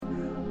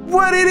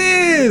what it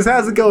is!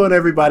 How's it going,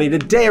 everybody?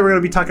 Today we're going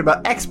to be talking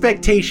about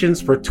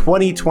expectations for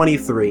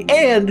 2023,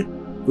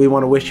 and we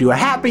want to wish you a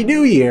happy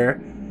new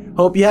year.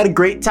 Hope you had a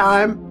great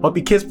time. Hope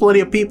you kissed plenty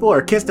of people,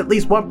 or kissed at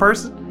least one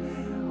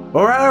person,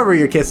 or however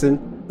you're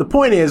kissing. The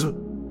point is,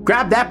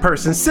 grab that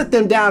person, sit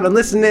them down, and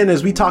listen in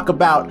as we talk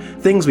about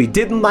things we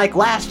didn't like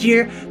last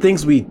year,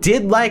 things we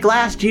did like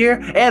last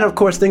year, and of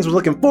course things we're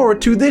looking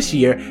forward to this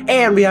year.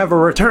 And we have a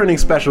returning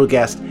special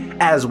guest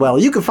as well.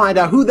 You can find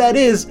out who that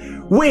is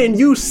when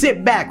you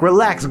sit back,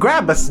 relax,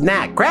 grab a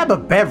snack, grab a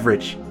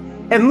beverage,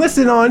 and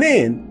listen on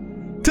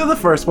in to the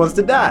First Ones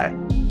to Die.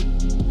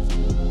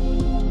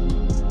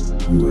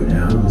 You are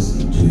now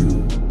listening to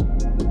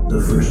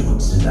The First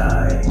Ones to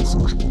Die. First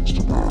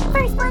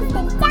Ones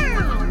to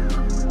Die.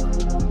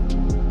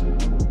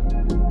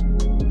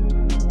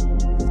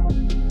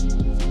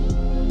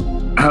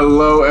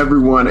 Hello,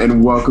 everyone,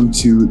 and welcome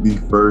to The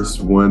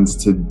First Ones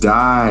to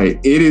Die.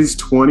 It is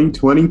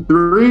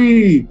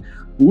 2023.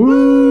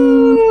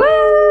 Woo!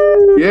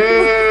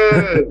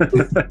 Yeah!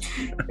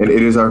 And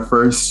it is our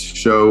first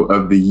show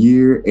of the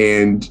year,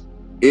 and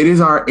it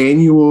is our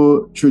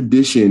annual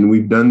tradition.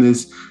 We've done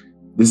this.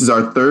 This is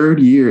our third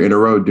year in a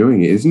row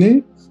doing it, isn't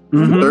it?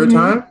 Mm-hmm. Third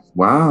time?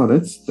 Wow,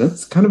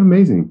 that's kind of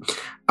amazing.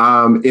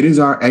 It is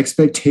our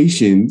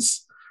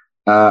expectations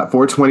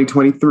for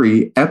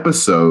 2023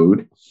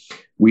 episode.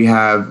 We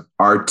have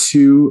our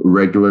two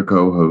regular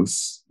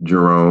co-hosts,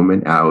 Jerome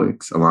and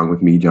Alex, along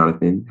with me,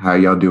 Jonathan. How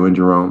y'all doing,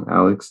 Jerome,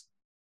 Alex?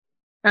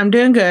 I'm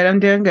doing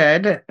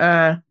good.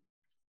 I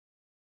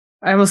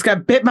almost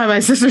got bit by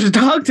my sister's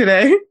dog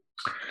today.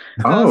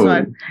 Oh.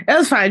 It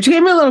was fine. She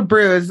gave me a little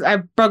bruise. I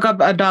broke up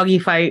a doggy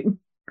fight.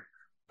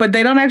 But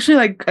they don't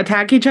actually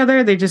attack each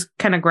other. They just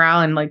kind of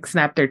growl and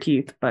snap their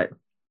teeth. But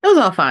it was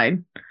all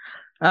fine.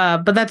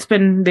 But that's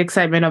been the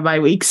excitement of my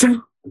week.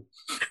 So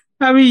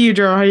how about you,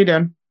 Jerome? How you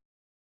doing?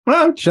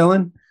 Well,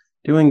 chilling,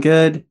 doing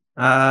good,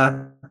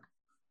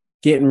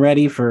 getting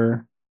ready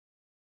for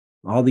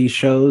all these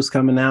shows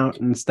coming out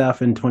and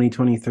stuff in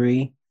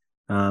 2023.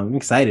 I'm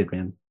excited,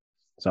 man.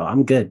 So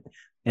I'm good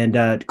and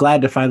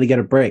glad to finally get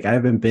a break.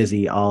 I've been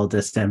busy all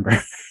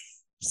December.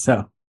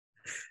 So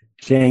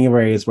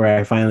January is where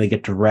I finally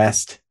get to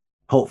rest,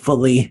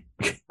 hopefully.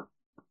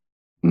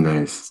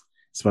 Nice.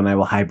 It's when I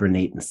will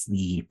hibernate and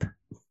sleep.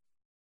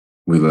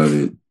 We love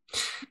it.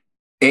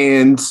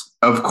 And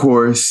of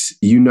course,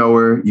 you know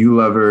her, you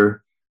love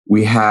her.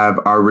 We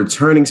have our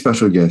returning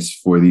special guest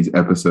for these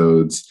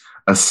episodes,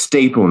 a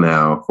staple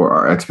now for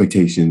our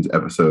expectations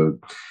episode.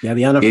 Yeah,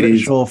 the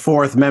unofficial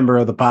fourth member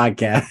of the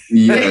podcast.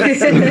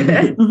 Yes.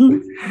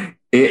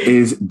 It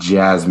is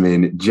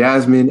Jasmine.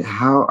 Jasmine,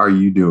 how are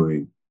you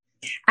doing?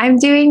 I'm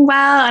doing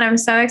well, and I'm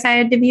so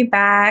excited to be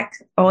back.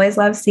 Always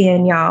love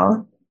seeing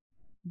y'all.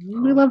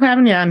 We love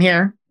having you on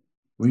here.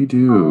 We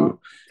do.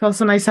 It's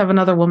also nice to have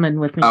another woman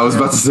with me. I was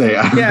about to say.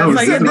 Yeah, it's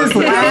like this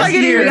last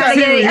year. Gotta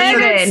get it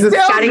even.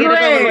 Gotta get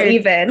it a little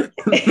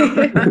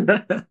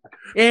even.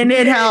 And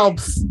it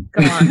helps.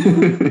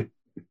 Come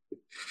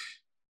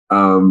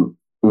on.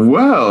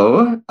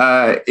 Well,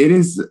 it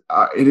is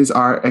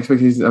our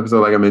expectations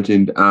episode, like I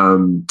mentioned.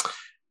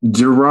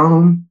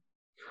 Jerome,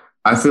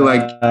 I feel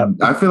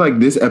like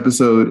this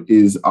episode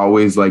is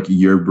always like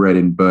your bread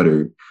and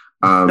butter.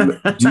 How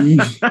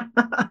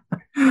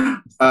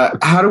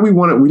do we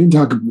want to? We didn't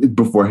talk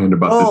beforehand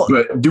about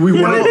this, but do we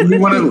want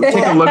to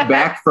take a look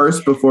back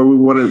first before we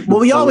want to? Well,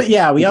 we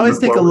always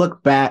take a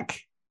look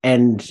back,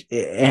 and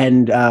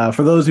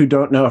for those who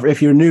don't know,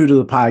 if you're new to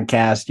the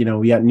podcast,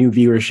 we got new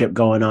viewership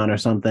going on or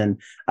something.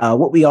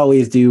 What we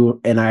always do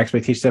in our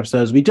expectations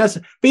episodes, we just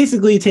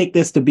basically take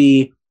this to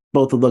be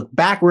both a look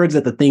backwards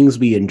at the things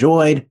we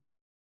enjoyed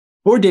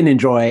or didn't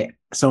enjoy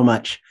so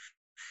much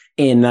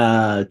in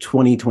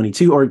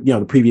 2022 or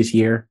the previous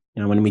year,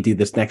 when we do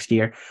this next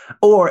year,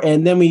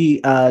 and then we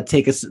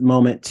take a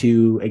moment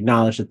to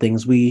acknowledge the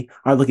things we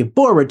are looking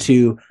forward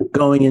to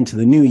going into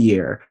the new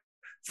year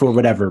for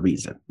whatever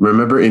reason.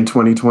 Remember in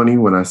 2020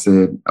 when I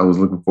said I was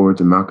looking forward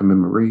to Malcolm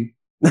and Marie?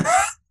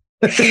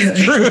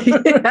 It's true.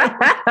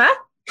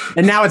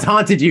 And now it's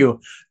haunted you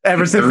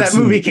ever since that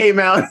movie came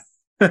out.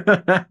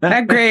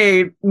 That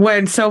grade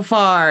went so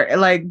far.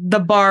 The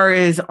bar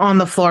is on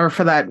the floor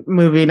for that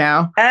movie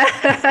now.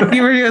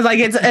 It was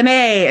it's an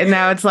A, and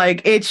now it's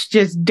it's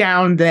just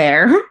down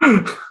there.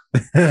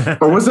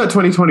 Or was that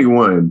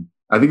 2021?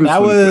 I think it was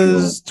that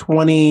was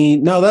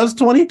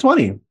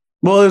 2020.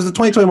 Well, it was the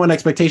 2021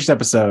 expectations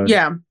episode.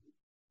 Yeah.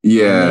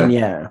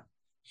 Yeah.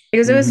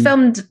 Because it was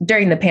filmed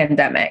during the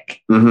pandemic.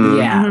 Mm-hmm.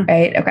 Yeah.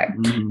 Right? Okay.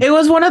 Mm-hmm. It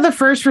was one of the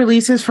first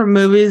releases from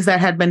movies that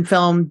had been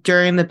filmed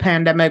during the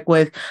pandemic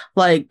with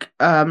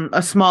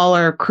a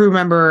smaller crew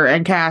member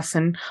and cast.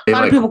 And a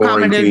lot of people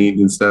commented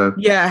and stuff.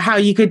 Yeah, how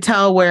you could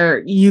tell it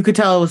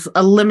was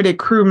a limited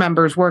crew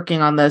members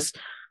working on this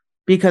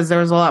because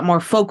there was a lot more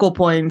focal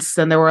points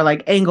than there were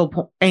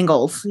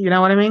angles. You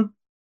know what I mean?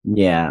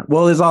 Yeah.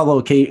 Well, it's all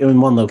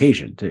in one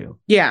location too.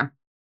 Yeah.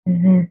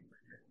 Mm-hmm.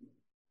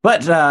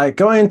 But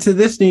going into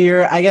this new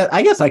year, I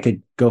guess I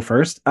could go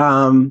first.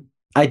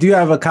 I do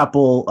have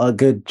a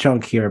good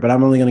chunk here, but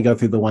I'm only going to go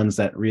through the ones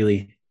that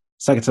really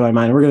stuck it to my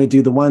mind. We're going to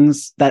do the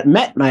ones that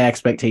met my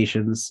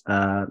expectations,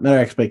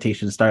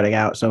 starting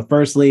out. So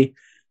firstly,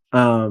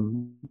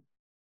 you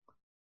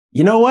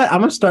know what? I'm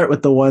going to start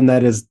with the one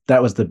that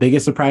was the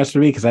biggest surprise for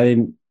me because I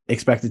didn't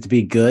expect it to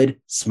be good.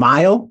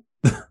 Smile,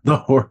 the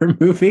horror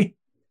movie.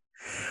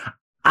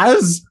 I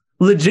was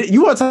legit.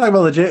 You want to talk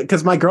about legit?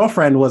 Because my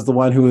girlfriend was the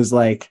one who was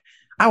like,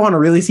 I want to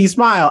really see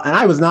Smile. And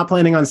I was not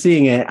planning on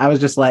seeing it. I was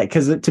just like,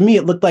 because to me,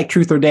 it looked like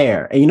Truth or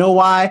Dare. And you know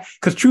why?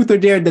 Because Truth or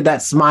Dare did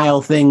that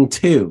smile thing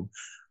too.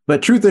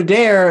 But Truth or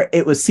Dare,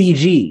 it was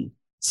CG.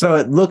 So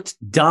it looked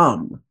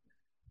dumb.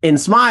 In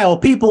Smile,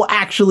 people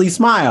actually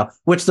smile,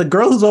 which the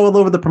girl who's all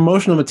over the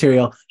promotional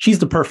material, she's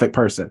the perfect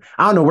person.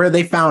 I don't know where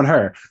they found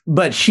her,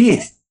 but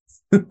she,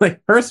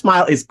 like, her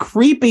smile is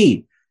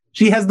creepy.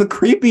 She has the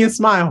creepiest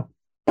smile.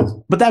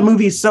 But that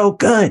movie is so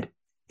good.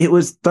 It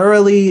was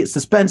thoroughly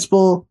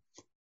suspenseful.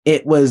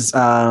 It was,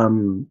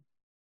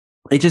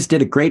 it just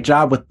did a great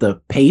job with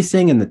the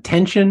pacing and the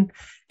tension.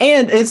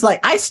 And it's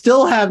like, I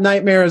still have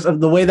nightmares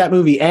of the way that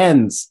movie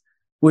ends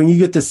when you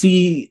get to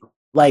see,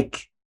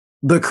 like,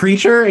 the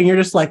creature and you're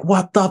just like,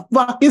 what the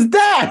fuck is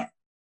that?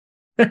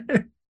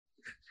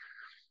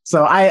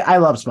 So I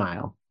love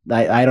Smile.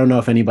 I don't know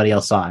if anybody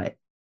else saw it.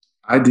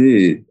 I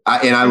did.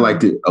 I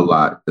liked it a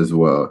lot as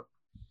well.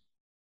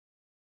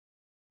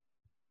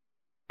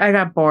 I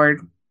got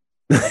bored.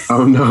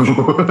 Oh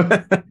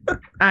no.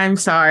 I'm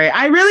sorry.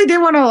 I really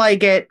did want to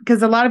like it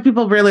because a lot of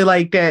people really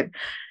liked it.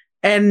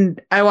 And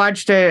I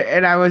watched it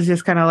and I was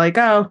just kind of like,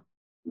 oh,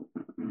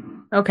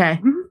 okay.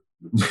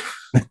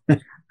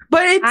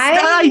 But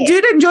I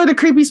did enjoy the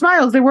creepy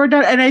smiles. They were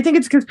done. And I think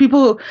it's because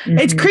people,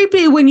 it's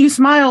creepy when you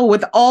smile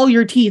with all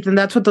your teeth. And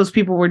that's what those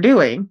people were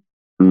doing.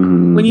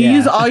 When you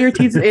use all your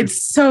teeth,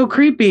 it's so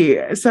creepy.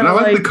 So and I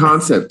like the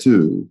concept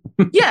too.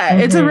 Yeah,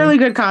 it's a really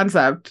good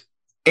concept.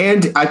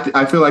 And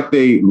I feel like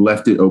they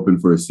left it open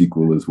for a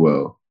sequel as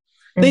well.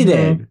 They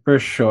did, for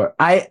sure.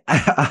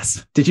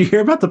 Did you hear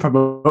about the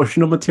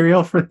promotional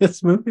material for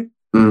this movie?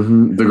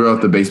 The girl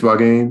at the baseball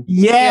game?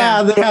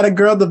 Yeah, they had a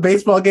girl at the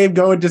baseball game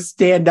go and just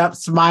stand up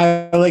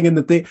smiling in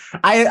the thing.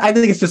 I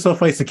think it's just so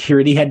funny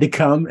security had to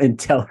come and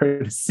tell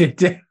her to sit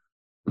down.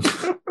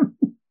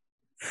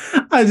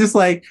 I was just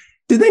like,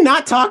 did they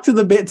not talk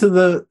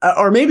to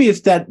or maybe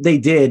it's that they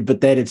did, but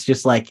then it's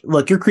just like,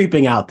 look, you're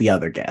creeping out the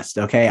other guest.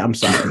 Okay, I'm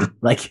sorry.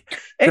 Like,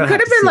 it could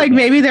have been like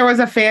maybe there was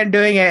a fan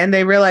doing it and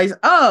they realized,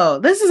 oh,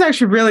 this is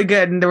actually really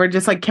good, and they were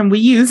just like, can we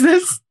use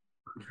this?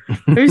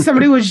 Maybe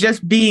somebody was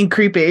just being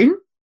creepy.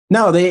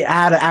 No, they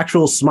had an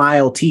actual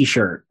Smile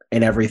T-shirt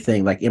and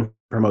everything, like in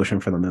promotion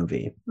for the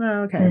movie.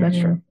 Oh, okay, that's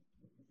true.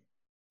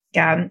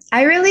 Yeah,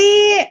 I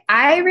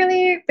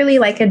really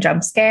like a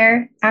jump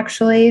scare,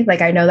 actually.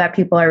 Like, I know that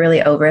people are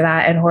really over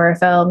that in horror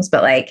films,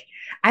 but like,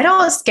 I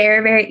don't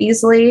scare very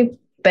easily,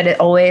 but it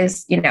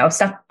always,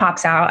 stuff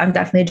pops out. I'm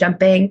definitely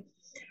jumping.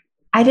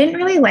 I didn't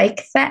really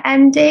like the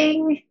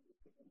ending.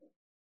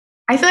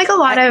 I feel like a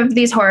lot of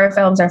these horror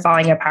films are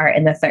falling apart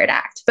in the third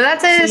act, but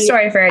that's a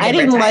story for a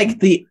different time.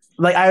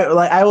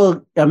 I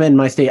will amend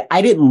my state.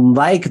 I didn't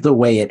like the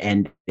way it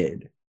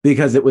ended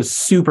because it was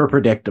super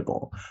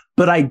predictable,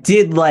 but I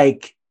did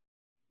like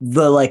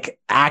the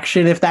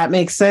action, if that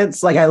makes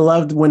sense. Like, I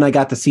loved when I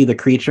got to see the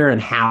creature and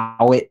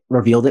how it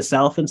revealed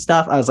itself and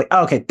stuff. I was like,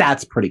 oh, okay,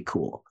 that's pretty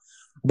cool.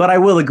 But I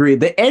will agree,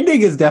 the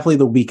ending is definitely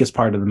the weakest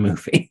part of the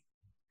movie.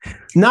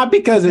 Not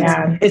because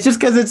it's just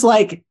because it's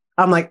like,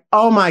 I'm like,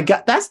 oh my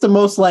God, that's the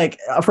most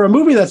for a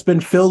movie that's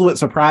been filled with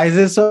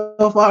surprises so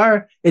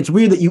far, it's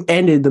weird that you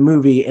ended the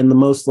movie in the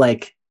most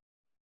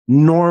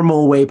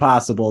normal way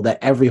possible that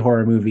every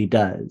horror movie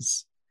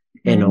does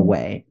in a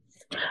way.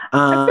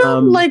 I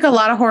feel like a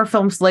lot of horror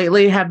films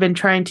lately have been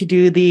trying to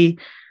do the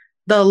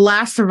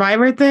last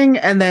survivor thing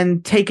and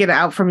then take it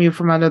out from you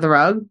from under the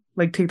rug,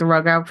 like take the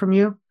rug out from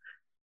you,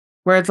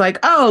 where it's like,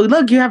 oh,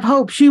 look, you have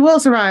hope, she will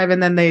survive,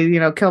 and then they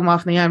kill him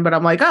off in the end. But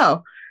I'm like,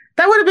 oh,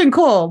 that would have been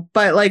cool.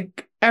 But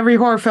like, every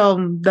horror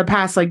film the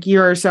past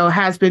year or so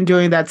has been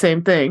doing that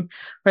same thing,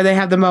 where they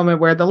have the moment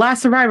where the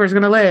last survivor is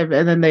going to live,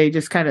 and then they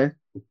just kind of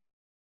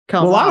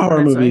kill him off. A lot of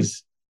horror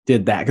movies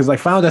did that, because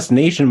Final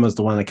Destination was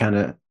the one that kind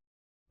of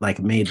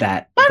made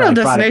that. Final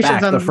Destination,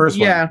 the first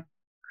one. Yeah.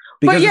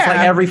 Because it's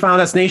every Final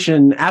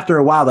Destination, after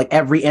a while,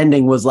 every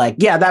ending was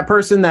that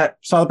person that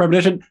saw the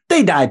premonition,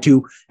 they died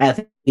too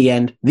at the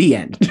end. The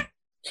end.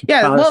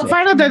 Yeah,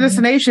 Final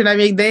Destination, I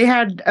mean, they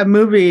had a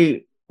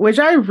movie, which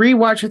I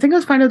rewatched, I think it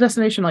was Final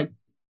Destination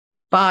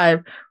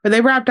 5, where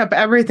they wrapped up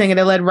everything and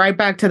it led right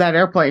back to that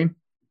airplane.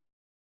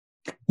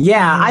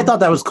 Yeah, I thought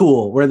that was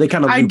cool, where they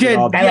kind of I did.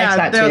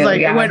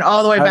 It went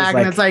all the way back,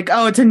 and it's like,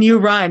 oh, it's a new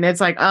run.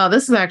 It's like, oh,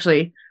 this is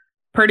actually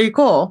pretty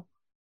cool.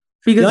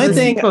 Because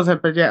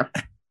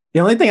the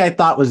only thing I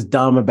thought was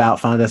dumb about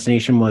Final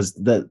Destination was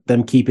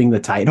them keeping the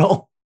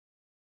title.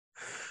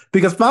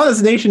 Because Final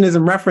Destination is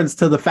in reference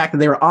to the fact that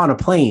they were on a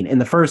plane in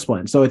the first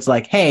one. So it's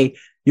like, hey,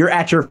 you're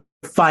at your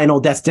final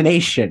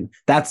destination.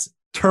 That's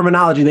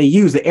terminology they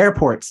use at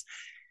airports.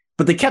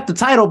 But they kept the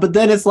title, but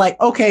then it's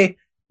like, okay,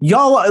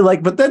 y'all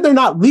but then they're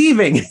not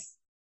leaving.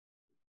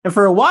 And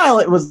for a while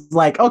it was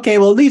like, okay,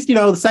 well, at least,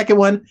 the second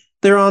one,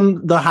 they're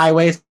on the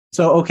highway.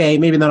 So, okay,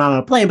 maybe they're not on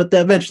a plane, but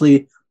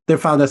eventually their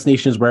final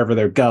destination is wherever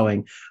they're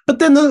going. But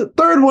then the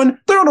third one,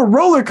 they're on a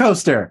roller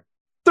coaster.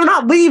 They're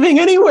not leaving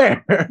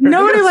anywhere.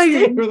 Nobody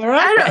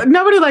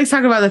likes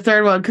talking about the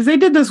third one because they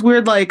did this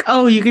weird, like,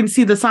 oh, you can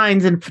see the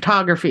signs in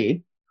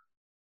photography.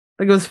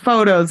 Like it was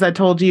photos that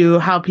told you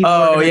how people.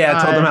 Oh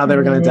yeah, told them how they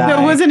were going to die.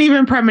 So it wasn't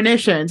even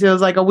premonitions. It was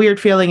like a weird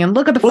feeling. And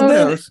look at the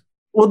photos.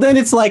 Then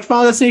it's like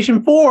Final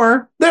Destination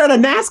 4. They're at a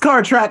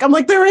NASCAR track. I'm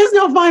like, there is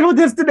no final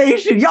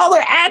destination. Y'all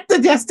are at the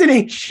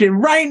destination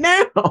right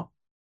now.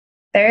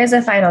 There is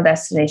a final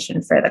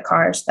destination for the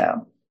cars,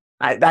 though.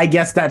 I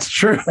guess that's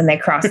true. When they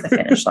cross the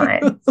finish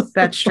line.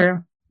 That's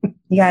true.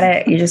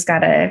 You just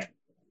gotta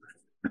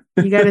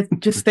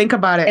just think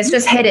about it. It's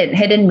just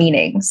hidden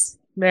meanings.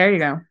 There you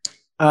go.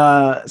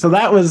 So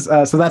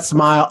that's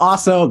Smile.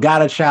 Also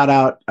got a shout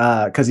out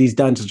because he's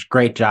done such a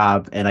great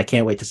job, and I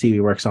can't wait to see who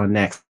he works on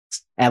next.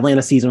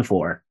 Atlanta season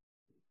 4.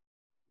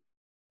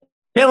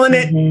 Killing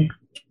it. Mm-hmm.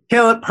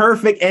 Kill it.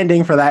 Perfect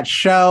ending for that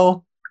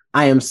show.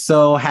 I am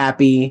so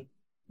happy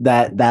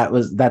that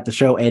the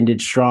show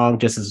ended strong,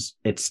 just as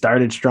it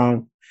started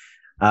strong.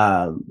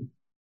 I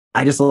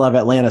just love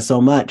Atlanta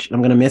so much.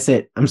 I'm gonna miss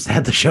it. I'm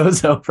sad the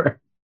show's over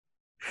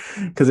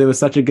because it was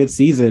such a good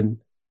season.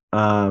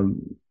 But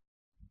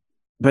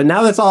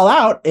now that's all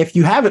out, if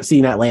you haven't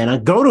seen Atlanta,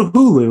 go to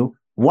Hulu,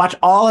 watch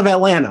all of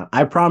Atlanta.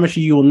 I promise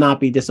you will not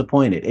be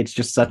disappointed. It's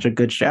just such a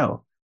good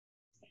show.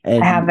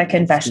 And I have a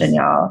confession,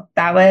 y'all.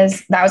 That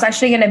was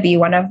actually going to be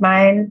one of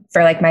mine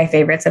for like my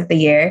favorites of the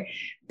year.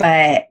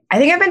 But I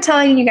think I've been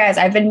telling you guys,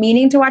 I've been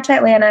meaning to watch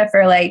Atlanta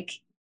for like,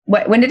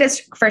 when did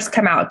it first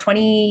come out?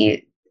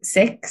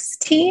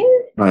 2016?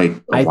 Like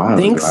a while I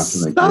think ago,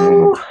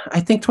 so.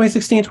 I think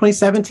 2016,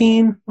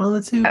 2017. One of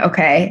the two.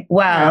 Okay.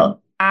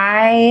 Well,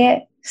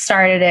 I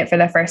started it for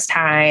the first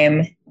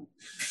time,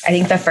 I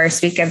think the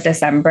first week of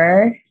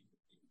December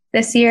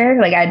this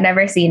year. Like I'd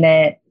never seen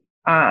it.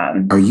 Are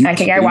you I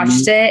think I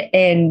watched it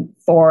in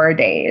 4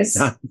 days.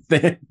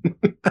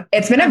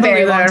 It's been a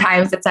very long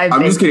time since I've been.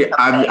 I'm just kidding.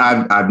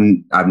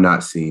 I've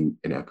not seen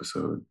an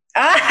episode.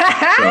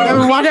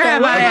 Wonder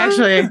have I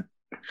actually.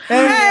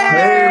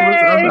 Hey,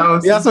 what's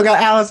up? We also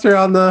got Alistair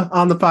on the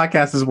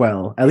podcast as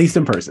well, at least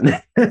in person.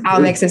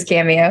 I'll mix his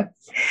cameo.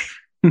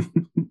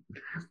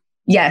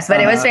 Yes,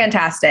 but it was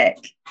fantastic.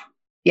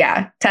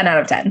 Yeah, 10 out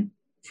of 10.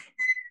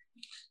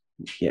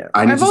 Yeah,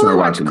 I've only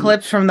watched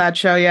clips from that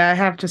show. Yeah, I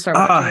have to start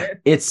watching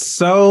it. It's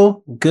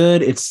so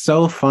good. It's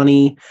so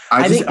funny.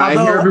 I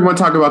hear everyone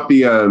talk about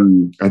the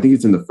I think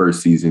it's in the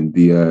first season,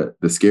 the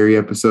scary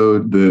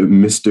episode, the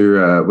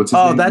Mr. What's his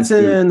name? Oh, that's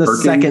Mr. in the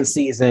Perkins? second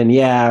season.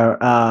 Yeah,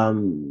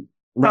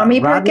 Tommy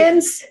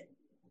Perkins,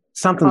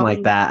 something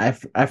like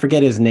that. I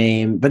forget his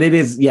name, but it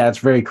is. Yeah, it's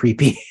very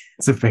creepy.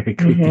 It's a very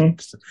creepy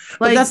episode.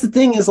 But that's the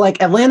thing is like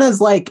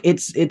Atlanta's like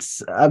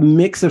it's a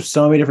mix of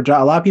so many different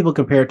genres. A lot of people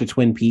compare it to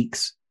Twin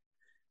Peaks.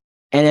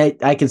 And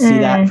I can see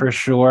that for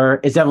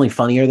sure. It's definitely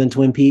funnier than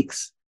Twin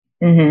Peaks,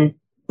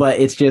 but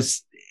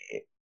it's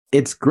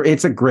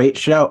a great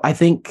show. I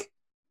think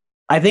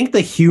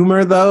the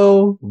humor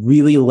though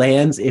really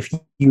lands if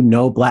you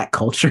know Black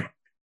culture,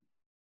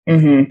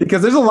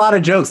 because there's a lot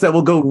of jokes that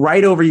will go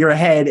right over your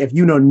head if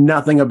you know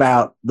nothing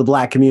about the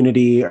Black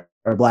community or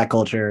Black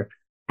culture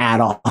at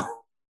all.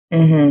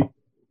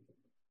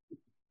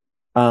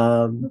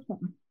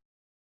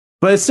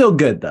 But it's still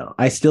good, though.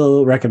 I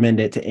still recommend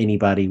it to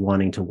anybody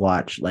wanting to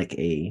watch like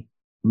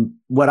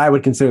what I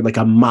would consider like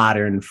a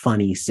modern,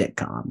 funny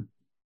sitcom.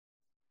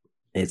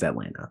 Is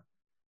Atlanta.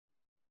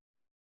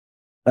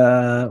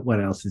 What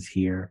else is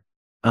here?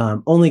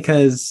 Only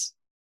because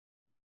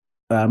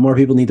more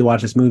people need to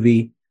watch this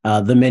movie.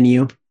 The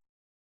Menu.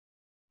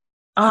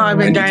 Oh, I've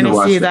been dying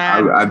to see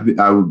that.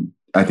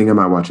 I think I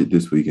might watch it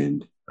this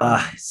weekend.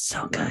 It's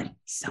so good.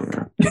 So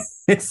good.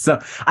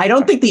 I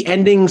don't think the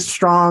ending's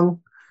strong.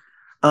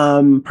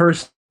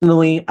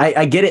 Personally,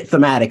 I get it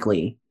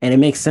thematically and it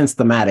makes sense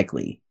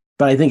thematically,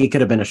 but I think it could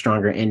have been a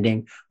stronger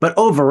ending. But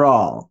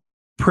overall,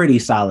 pretty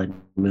solid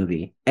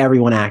movie.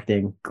 Everyone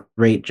acting,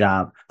 great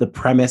job. The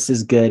premise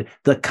is good.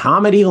 The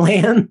comedy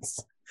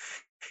lands.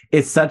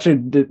 It's a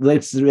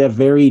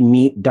very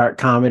neat, dark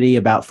comedy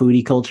about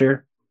foodie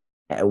culture,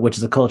 which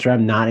is a culture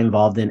I'm not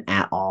involved in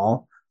at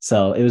all.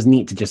 So it was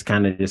neat to just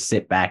kind of just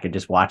sit back and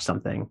just watch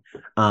something.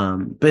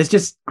 But it's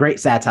just great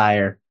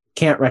satire.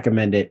 Can't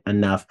recommend it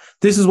enough.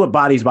 This is what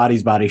Bodies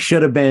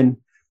should have been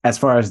as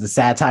far as the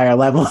satire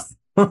level.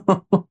 I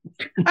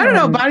don't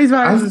know. Bodies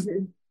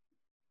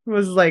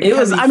was like it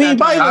was. I mean,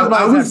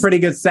 Bodies was pretty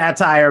good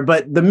satire,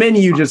 but The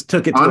Menu just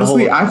took it.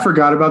 Honestly, I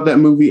forgot about that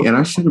movie, and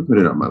I should have put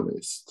it on my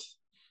list.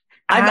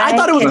 I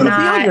thought it was going to be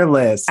on your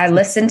list. I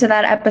listened to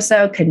that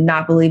episode. Could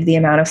not believe the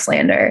amount of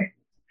slander.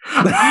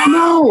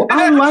 No,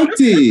 I liked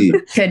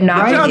it. Could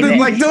not believe it.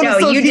 Like, no,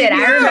 you did.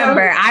 I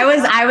remember.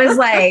 I was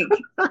like.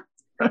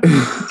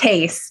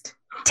 Taste.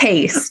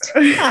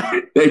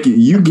 Thank you.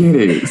 You get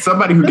it.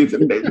 Somebody who gets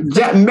it.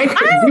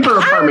 Give her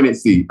a permanent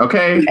seat,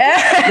 okay?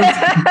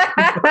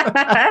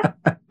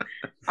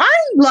 I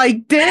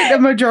liked it, the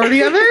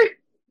majority of it.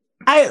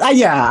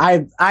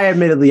 I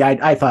admittedly,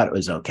 I thought it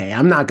was okay.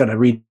 I'm not going to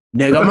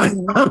renege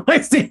on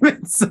my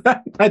statements.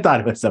 I thought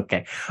it was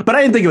okay, but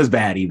I didn't think it was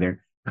bad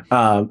either.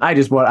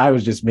 I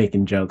was just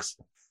making jokes.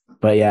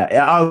 But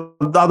yeah,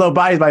 although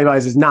Bodies by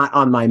Bodies is not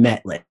on my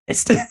Met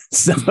list.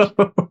 So,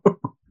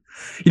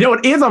 you know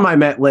what is on my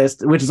Met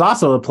list, which is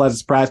also a pleasant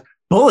surprise,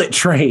 Bullet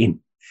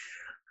Train.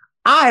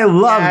 I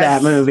love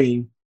that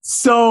movie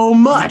so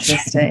much.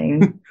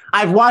 Interesting.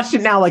 I've watched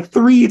it now like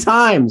 3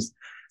 times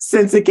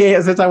since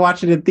I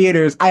watched it in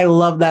theaters. I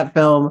love that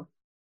film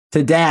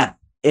to death.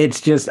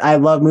 It's just, I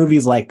love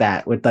movies like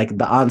that with like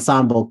the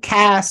ensemble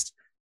cast,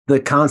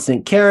 the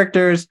constant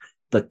characters,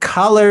 the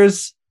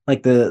colors,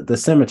 like the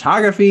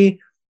cinematography.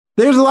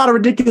 There's a lot of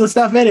ridiculous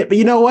stuff in it, but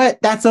you know what?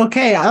 That's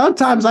okay.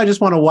 Sometimes I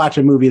just want to watch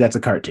a movie that's a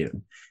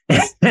cartoon.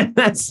 And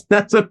that's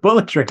what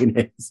Bullet Train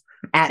is.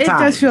 It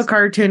does feel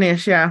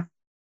cartoonish, yeah.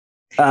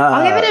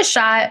 I'll give it a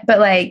shot, but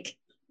like,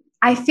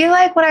 I feel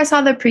like when I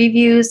saw the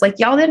previews, like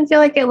y'all didn't feel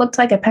like it looked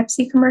like a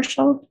Pepsi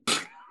commercial.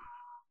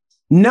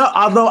 No,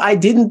 although I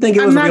didn't think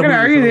it was a real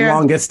movie for the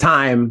longest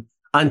time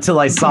until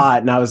I saw it,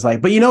 and I was like,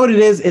 but you know what it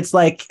is? It's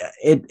like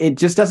it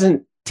just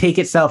doesn't take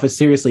itself as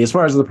seriously as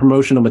far as the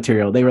promotional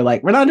material. They were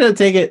like, we're not going to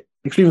take it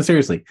extremely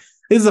seriously.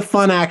 This is a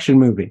fun action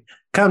movie.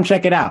 Come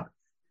check it out.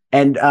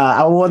 And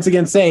I will once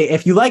again say,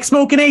 if you like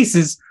Smoking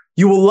Aces,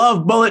 you will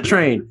love Bullet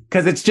Train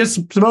because it's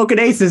just Smoking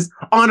Aces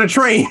on a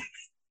train.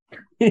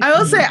 I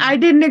will say I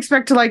didn't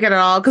expect to like it at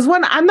all because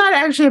I'm not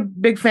actually a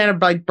big fan of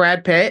like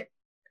Brad Pitt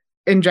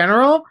in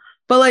general,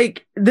 but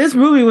like this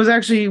movie was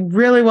actually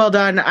really well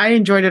done. I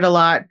enjoyed it a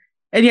lot,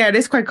 and yeah, it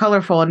is quite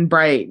colorful and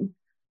bright.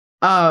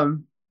 But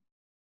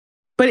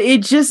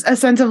it's just a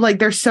sense of like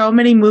there's so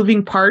many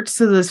moving parts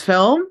to this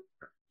film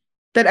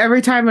that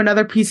every time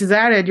another piece is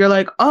added, you're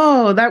like,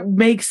 oh, that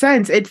makes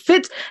sense. It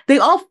fits. They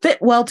all fit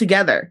well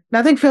together.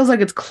 Nothing feels like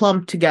it's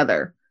clumped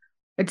together.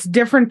 It's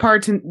different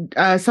parts and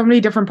so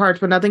many different parts,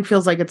 but nothing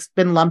feels like it's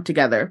been lumped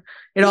together.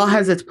 It all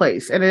has its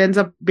place, and it ends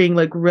up being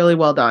like really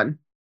well done.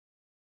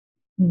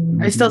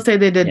 I still say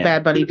they did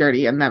Bad Bunny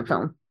dirty in that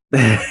film.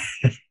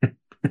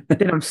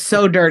 Did him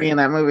so dirty in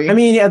that movie. I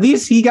mean, at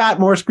least he got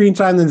more screen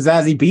time than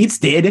Zazie Beetz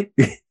did.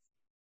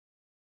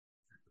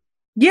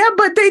 Yeah,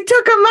 but they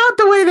took him out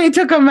the way they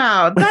took him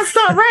out. That's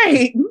not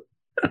right.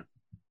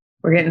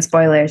 We're getting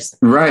spoilers.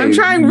 Right. I'm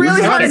trying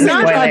really hard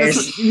not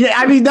to. Yeah,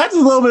 I mean, that's a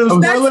little bit of a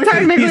spoiler. That's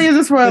technically is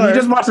a spoiler. You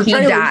just watched the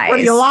trailer.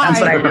 He dies.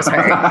 That's what I just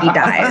heard. He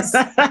dies.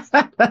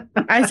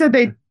 I said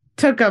they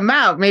took him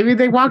out. Maybe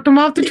they walked him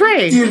off the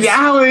train. Dude,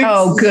 Alex.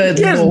 Oh, good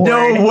There's Lord.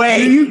 no way.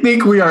 Do you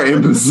think we are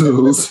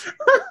imbeciles?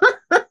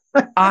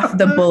 Off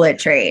the bullet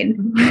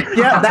train.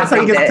 Yeah, that's how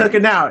he gets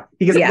taken out.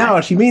 He gets no,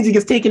 she means he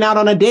gets taken out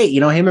on a date. You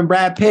know, him and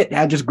Brad Pitt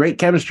had just great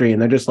chemistry,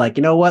 and they're just like,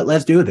 you know what?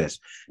 Let's do this.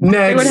 Next.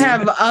 They would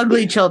have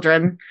ugly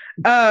children.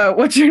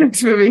 What's your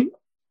next movie?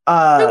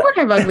 They would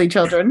have ugly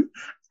children.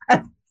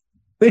 I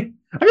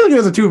feel like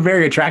those are 2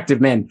 very attractive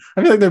men.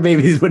 I feel like their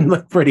babies wouldn't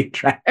look pretty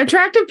attractive.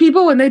 Attractive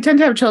people, when they tend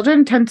to have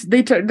children,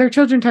 their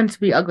children tend to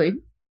be ugly.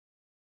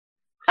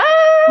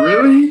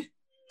 Really?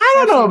 I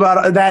don't know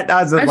about that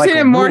as a, I've like seen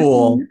a it more,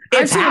 rule.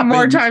 I've seen it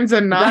more times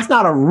than not. That's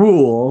not a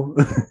rule.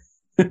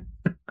 I've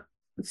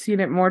seen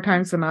it more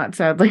times than not,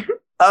 sadly.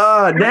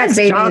 Next,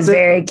 baby Jonathan. is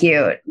very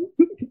cute.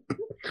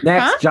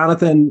 Next,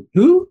 Jonathan.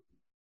 Who?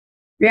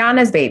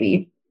 Rihanna's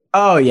baby.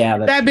 Oh yeah,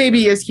 that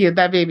baby is cute.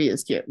 That baby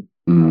is cute.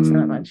 I'll say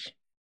that much.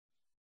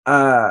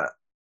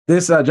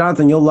 This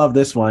Jonathan, you'll love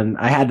this one.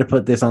 I had to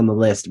put this on the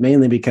list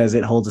mainly because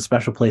it holds a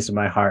special place in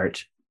my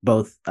heart,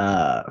 both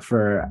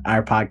for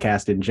our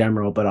podcast in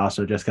general, but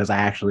also just because I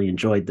actually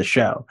enjoyed the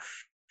show.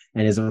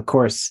 And is of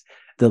course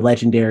the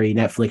legendary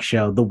Netflix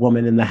show, The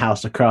Woman in the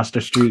House Across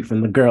the Street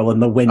from the Girl in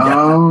the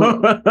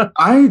Window.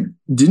 I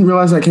didn't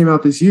realize that came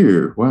out this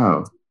year.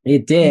 Wow.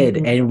 It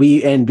did.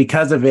 And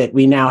because of it,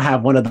 we now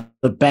have one of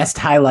the best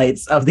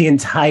highlights of the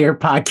entire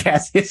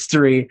podcast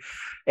history,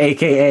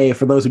 aka,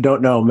 for those who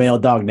don't know, male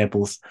dog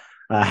nipples.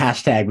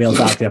 Hashtag male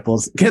dog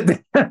nipples.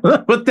 Put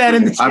that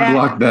in the chat. I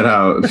blocked that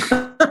out.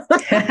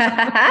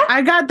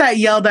 I got that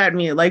yelled at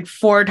me like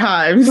 4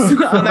 times on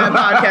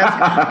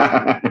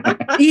that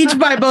podcast, each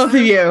by both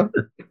of you.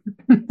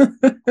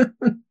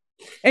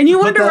 And you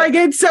wonder why I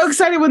get so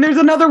excited when there's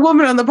another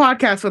woman on the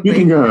podcast with me.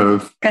 Speaking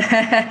of,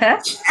 hey,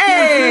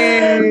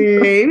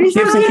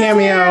 Gibson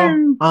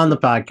cameo on the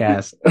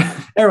podcast.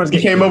 Everyone's he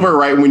came over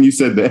right when you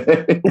said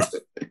that.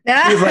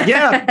 He was like,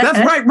 "Yeah, that's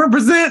right,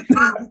 represent."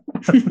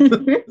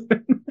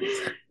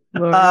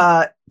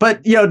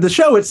 But you know, the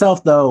show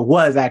itself though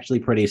was actually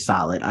pretty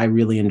solid. I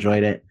really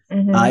enjoyed it.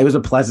 It was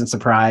a pleasant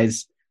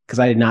surprise because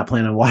I did not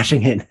plan on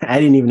watching it. I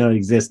didn't even know it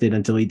existed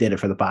until we did it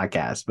for the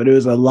podcast. But it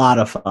was a lot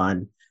of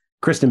fun.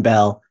 Kristen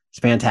Bell is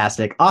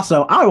fantastic.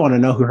 Also, I want to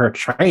know who her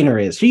trainer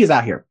is. She is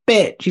out here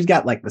fit. She's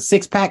got like the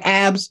 6-pack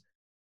abs,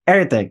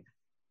 everything.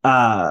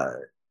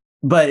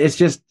 But it's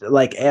just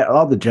like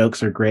all the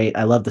jokes are great.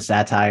 I love the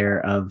satire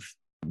of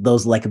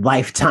those like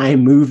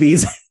Lifetime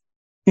movies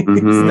that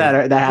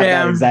have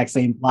that exact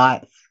same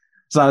plot.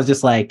 So I was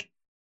just like,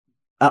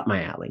 up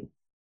my alley.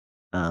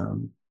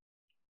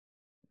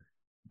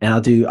 And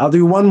I'll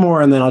do one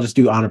more, and then I'll just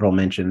do honorable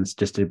mentions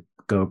just to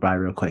go by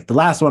real quick. The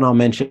last one I'll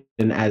mention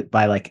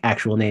by like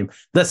actual name,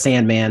 The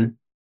Sandman.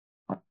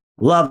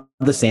 Love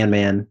The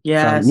Sandman.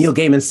 Yes. Neil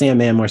Gaiman's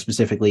Sandman, more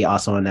specifically,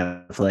 also on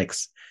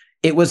Netflix.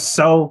 It was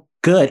so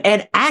good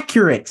and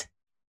accurate.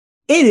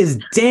 It is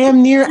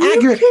damn near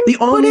accurate. The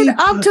only put it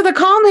up to the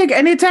comic,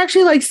 and it's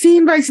actually like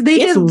scene by scene. They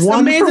It's did one for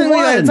amazingly.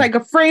 one. It's like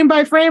a frame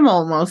by frame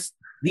almost.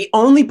 The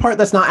only part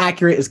that's not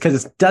accurate is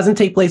because it doesn't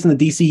take place in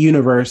the DC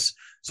universe.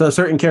 So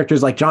certain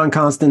characters like John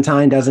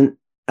Constantine doesn't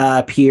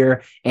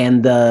appear,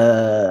 and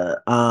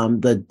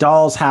the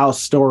Doll's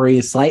House story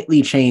is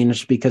slightly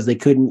changed because they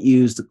couldn't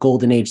use the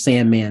Golden Age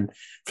Sandman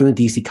from the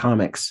DC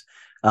comics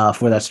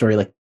for that story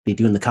like they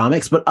do in the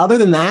comics. But other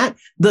than that,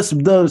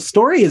 the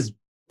story is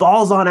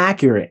balls on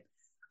accurate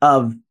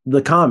of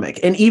the comic,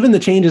 and even the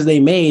changes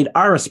they made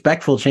are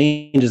respectful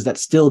changes that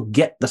still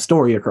get the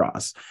story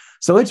across.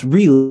 So it's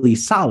really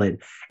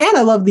solid. And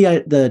I love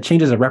the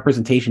changes of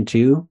representation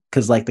too,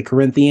 because like the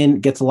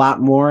Corinthian gets a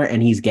lot more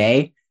and he's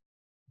gay.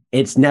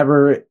 It's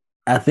never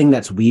a thing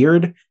that's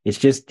weird. It's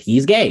just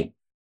he's gay.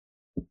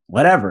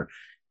 Whatever.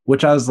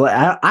 Which I was like,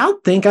 I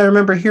don't think I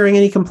remember hearing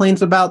any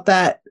complaints about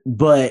that,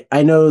 but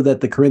I know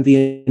that the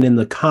Corinthian in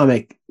the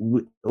comic,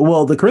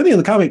 the Corinthian in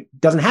the comic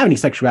doesn't have any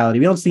sexuality.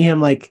 We don't see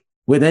him like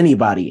with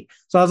anybody.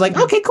 So I was like,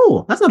 okay,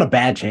 cool. That's not a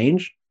bad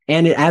change.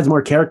 And it adds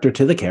more character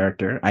to the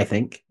character, I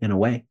think, in a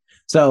way.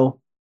 So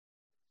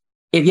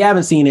if you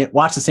haven't seen it,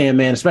 watch The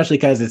Sandman, especially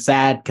because it's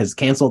sad because it's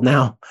canceled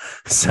now.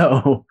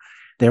 So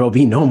there will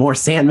be no more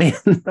Sandman,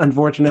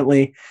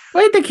 unfortunately.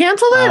 Wait, they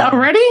canceled it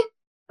already?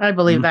 I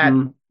believe that.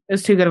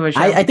 It's too good of a show.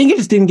 I think it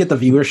just didn't get the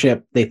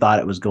viewership they thought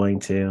it was going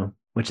to,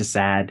 which is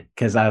sad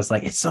because I was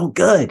like, it's so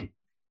good.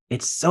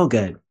 It's so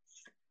good.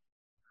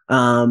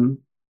 So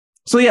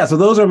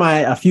those are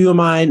a few of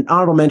my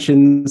honorable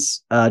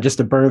mentions, just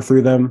to burn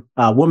through them.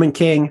 Woman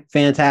King,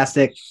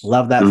 fantastic.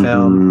 Love that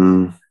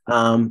film.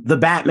 The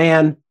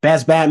Batman,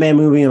 best Batman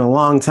movie in a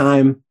long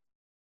time.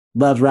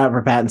 Loves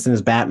Robert Pattinson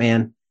as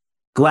Batman.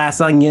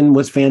 Glass Onion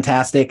was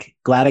fantastic.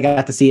 Glad I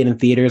got to see it in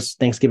theaters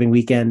Thanksgiving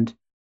weekend.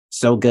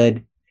 So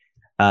good.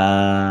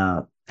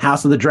 House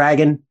of the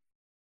Dragon,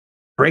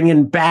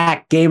 bringing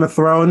back Game of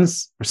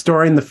Thrones,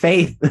 restoring the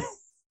faith.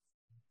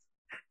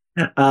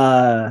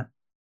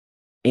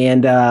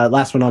 And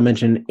last one I'll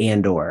mention,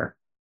 Andor.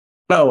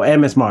 Oh,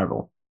 and Miss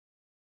Marvel.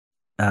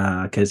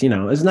 Because,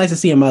 it's nice to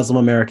see a Muslim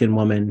American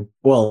woman,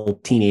 well,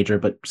 teenager,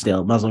 but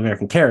still Muslim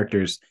American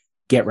characters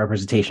get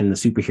representation in the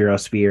superhero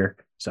sphere.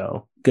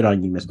 So good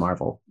on you, Miss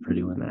Marvel, for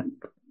doing that.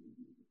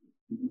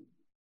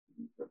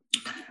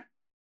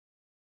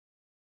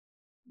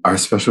 Our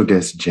special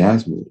guest,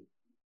 Jasmine.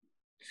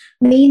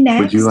 Me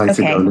next. Would you like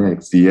to go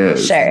next?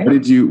 Yes. Sure.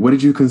 What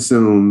did you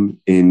consume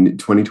in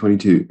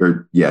 2022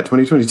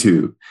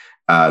 2022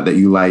 that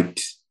you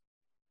liked?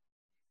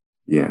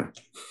 Yeah.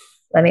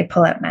 Let me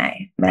pull up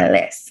my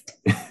list.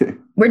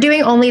 We're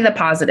doing only the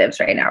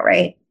positives right now,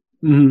 right?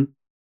 Mm-hmm.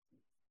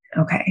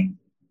 Okay.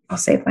 I'll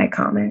save my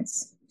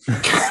comments.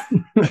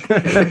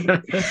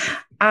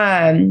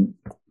 I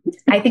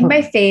think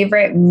my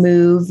favorite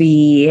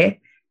movie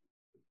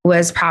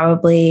was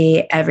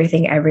probably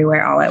Everything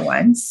Everywhere All at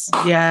Once.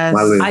 Yes.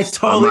 I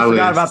totally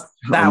forgot about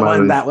that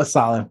one. That was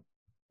solid.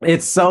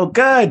 It's so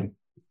good.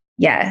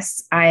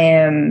 Yes. I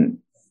am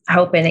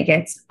hoping it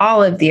gets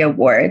all of the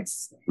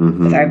awards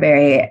with our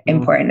very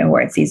important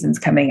award seasons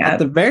coming up. At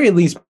the very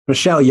least,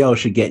 Michelle Yeoh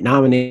should get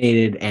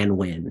nominated and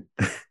win.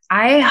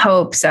 I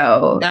hope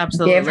so.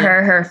 Absolutely. Give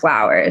her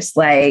flowers.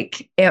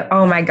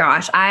 Oh my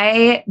gosh.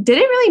 I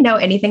didn't really know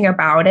anything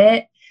about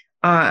it.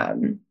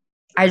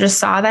 I just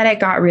saw that it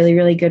got really,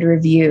 really good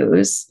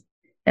reviews.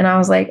 And I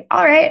was like,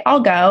 all right, I'll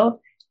go.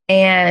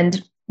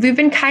 And we've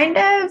been kind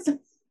of,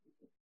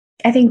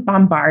 I think,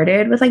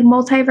 bombarded with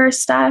multiverse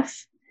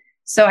stuff.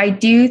 So I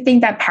do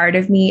think that part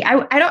of me, I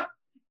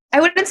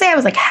wouldn't say I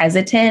was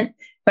hesitant,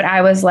 but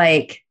I was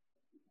like,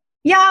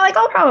 yeah,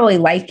 I'll probably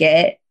like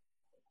it.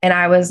 And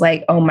I was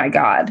like, oh my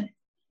God,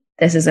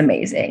 this is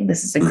amazing.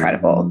 This is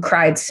incredible.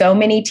 Cried so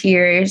many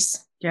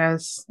tears.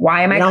 Yes.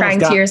 Why am I crying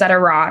tears at a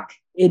rock?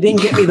 It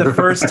didn't get me the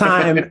first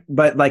time,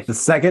 but the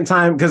second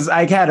time, because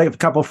I had a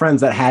couple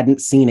friends that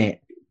hadn't seen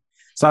it.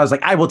 So I was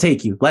like, I will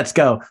take you. Let's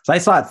go. So I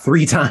saw it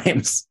 3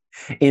 times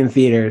in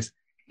theaters.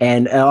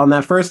 And on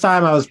that first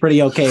time, I was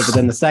pretty okay. But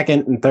then the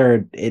second and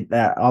third, it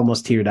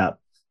almost teared up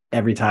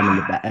every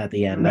time at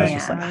the end. I was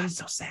just like, it's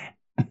so sad.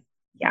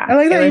 Yeah. I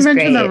like that you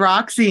mentioned the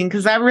rock scene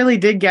because that really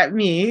did get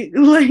me.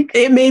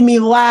 It made me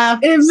laugh.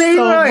 It made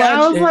so me much.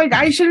 I was like,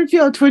 I shouldn't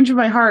feel a twinge in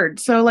my heart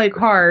so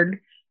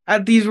hard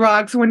at these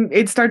rocks when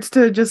it starts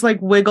to just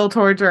wiggle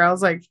towards her. I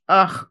was like,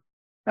 ugh,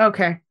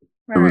 okay.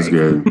 It was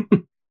good.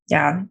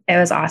 Yeah, it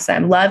was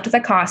awesome. Loved the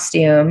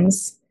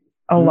costumes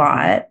a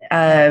lot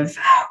of,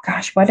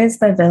 what is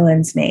the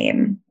villain's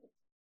name?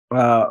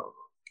 Joe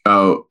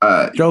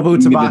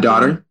the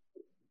daughter?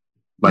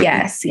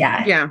 Yes,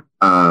 yeah. Yeah.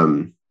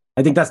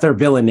 I think that's their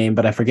villain name,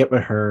 but I forget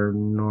what her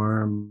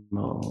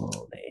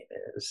normal name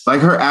is.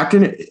 Her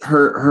acting,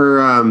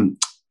 her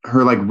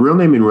real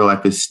name in real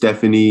life is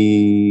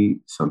Stephanie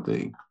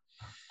something.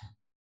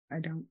 I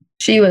don't.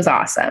 She was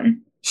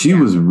awesome. She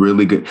was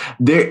really good.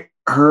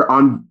 Her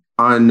on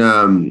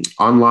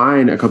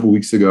online a couple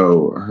weeks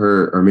ago,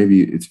 or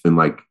maybe it's been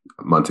like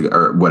a month ago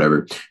or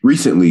whatever.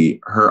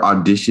 Recently, her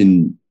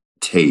audition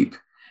tape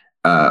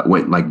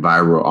went like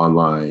viral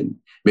online.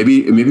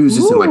 Maybe it was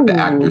just in like the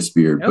actor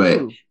sphere,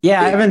 but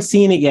yeah, I haven't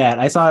seen it yet.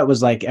 I saw it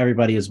was like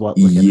everybody is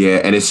looking at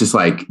it. And it's just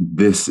like,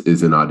 this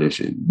is an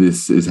audition.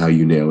 This is how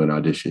you nail an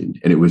audition.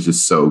 And it was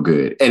just so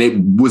good. And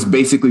it was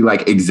basically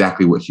like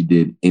exactly what she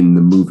did in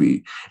the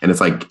movie. And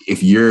it's like,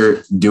 if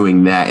you're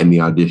doing that in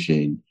the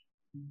audition,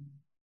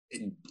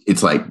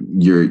 it's like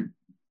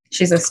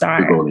she's a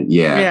star.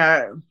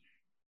 Yeah.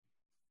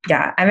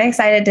 Yeah. I'm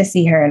excited to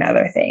see her in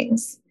other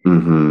things.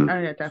 Mm-hmm. Oh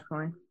yeah,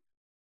 definitely.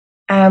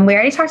 We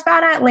already talked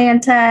about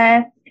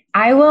Atlanta.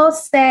 I will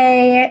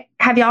say,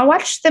 have y'all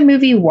watched the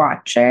movie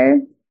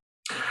Watcher?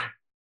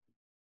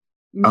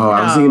 Oh,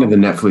 I was thinking of the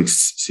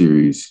Netflix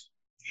series.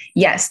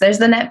 Yes, there's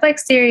the Netflix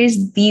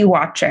series The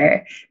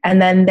Watcher,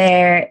 and then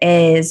there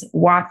is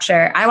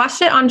Watcher. I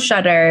watched it on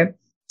Shudder.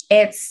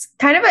 It's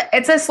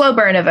it's a slow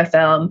burn of a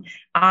film.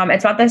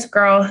 It's about this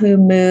girl who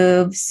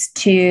moves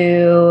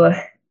to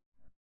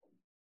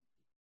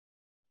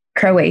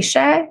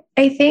Croatia,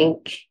 I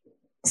think,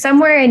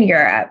 somewhere in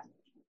Europe.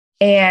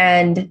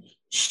 And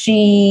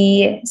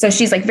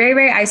she's like very,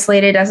 very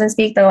isolated, doesn't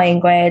speak the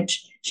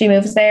language. She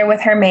moves there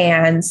with her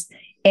mans,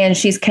 and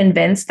she's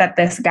convinced that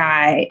this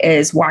guy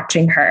is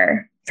watching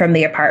her from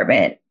the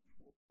apartment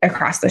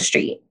across the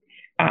street.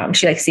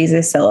 She like sees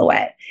his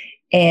silhouette.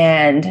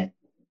 And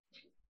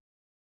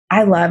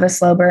I love a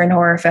slow burn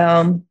horror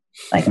film.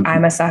 Like,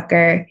 I'm a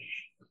sucker.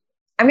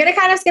 I'm going to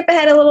kind of skip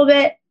ahead a little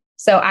bit.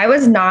 So I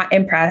was not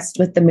impressed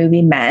with the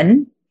movie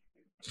Men.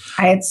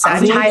 I had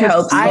such high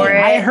hopes for it.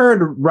 I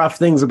heard rough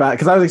things about it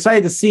because I was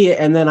excited to see it.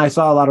 And then I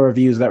saw a lot of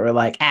reviews that were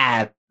like,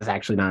 it's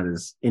actually not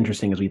as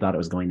interesting as we thought it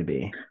was going to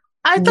be.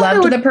 I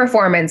loved the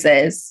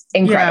performances.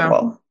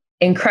 Incredible.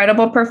 Yeah.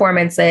 Incredible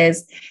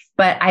performances.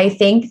 But I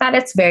think that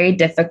it's very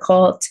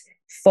difficult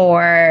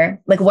for,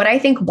 like, what I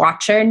think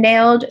Watcher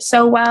nailed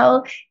so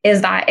well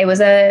is that it was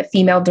a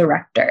female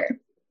director.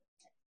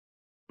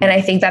 And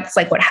I think that's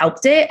like what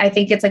helped it. I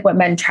think it's like what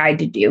Men tried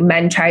to do.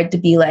 Men tried to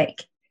be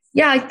like,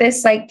 yeah,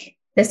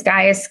 this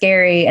guy is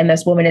scary and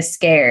this woman is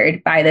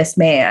scared by this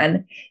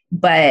man,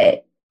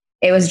 but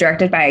it was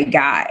directed by a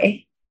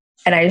guy.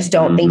 And I just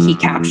don't think he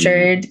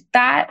captured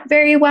that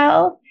very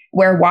well.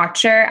 Where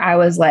Watcher, I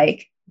was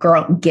like,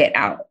 girl, get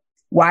out.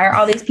 Why are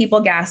all these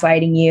people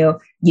gaslighting you?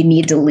 You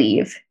need to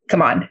leave.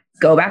 Come on,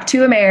 go back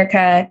to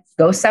America,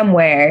 go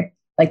somewhere.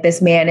 Like,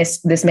 this man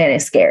is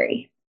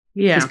scary.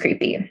 Yeah. He's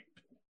creepy.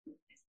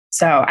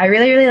 So I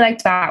really, really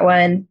liked that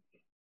one.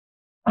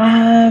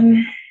 I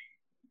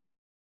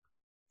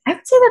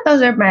would say that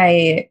those are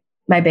my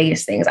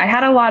biggest things. I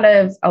had a lot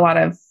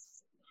of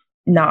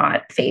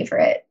not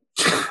favorite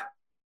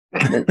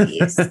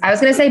movies. I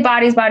was going to say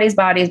bodies,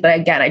 but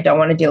again, I don't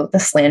want to deal with the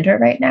slander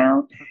right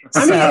now.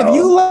 I mean, if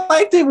you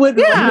liked it, what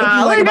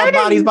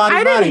bodies?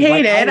 I didn't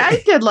hate it. I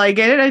did like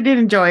it. I did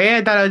enjoy it.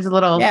 I thought it was a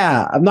little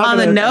I'm not on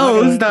the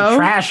nose, though.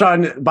 Trash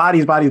on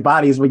bodies.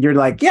 When you're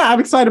like, yeah, I'm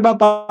excited about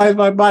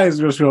bodies.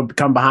 Just going to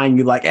come behind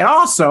you like, and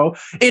also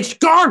it's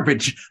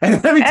garbage.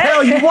 And let me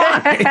tell you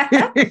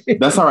why.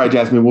 That's all right,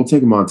 Jasmine. We'll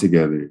take them on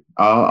together.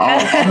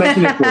 I'll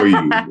mention it for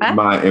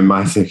you in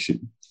my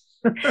section.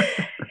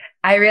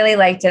 I really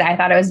liked it. I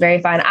thought it was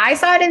very fun. I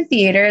saw it in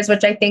theaters,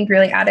 which I think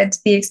really added to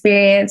the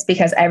experience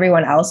because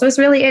everyone else was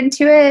really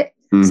into it.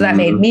 Mm-hmm. So that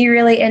made me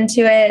really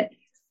into it.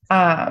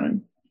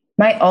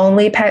 My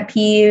only pet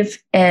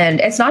peeve, and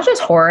it's not just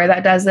horror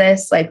that does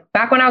this. Like,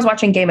 back when I was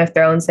watching Game of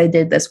Thrones, they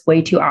did this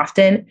way too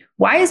often.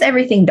 Why is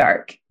everything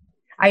dark?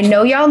 I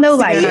know y'all know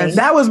lighting. Yeah,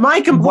 that was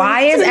my complaint.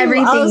 Why is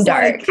everything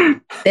dark?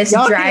 Like, this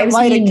drives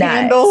me nuts.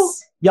 Candle?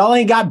 Y'all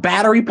ain't got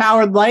battery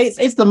powered lights.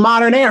 It's the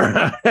modern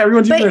era.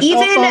 Everyone's using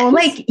their cell phones.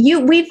 Like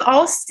we've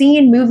all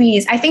seen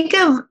movies. I think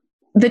of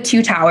The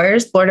Two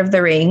Towers, Lord of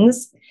the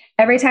Rings.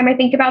 Every time I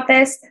think about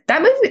this,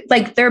 that movie,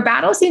 like, their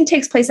battle scene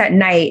takes place at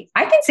night.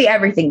 I can see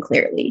everything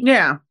clearly.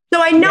 Yeah. So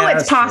I know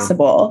it's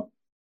possible. True.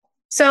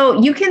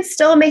 So you can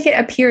still make it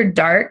appear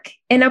dark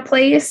in a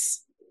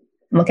place.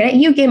 I'm looking at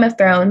you, Game of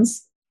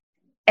Thrones,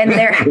 and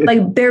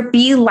there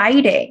be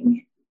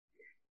lighting.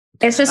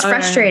 It's just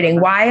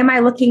frustrating. Why am I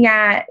looking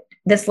at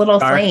this little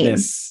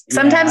darkness flame?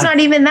 Sometimes not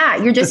even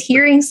that. You're just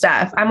hearing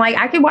stuff. I'm like,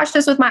 I could watch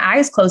this with my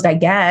eyes closed, I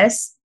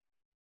guess.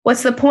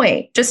 What's the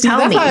point? Just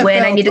tell me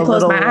when I need to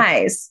close my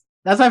eyes.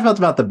 That's how I felt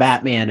about the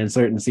Batman in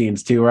certain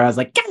scenes too, where I was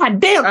like, God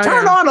damn,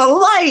 turn on a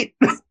light.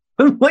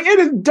 Like, it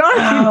is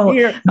dark in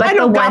here. But I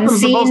know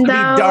Gotham's supposed to be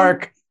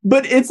dark,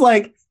 but it's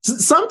like,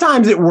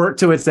 sometimes it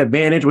worked to its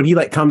advantage when he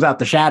like comes out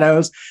the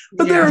shadows.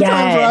 But there are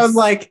times where I was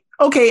like,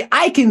 okay,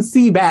 I can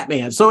see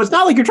Batman. So it's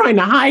not like you're trying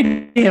to hide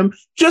him.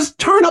 Just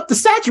turn up the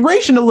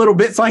saturation a little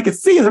bit so I can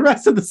see the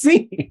rest of the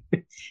scene.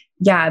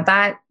 Yeah,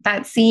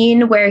 that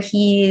scene where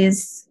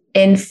he's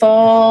in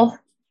full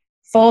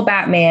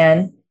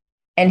Batman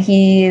and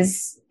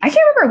I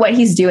can't remember what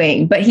he's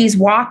doing, but he's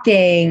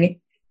walking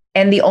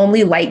and the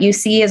only light you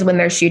see is when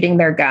they're shooting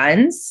their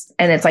guns,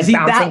 and it's like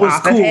bouncing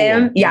off of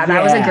him. Yeah,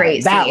 that was a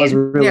great scene. That was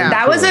really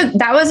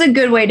that was a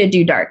good way to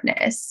do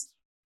darkness.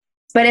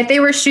 But if they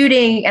were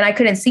shooting and I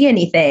couldn't see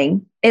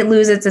anything, it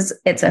loses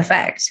its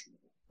effect.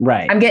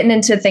 Right. I'm getting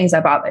into things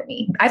that bother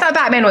me. I thought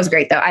Batman was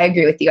great, though. I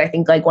agree with you. I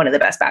think like one of the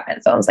best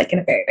Batman films, like in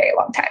a very, very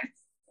long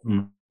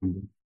time. Mm-hmm.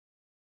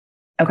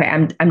 Okay,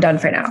 I'm done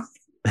for now.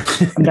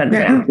 I'm done for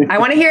now. I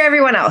want to hear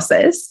everyone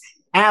else's.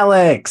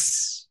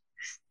 Alex.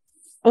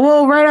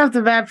 Well, right off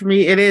the bat for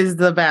me, it is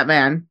the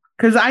Batman.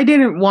 Because I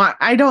don't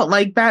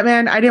like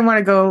Batman. I didn't want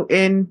to go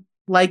in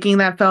liking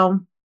that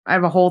film. I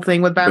have a whole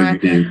thing with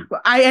Batman.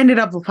 I ended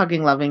up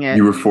fucking loving it.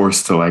 You were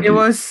forced to like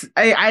it.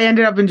 I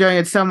ended up enjoying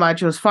it so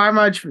much. It was far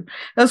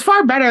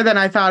better than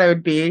I thought it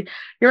would be.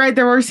 You're right.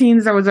 There were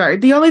scenes that was all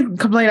right. The only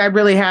complaint I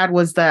really had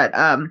was that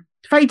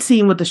fight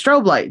scene with the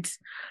strobe lights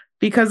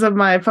because of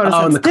my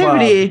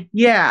photosensitivity.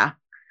 Yeah.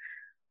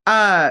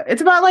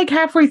 It's about like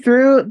halfway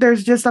through.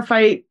 There's just a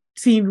fight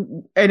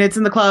scene and it's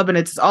in the club and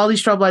it's all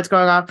these strobe lights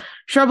going off.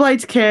 Strobe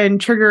lights can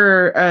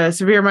trigger a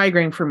severe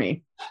migraine for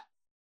me.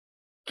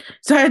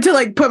 So I had to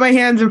like put my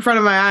hands in front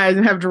of my eyes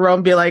and have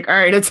Jerome be like, all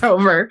right, it's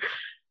over.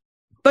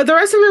 But the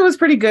rest of it was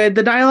pretty good.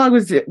 The dialogue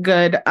was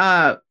good.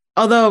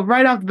 Although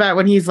right off the bat,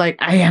 when he's like,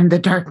 I am the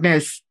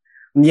darkness.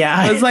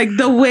 Yeah. It was like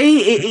the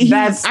way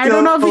I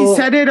don't know if he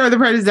said it or they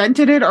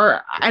presented it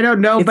or I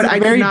don't know, but I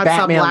could not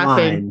stop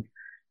laughing. Line.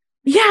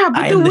 Yeah,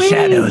 but I am the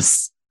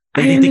shadows.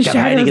 I am the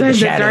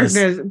shadows.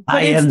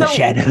 I am the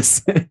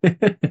shadows.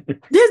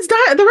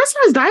 The rest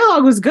of his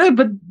dialogue was good,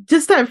 but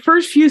just that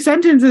first few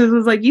sentences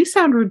was like, you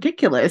sound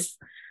ridiculous.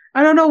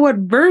 I don't know what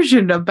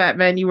version of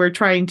Batman you were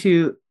trying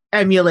to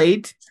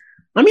emulate.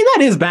 I mean,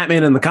 that is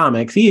Batman in the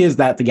comics. He is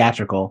that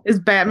theatrical. Is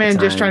Batman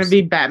just trying to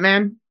be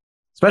Batman?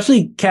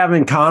 Especially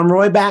Kevin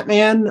Conroy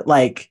Batman.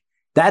 Like,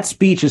 that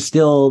speech is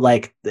still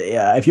like,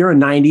 if you're a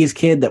 90s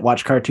kid that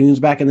watched cartoons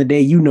back in the day,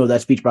 you know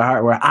that speech by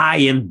heart where I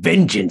am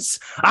vengeance.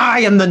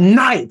 I am the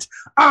night.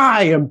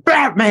 I am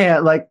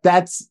Batman. Like,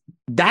 that's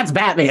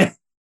Batman.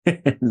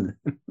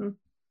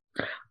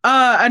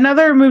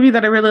 Another movie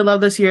that I really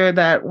love this year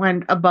that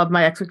went above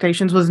my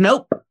expectations was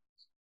Nope.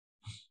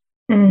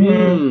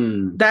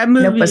 Mm-hmm. That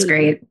movie Nope was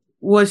great.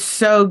 Was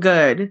so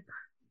good.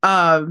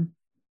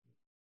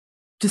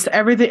 Just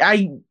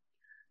everything.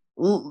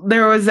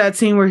 There was that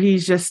scene where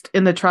he's just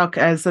in the truck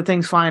as the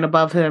thing's flying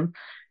above him.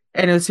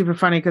 And it was super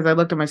funny because I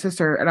looked at my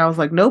sister and I was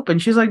like, nope. And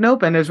she's like,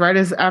 nope. And as right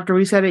as after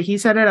we said it, he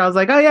said it. I was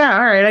like, oh yeah,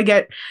 all right. I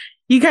get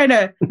you kind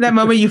of that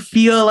moment you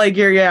feel like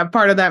you're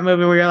part of that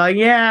movie where you're like,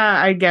 yeah,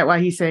 I get why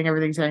he's saying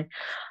everything he's saying.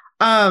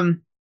 I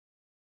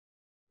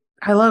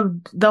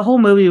loved the whole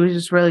movie was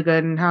just really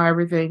good and how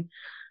everything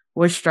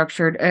was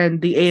structured.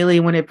 And the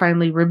alien, when it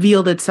finally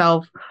revealed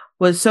itself,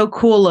 was so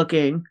cool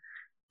looking.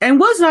 And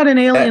was not an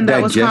alien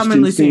that was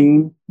commonly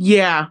seen.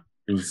 Yeah.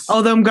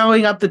 Oh, them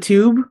going up the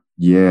tube.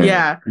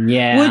 Yeah.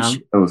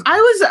 Which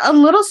I was a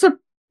little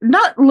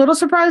not a little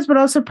surprised, but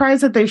I was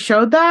surprised that they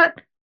showed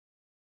that.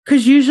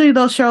 Because usually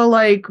they'll show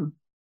like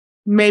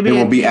maybe it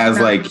won't be as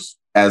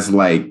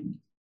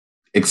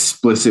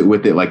explicit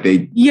with it, like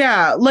they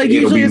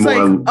usually it's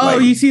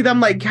like you see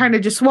them like kind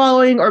of just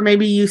swallowing, or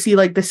maybe you see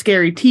like the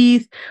scary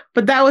teeth,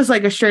 but that was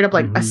like a straight up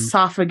like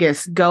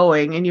esophagus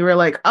going, and you were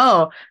like,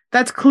 oh,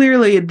 that's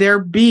clearly they're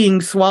being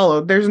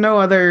swallowed. There's no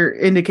other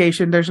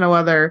indication, there's no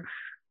other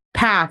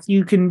path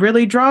you can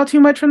really draw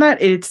too much from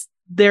that. It's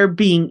they're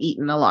being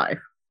eaten alive.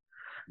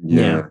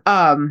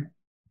 The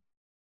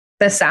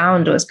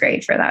sound was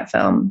great for that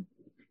film.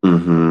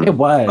 It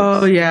was.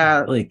 Oh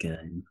yeah, really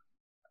good.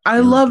 I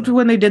loved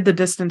when they did the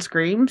distant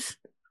screams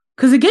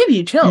because it gave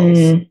you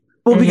chills.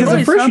 Well, because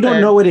at first you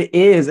don't know what it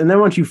is, and then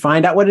once you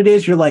find out what it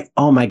is, you're like,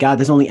 oh my god,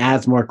 this only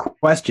adds more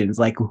questions.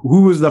 Like,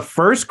 who was the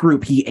first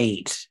group he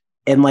ate,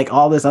 and like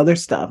all this other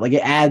stuff. Like,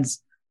 it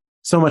adds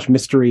so much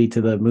mystery to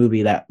the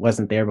movie that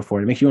wasn't there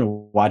before. It makes you want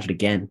to watch it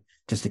again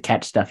just to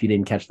catch stuff you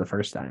didn't catch the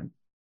first time.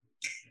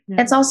 Yeah.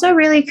 It's also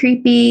really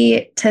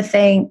creepy to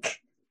think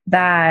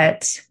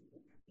that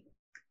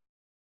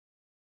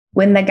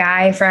when the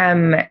guy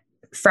from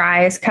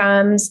Fry's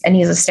comes and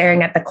he's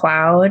staring at the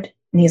cloud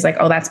and he's like,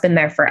 oh, that's been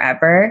there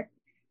forever.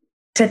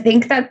 To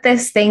think that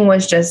this thing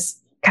was just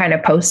kind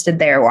of posted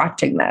there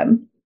watching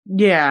them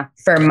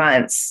for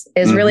months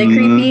is really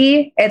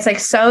creepy. It's like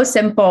so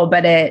simple,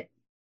 but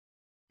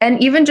and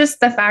even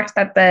just the fact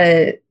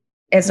that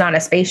it's not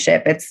a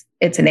spaceship, it's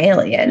an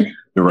alien.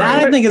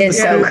 That I think is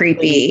so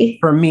creepy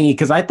for me,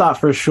 because I thought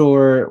for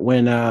sure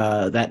when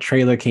that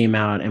trailer came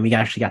out and we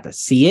actually got to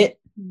see it.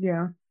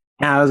 Yeah.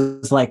 I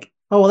was like,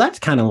 oh, well, that's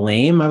kind of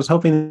lame. I was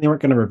hoping they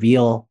weren't going to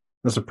reveal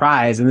the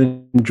surprise. And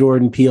then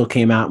Jordan Peele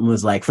came out and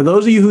was like, for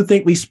those of you who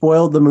think we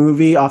spoiled the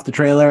movie off the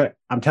trailer,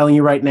 I'm telling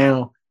you right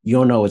now, you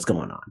don't know what's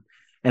going on.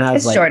 And I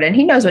was like, Jordan,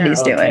 he knows what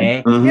he's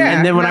doing. Yeah,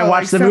 and then when I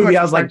watched the movie,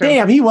 I was like,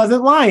 damn, he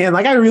wasn't lying.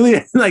 Like, I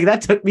really, like,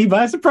 that took me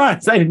by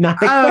surprise. I did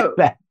not expect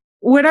that.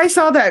 When I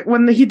saw that,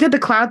 when he did the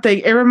cloud thing,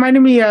 it reminded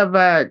me of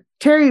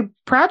Terry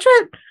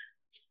Pratchett.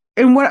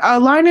 And what a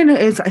line in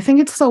it is, I think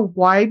it's the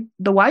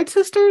Wide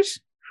Sisters,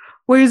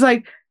 where he's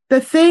like, the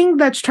thing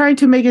that's trying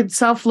to make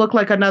itself look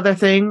like another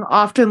thing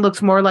often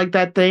looks more like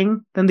that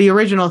thing than the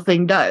original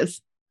thing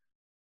does.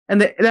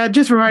 And that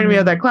just reminded me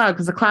of that cloud,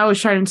 because the cloud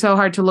was trying so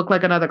hard to look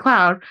like another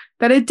cloud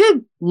that it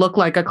did look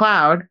like a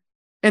cloud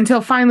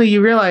until finally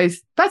you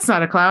realize that's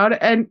not a cloud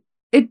and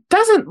it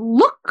doesn't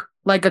look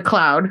like a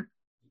cloud.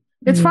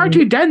 It's far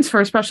too dense for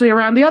especially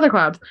around the other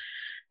clouds.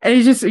 And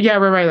it's just,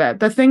 remember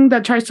that. The thing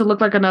that tries to look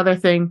like another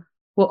thing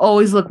will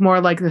always look more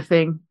like the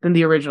thing than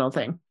the original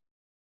thing.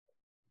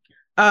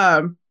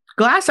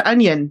 Glass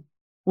Onion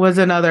was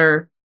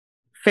another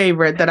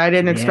favorite that I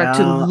didn't expect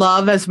to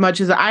love as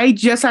much as I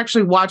just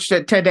actually watched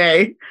it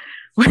today.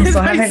 I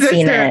haven't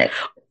seen it.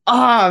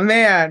 Oh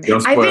man.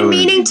 I've been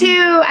meaning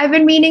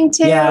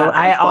to. Yeah,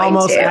 I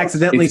almost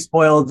accidentally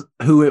spoiled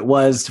who it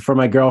was for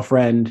my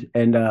girlfriend,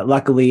 and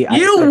luckily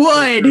you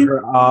would.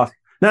 Her off.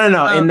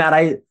 No. In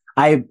that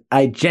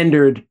I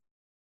gendered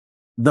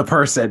the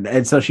person,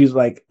 and so she's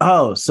like,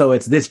 "Oh, so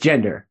it's this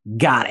gender.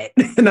 Got it."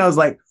 And I was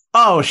like,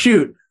 "Oh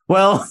shoot.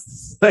 Well,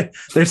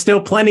 there's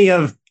still plenty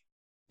of,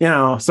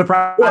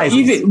 surprises."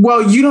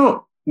 You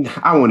don't.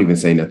 I won't even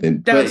say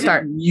nothing. Don't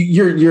start.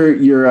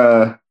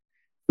 You're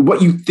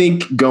what you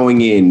think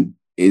going in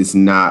is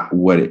not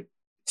what it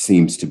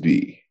seems to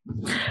be.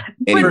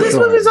 But this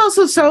movie is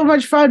also so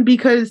much fun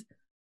because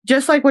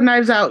just like with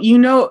Knives Out,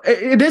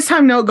 this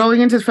time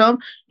going into the film,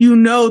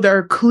 there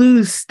are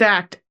clues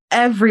stacked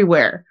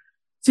everywhere.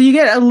 So you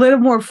get a little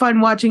more fun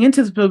watching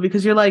into this movie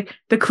because you're like,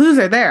 the clues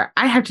are there.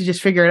 I have to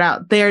just figure it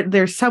out.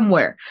 They're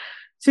somewhere.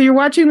 So you're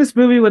watching this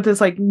movie with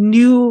this like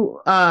new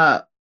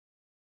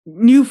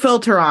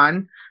filter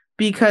on,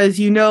 because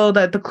you know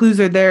that the clues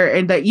are there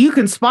and that you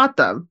can spot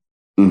them.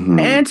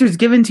 The answer's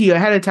given to you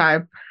ahead of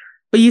time,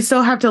 but you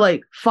still have to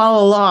like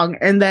follow along.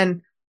 And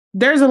then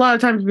there's a lot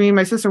of times me and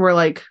my sister were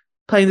like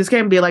playing this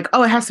game and be like,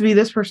 oh, it has to be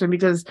this person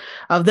because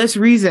of this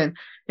reason.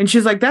 And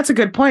she's like, that's a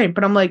good point.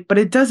 But I'm like, but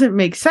it doesn't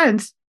make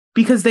sense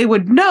because they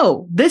would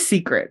know this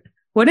secret,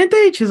 wouldn't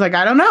they? She's like,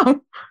 I don't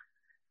know.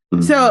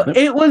 So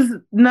it was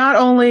not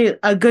only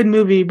a good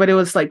movie, but it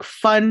was like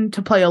fun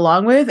to play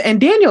along with.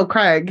 And Daniel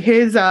Craig,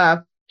 his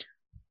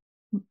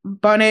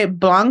Bonnet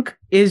Blanc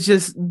is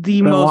just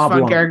the most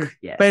fun character.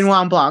 Yes.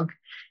 Benoit Blanc.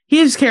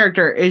 His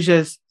character is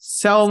just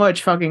so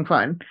much fucking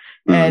fun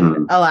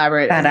and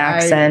elaborate. That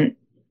accent.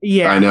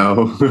 I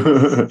know.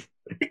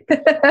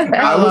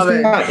 I love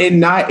it.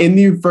 In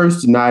the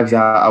first Knives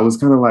Out, I was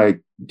kind of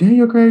like,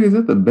 Daniel Craig, is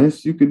that the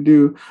best you could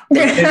do? He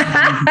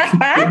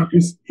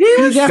was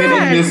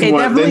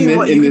definitely.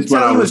 You could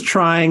tell he was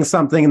trying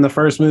something in the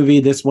first movie.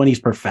 This one, he's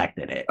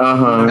perfected it.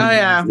 Oh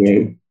yeah.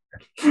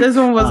 This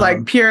one was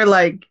like pure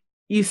like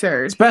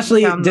Easter.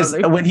 Especially just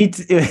when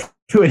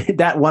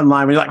that one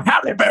line where you're like,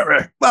 Halle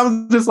Berry. I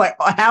was just like,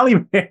 Halle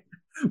Berry.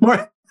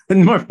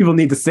 More people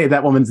need to say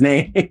that woman's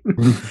name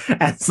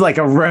as like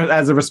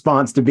as a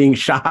response to being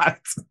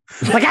shocked.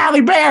 Like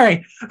Halle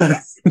Berry.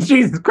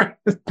 Jesus Christ.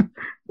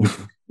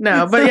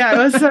 No, but yeah, it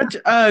was such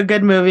a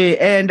good movie.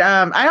 And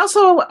I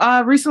also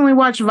recently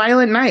watched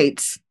Violent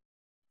Nights.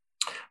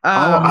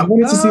 I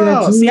wanted to see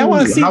that too. See, I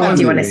want to see that.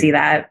 Do you want to see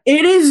that?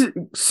 It is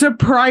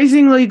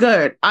surprisingly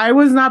good. I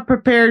was not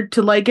prepared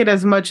to like it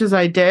as much as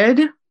I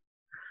did.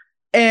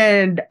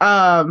 And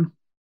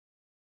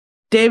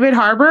David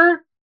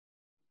Harbour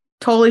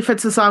totally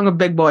fits the song of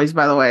Big Boys,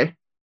 by the way.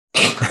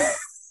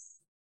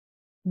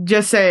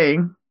 Just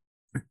saying.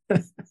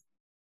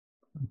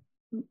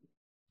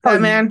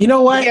 Man. You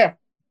know what? Yeah.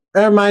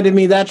 That reminded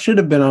me that should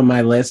have been on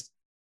my list.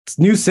 It's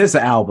new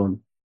SZA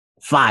album.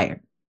 Fire.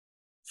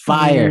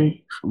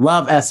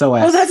 Love SOS.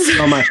 Oh, that's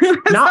so much.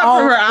 That's not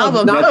all her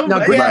album.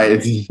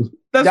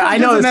 I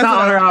know it's not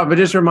on her album, but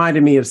just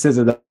reminded me of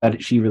SZA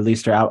that she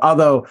released her album.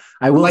 Although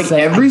I will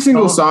say every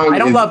single song. I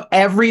don't love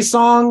every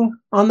song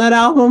on that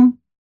album.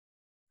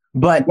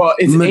 But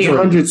it's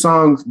 800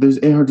 songs. There's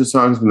 800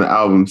 songs on the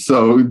album,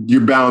 so you're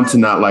bound to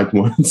not like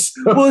one.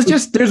 So. Well, it's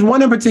just there's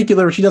one in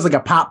particular where she does like a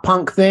pop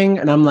punk thing,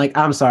 and I'm like,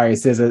 I'm sorry,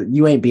 SZA,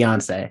 you ain't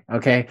Beyonce,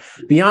 okay?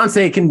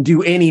 Beyonce can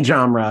do any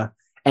genre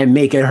and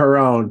make it her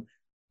own.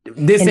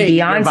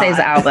 Beyonce's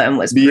album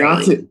was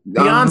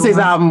Beyonce's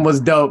album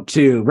was dope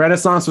too.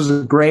 Renaissance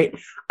was great.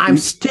 I'm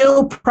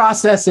still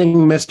processing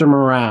Mr.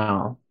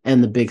 Morale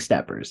and the Big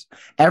Steppers.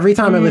 Every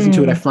time I listen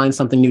to it, I find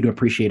something new to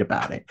appreciate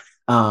about it.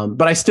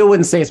 But I still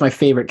wouldn't say it's my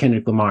favorite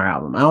Kendrick Lamar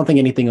album. I don't think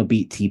anything will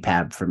beat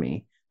T-Pab for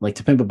me. Like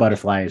To Pimp a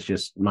Butterfly is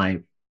just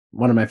one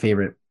of my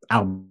favorite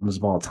albums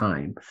of all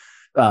time.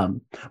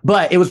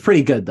 But it was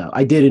pretty good though.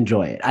 I did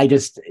enjoy it.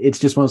 It's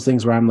just one of those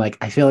things where I'm like,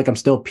 I feel like I'm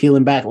still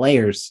peeling back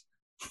layers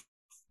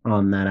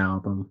on that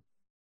album.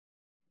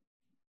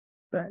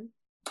 But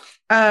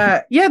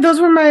those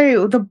were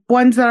the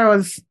ones that I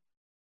was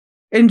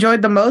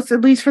enjoyed the most, at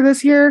least for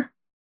this year,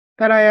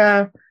 that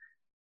I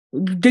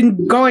did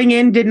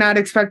not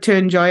expect to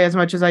enjoy as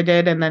much as I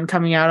did, and then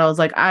coming out I was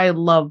like, I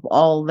love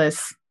all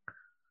this.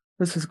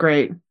 This was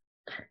great.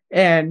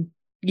 And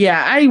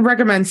yeah, I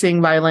recommend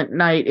seeing Violent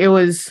Night. It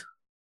was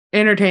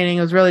entertaining.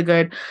 It was really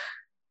good.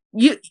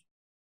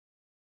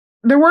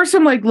 There were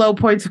some like low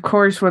points, of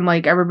course, when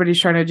like everybody's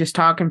trying to just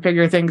talk and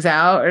figure things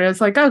out, and it's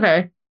like,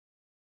 okay,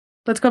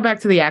 Let's go back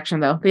to the action,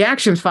 though. The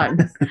action's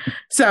fun.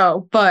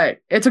 But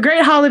it's a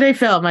great holiday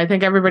film. I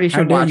think everybody How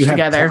should dare watch you have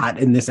together. plot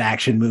in this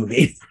action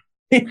movie?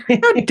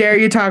 How dare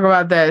you talk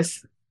about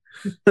this?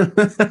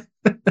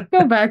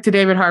 Go back to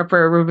David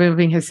Harper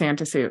removing his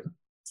Santa suit.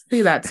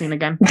 See that scene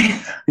again.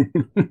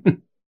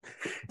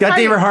 Got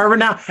David Harbour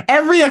now.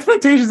 Every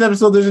Expectations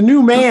episode, there's a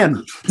new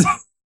man.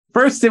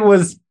 First it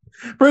was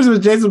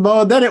Jason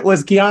Momoa, then it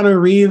was Keanu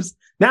Reeves.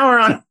 Now we're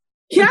on.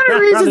 Keanu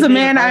Reeves is a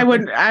man I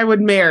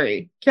would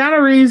marry.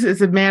 Keanu Reeves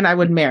is a man I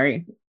would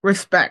marry.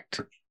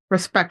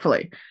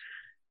 Respectfully.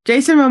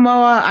 Jason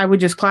Momoa, I would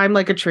just climb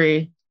like a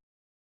tree.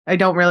 I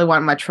don't really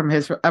want much from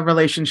his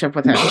relationship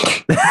with him.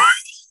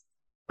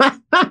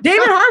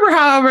 David Harbour,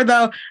 however,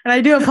 though, and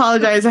I do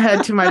apologize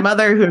ahead to my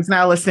mother who's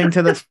now listening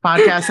to this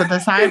podcast at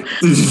this time.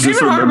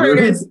 David Harbour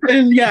is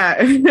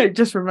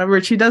just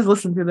remember she does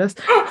listen to this.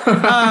 David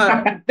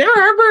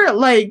Harbour,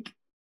 like,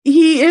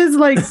 he is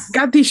like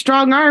got these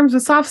strong arms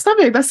with soft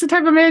stomach. That's the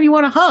type of man you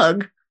want to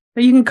hug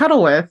that you can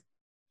cuddle with.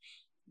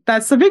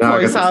 That's the big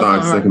boy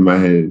song stuck in my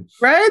head.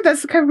 Right?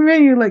 That's the kind of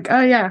man you're like,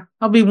 oh yeah,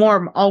 I'll be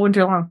warm all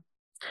winter long.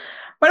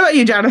 What about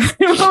you, Jonathan?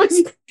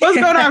 What's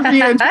going on for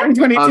you in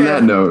 2022? On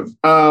that note,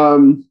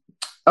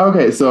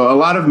 okay, so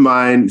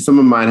some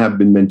of mine have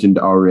been mentioned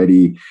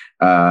already.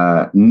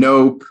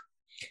 Nope,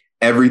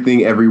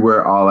 Everything,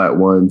 Everywhere, All at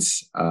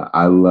Once.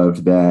 I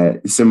loved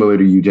that. Similar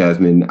to you,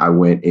 Jasmine, I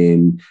went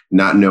in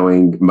not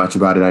knowing much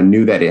about it. I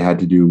knew that it had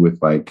to do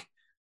with like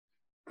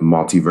the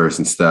multiverse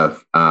and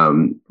stuff,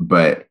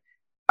 but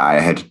I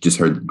had just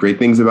heard great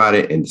things about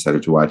it and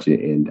decided to watch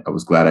it, and I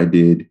was glad I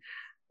did.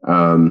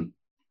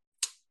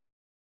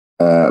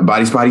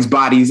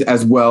 Bodies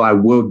as well. I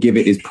will give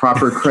it its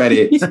proper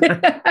credit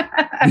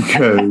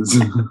because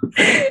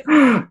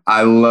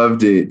I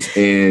loved it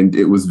and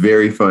it was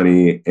very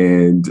funny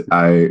and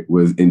I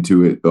was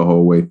into it the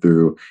whole way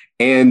through.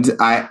 And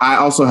I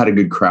also had a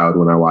good crowd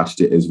when I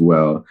watched it as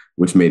well,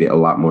 which made it a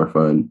lot more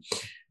fun.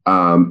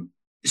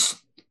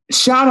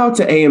 Shout out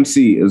to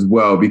AMC as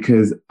well,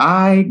 because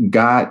I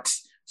got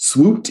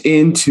swooped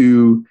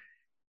into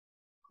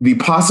the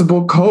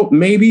possible cult,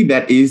 maybe,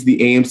 that is the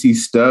AMC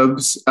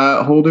Stubbs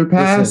holder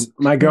pass. Listen,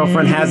 my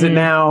girlfriend has it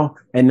now,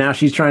 and now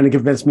she's trying to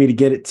convince me to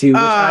get it too.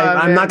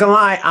 I'm not gonna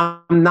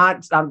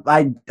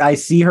lie, I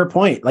see her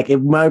point. Like, it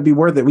might be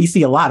worth it. We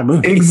see a lot of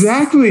movies.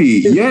 Exactly.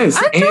 Yes.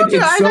 I told you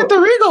I got the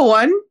Regal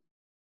one.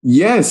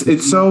 Yes,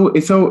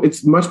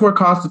 it's much more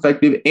cost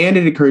effective, and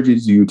it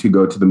encourages you to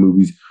go to the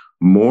movies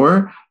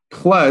more.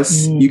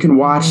 Plus, you can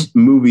watch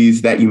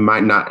movies that you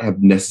might not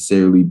have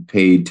necessarily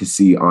paid to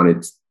see on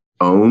its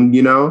own,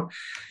 you know,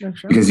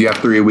 because you have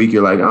 3 a week.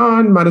 You're like, oh,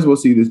 I might as well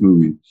see this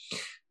movie.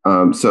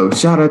 So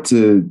shout out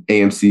to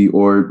AMC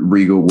or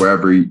Regal,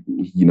 wherever you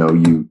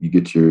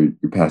get your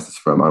passes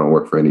from. I don't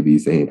work for any of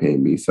these; they ain't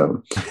paying me.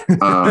 So, let's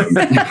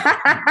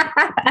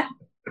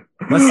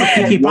the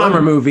Kiki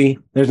Palmer movie.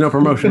 There's no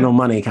promotional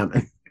money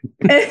coming.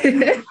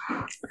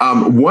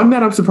 One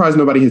that I'm surprised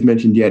nobody has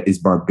mentioned yet is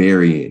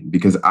Barbarian,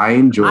 because I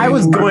enjoy. I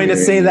was going to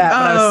say that,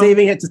 but I was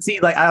saving it to see.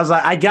 Like, I was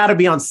like, I got to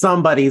be on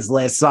somebody's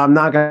list, so I'm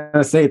not going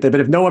to say it there. But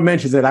if no one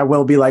mentions it, I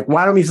will be like,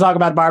 why don't we talk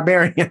about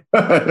Barbarian?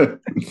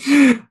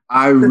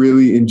 I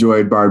really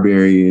enjoyed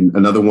Barbarian.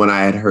 Another one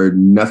I had heard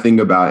nothing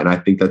about, and I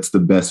think that's the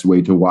best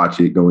way to watch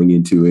it going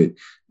into it.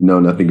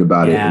 Know nothing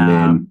about it,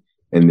 and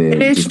then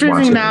it is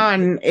streaming now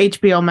on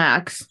HBO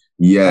Max.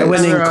 Yeah, I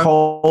went in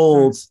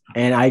cold,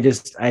 and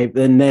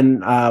then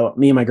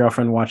me and my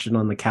girlfriend watched it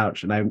on the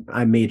couch, and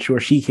I made sure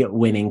she kept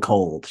winning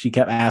cold. She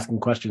kept asking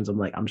questions. I'm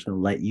like, I'm just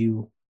gonna let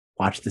you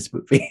watch this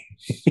movie.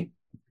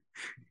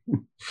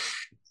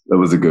 That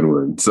was a good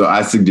one. So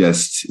I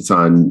suggest it's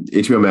on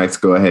HBO Max.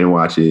 Go ahead and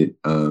watch it.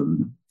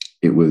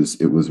 It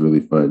was really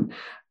fun.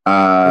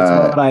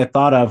 That's what I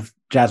thought of,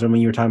 Jasmine,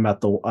 when you were talking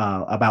about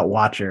about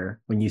Watcher,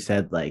 when you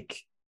said like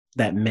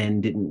that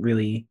men didn't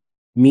really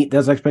meet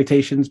those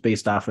expectations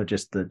based off of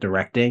just the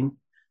directing.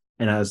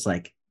 And I was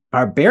like,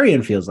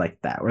 Barbarian feels like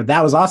that, where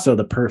that was also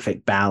the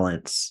perfect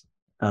balance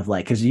of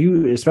like, because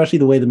you, especially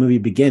the way the movie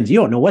begins, you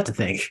don't know what to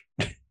think.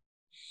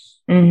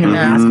 Kind of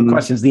asking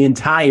questions the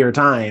entire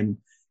time.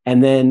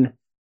 And then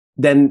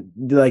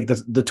like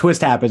the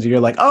twist happens and you're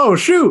like, oh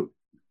shoot,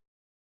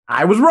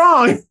 I was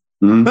wrong.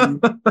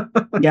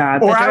 Yeah,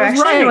 the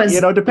direction was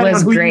depending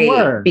on who great, you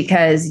were,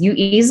 because you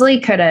easily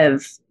could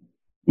have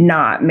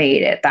not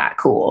made it that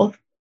cool.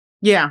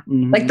 Yeah.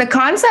 Like the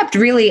concept,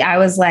 really, I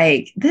was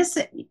like,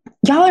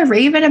 y'all are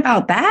raving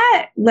about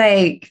that?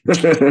 Like,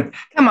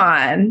 come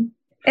on.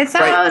 It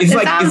sounds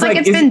like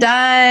it's been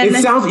done.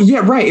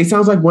 It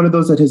sounds like one of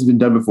those that has been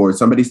done before.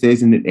 Somebody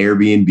stays in an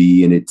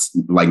Airbnb and it's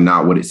like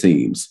not what it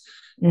seems.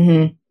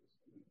 I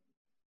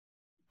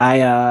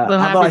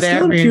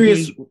still am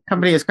curious.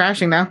 Company is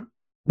crashing now.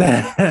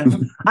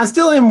 I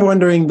still am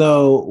wondering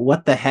though,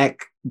 what the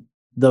heck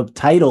the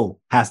title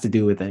has to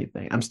do with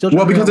anything. I'm still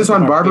because it's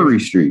on Barbary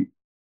Street.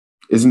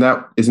 Isn't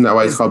that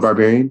why it's called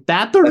Barbarian?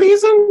 That the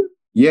reason?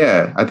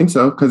 Yeah, I think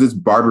so, because it's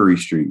Barbary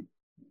Street.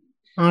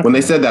 Okay. When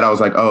they said that, I was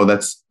like, oh,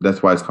 that's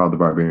why it's called the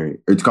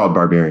Barbarian. It's called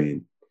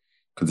Barbarian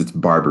because it's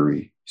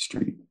Barbary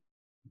Street.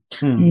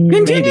 Continue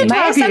Maybe. My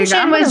talking. assumption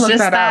I'm gonna was look just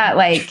that that up.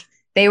 like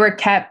they were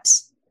kept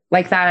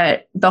like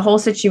that. The whole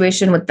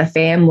situation with the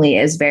family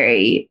is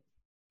very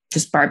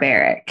just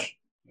barbaric.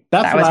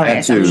 That's That what was I my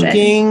was assumption.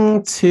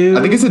 thinking too.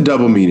 I think it's a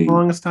double meaning.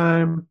 longest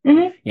time.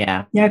 Mhm.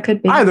 Yeah. Yeah, it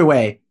could be. Either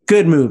way,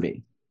 good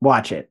movie.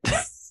 Watch it.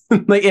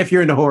 Like if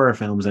you're into horror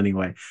films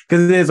anyway,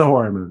 because it is a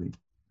horror movie.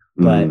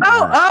 But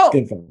Oh.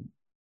 good film.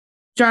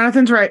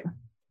 Jonathan's right.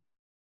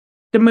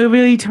 The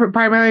movie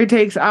primarily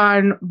takes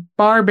on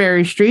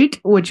Barberry Street,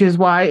 which is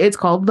why it's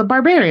called The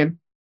Barbarian.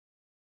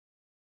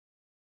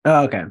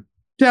 Oh, okay.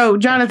 So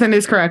Jonathan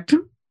is correct.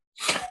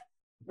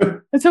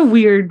 It's a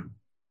weird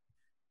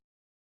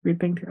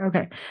thing.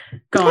 Okay,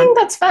 go I on. think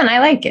that's fun. I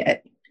like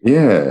it.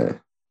 Yeah.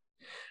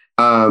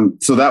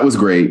 So that was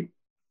great.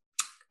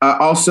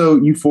 Also,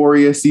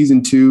 Euphoria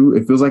season 2.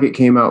 It feels like it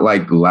came out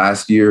like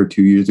last year or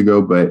 2 years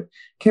ago, but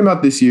came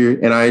out this year,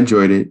 and I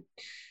enjoyed it.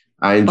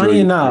 Funny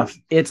enough,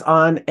 it's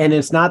on, and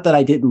it's not that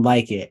I didn't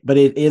like it, but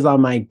it is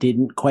on my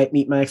didn't quite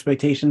meet my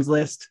expectations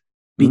list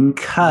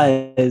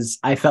because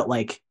I felt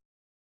like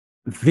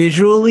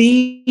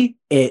visually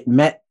it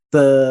met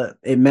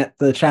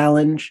the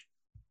challenge.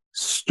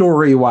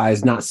 Story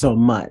wise, not so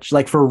much.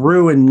 Like for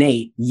Rue and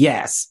Nate,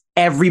 yes.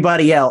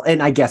 Everybody else,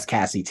 and I guess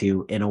Cassie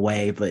too, in a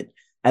way, but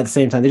at the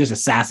same time, they just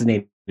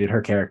assassinated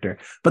her character.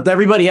 But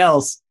everybody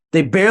else,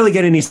 they barely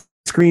get any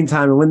screen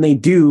time, and when they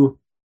do,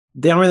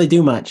 they don't really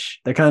do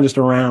much. They're kind of just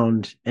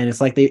around, and it's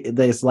like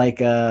it's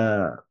like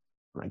I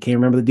can't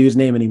remember the dude's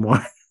name anymore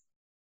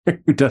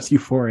who does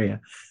Euphoria.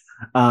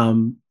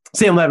 Sam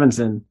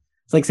Levinson.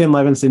 It's like Sam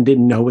Levinson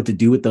didn't know what to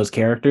do with those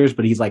characters,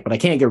 but he's like, but I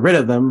can't get rid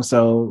of them,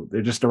 so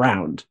they're just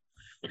around.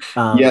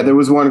 Yeah, there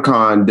was one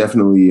con,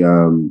 definitely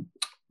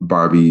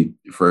Barbie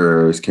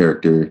for his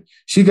character.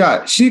 She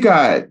got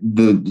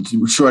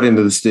the short end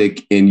of the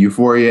stick in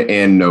Euphoria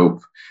and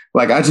Nope.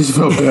 Like I just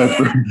felt bad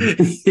for her.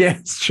 Yeah,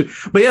 it's true.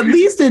 But at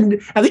least in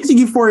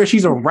Euphoria,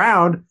 she's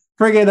around.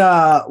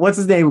 Friggin' what's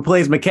his name who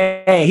plays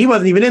McKay? He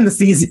wasn't even in the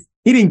season.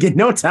 He didn't get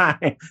no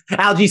time.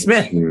 Algie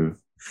Smith. Yeah.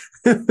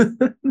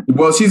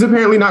 Well, she's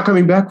apparently not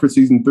coming back for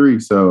season 3,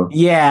 so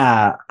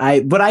yeah.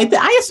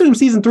 I assume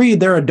season 3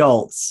 they're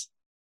adults.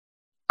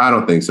 I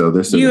don't think so.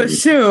 They're still You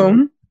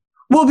assume.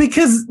 Well,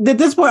 because at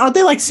this point, aren't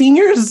they like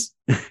seniors?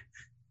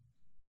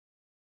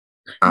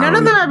 None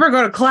of them ever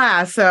go to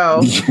class,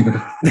 so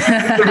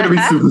They're gonna be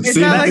super It's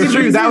senior. not like That's if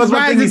true. you That was one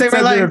surprised thing he that they said were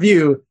in the like-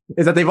 review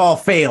is that they've all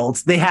failed.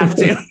 They have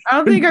to. I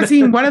don't think I've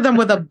seen one of them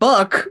with a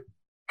book.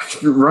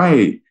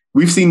 Right.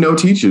 We've seen no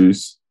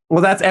teachers.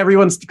 Well, that's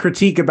everyone's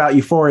critique about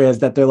Euphoria is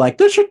that they're like,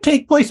 this should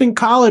take place in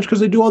college because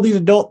they do all these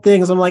adult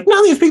things. I'm like, none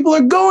of these people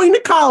are going to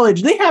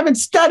college. They haven't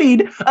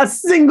studied a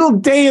single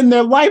day in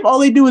their life. All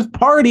they do is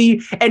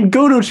party and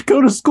go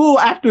to school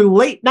after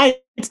late nights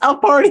of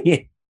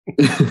partying.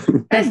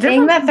 The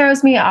thing that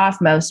throws me off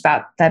most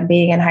about them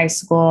being in high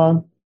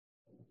school,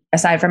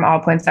 aside from all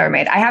points that were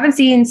made, I haven't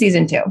seen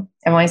season 2.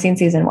 I've only seen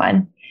season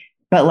 1.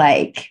 But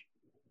like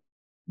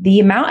the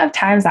amount of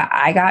times that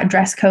I got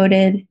dress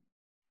coded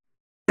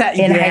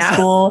in high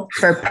school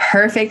for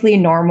perfectly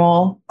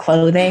normal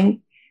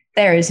clothing,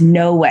 there is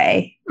no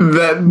way.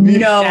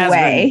 No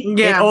way.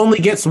 It only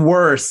gets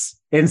worse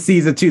in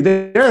season 2.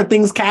 There are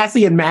things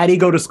Cassie and Maddie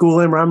go to school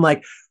in where I'm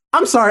like,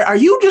 I'm sorry, are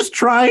you just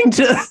trying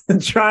to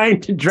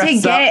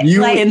dress up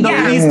You in the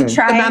least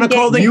amount of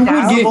clothing you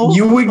possible?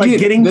 would Like get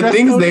getting the dress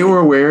things coded? they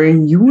were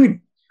wearing. You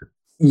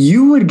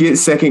would get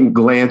second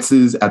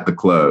glances at the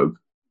club,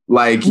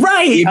 like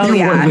right. if Oh you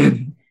yeah. were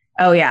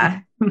Oh yeah.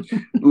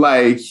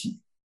 like.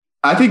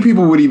 I think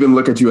people would even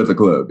look at you at the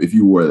club if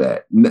you wore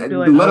that. Like, let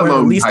I'll wear the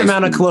alone least high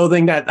amount of school.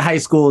 clothing at high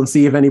school and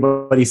see if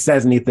anybody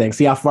says anything.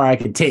 See how far I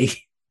can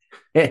take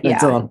it Yeah.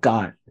 until I'm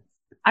gone.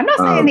 I'm not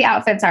saying the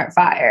outfits aren't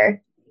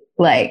fire.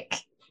 Like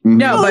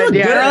No, Well, but look,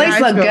 yeah, the girlies high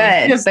look school. good.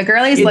 Yes, The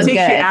girlies It look takes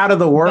good. you out of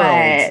the world.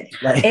 but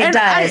Like, It And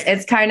does.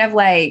 It's kind of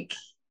like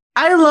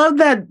I love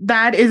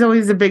that is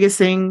always the biggest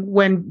thing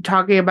when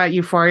talking about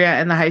Euphoria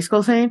and the high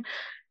school scene.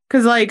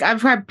 Because, like,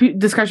 I've had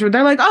discussion with,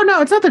 they're like, oh,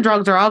 no, it's not the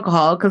drugs or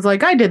alcohol. Because,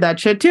 like, I did that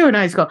shit, too, in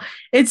high school.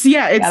 It's the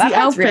that's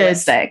outfits.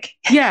 realistic.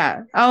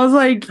 Yeah. I was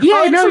like,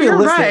 yeah, it's no, you're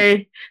realistic.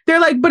 right. They're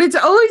like, but it's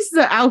always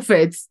the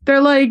outfits. They're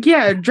like,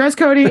 yeah, dress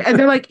coding. And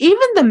they're like,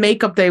 even the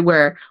makeup they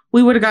wear,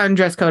 we would have gotten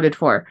dress coded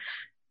for.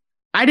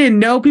 I didn't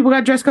know people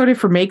got dress coded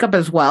for makeup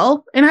as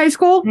well in high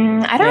school.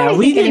 I don't Yeah, really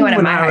we think didn't anyone in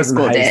when my I high was in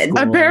school high did.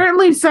 school.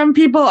 Apparently, some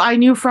people I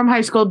knew from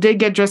high school did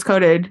get dress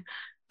coded.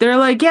 They're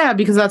like, yeah,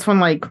 because that's when,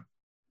 like,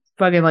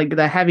 fucking, like,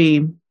 the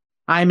heavy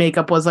eye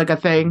makeup was like a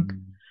thing.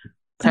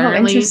 Oh,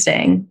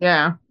 interesting.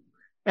 Yeah.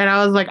 And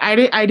I was like, I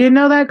didn't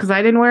know that because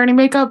I didn't wear any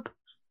makeup.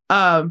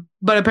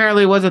 But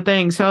apparently it was a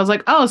thing. So I was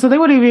like, oh, so they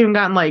would have even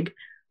gotten like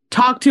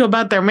talked to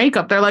about their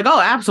makeup. They're like, oh,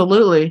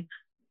 absolutely.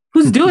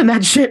 Who's doing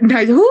that shit in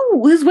high school?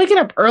 Who's waking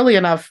up early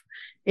enough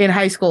in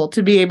high school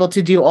to be able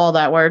to do all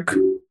that work?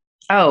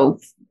 Oh,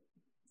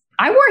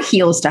 I wore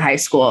heels to high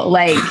school.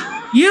 Like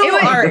You It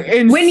was- are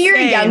insane. When you're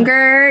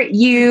younger,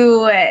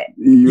 you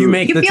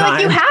make the feel time.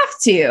 like you have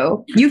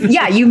to.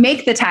 You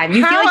make the time. You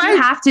feel How like you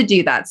I- have to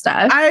do that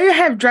stuff. I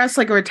have dressed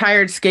like a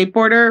retired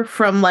skateboarder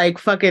from like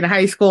fucking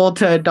high school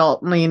to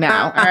adult me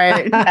now. All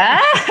right.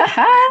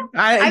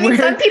 I mean,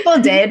 some people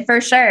did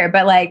for sure,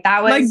 but like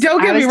that was Like,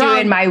 don't get I was me wrong.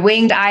 doing my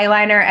winged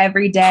eyeliner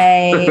every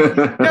day. Don't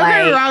get me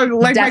like, wrong,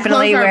 like, my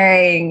definitely clothes are-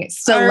 wearing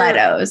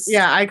stilettos.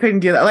 Yeah, I couldn't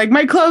do that. Like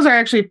my clothes are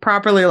actually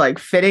properly like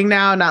fitting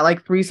now, not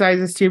like 3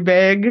 sizes too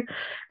big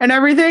and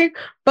everything.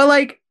 But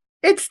like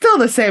it's still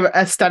the same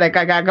aesthetic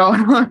I got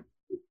going on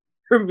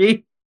for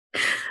me.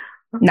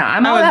 No,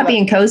 I'm I all was about like-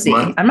 being cozy.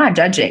 What? I'm not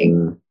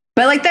judging.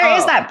 But like there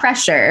is Oh. that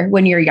pressure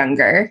when you're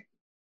younger.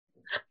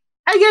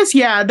 I guess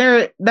yeah,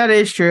 that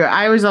is true.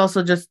 I was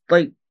also just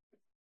like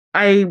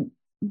I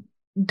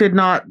did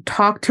not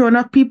talk to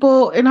enough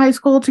people in high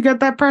school to get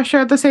that pressure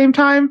at the same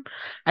time.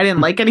 I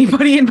didn't like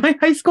anybody in my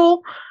high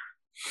school.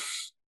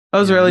 I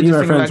was really Me and just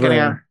my thinking about friends getting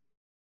were- out.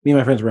 Me and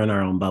my friends were in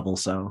our own bubble,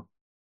 so.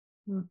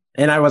 Hmm.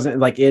 And I wasn't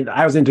like it.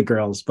 I was into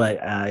girls,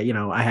 but I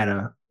had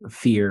a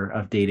fear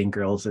of dating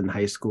girls in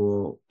high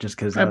school just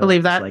because I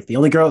believe that. like the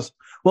only girls.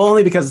 Well,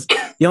 only because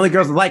the only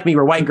girls that liked me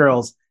were white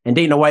girls, and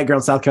dating a white girl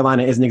in South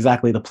Carolina isn't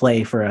exactly the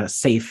play for a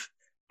safe,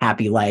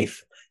 happy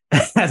life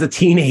as a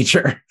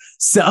teenager.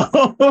 So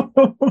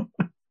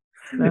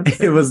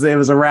it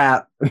was a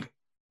wrap.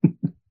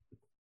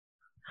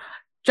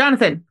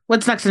 Jonathan,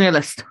 what's next on your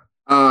list?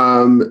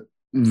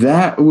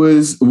 That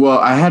was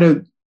I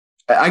had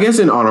I guess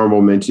an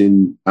honorable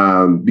mention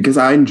because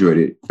I enjoyed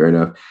it. Fair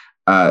enough.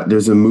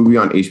 There's a movie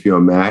on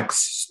HBO Max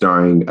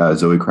starring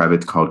Zoe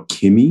Kravitz called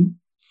Kimmy,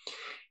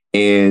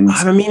 and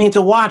I've been meaning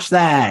to watch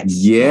that.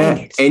 yeah,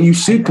 Dang it. and you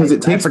should because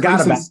it I takes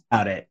forgot place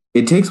about it.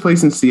 it takes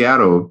place in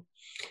Seattle,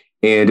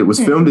 and it was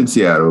filmed in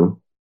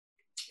Seattle,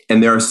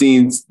 and there are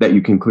scenes that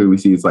you can clearly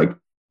see it's like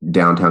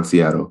downtown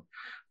Seattle.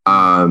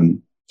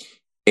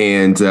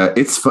 And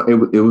it's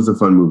fun. It was a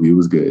fun movie. It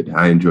was good.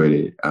 I enjoyed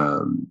it.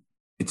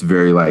 It's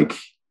very like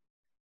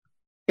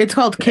It's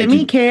called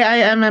Kimmy,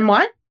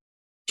 Kimmy.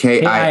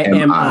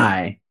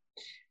 KIMI.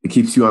 It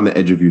keeps you on the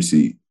edge of your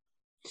seat.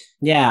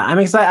 Yeah, I'm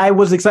excited. I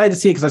was excited to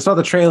see it because I saw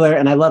the trailer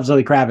and I love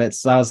Zoe Kravitz.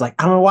 So I was like,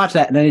 I'm gonna watch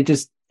that, and then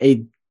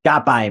it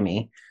got by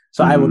me.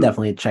 So I will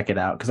definitely check it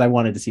out because I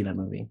wanted to see that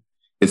movie.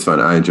 It's fun.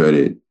 I enjoyed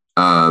it.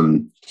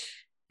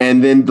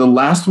 And then the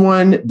last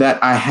one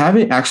that I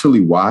haven't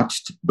actually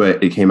watched,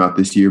 but it came out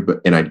this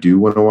year, and I do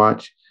want to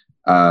watch,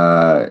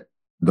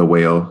 The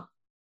Whale.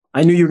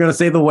 I knew you were gonna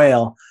say The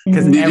Whale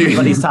because Did you?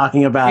 everybody's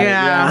talking about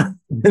Yeah.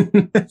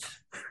 it.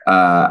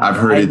 Yeah. I've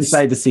heard I'm it's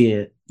excited to see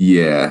it.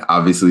 yeah.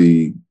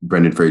 Obviously,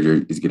 Brendan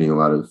Fraser is getting a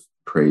lot of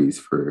praise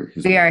for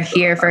his. We are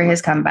here for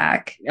his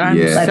comeback. I'm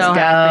Yeah. Let's so happy.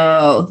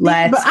 go.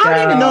 Let's But I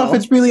don't even know if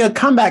it's really a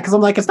comeback because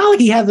I'm like, it's not like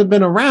he hasn't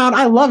been around.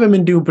 I love him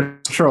in Doom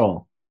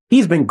Patrol.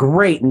 He's been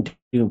great in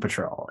Doom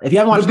Patrol. If you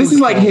haven't watched But this Doom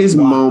is like Patrol, his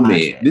watch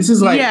moment. it. This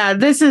is like yeah,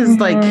 this is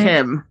like Mhm.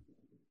 him.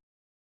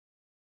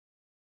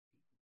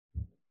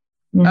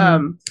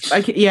 Mhm.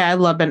 I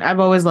love Ben. I've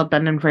always loved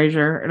Brendan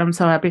Fraser, and I'm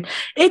so happy.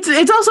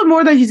 It's also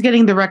more that he's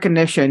getting the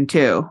recognition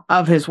too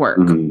of his work.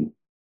 mhm.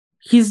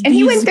 And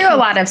he went through a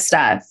lot of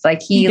stuff.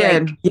 Like he like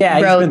did. Yeah,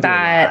 he's been wrote through a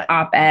that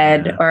lot.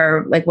 op-ed Yeah.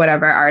 or like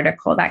whatever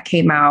article that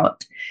came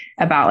out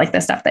about like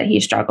the stuff that he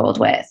struggled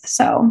with.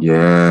 So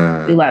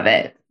Yeah. we love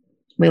it.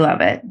 We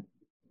love it.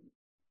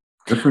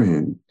 Good for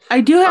him. I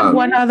do have Um,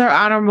 one other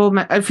honorable.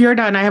 If you're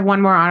done, I have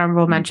one more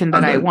honorable mention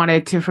that I Okay.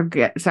 wanted to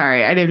forget.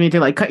 Sorry, I didn't mean to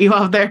like cut you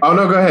off there. Oh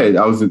no, go ahead.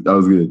 I was good.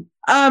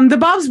 The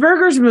Bob's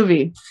Burgers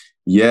movie.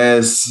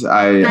 Yes, That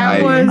I was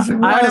I one was of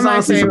my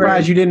honestly favorites.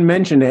 surprised you didn't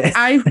mention it.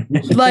 I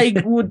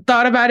like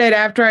thought about it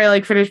after I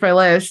like finished my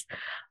list.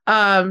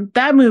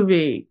 That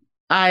movie,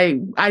 I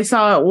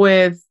saw it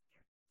with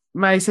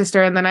my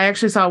sister, and then I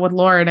actually saw it with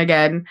Lauren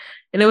again,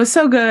 and it was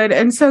so good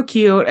and so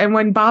cute. And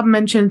when Bob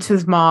mentions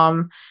his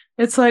mom,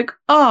 it's like,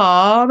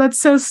 oh, that's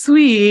so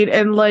sweet,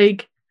 and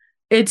like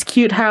it's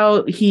cute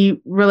how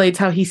he relates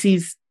how he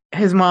sees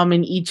his mom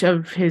in each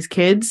of his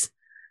kids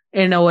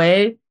in a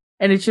way,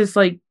 and it's just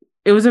like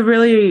it was a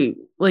really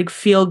like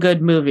feel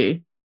good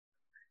movie.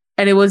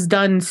 And it was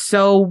done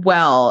so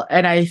well.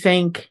 And I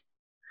think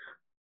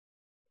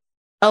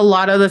a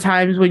lot of the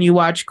times when you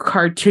watch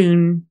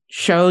cartoon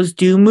shows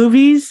do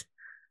movies,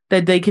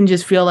 that they can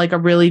just feel like a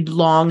really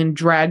long and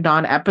dragged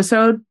on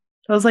episode.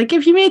 So I was like,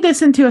 if you made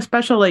this into a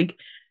special like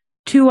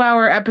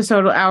 2-hour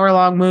episode,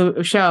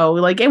 hour-long show,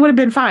 like it would have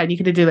been fine. You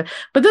could have do that.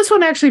 But this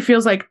one actually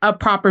feels like a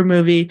proper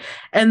movie.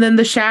 And then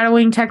the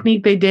shadowing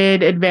technique they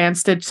did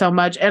advanced it so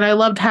much. And I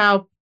loved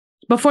how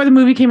before the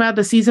movie came out,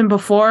 the season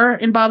before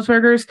in Bob's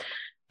Burgers,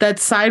 that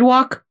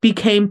sidewalk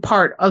became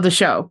part of the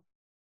show.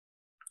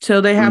 So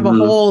they have a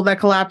hole that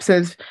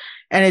collapses,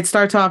 and it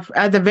starts off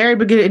at the very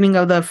beginning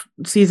of the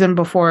season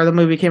before the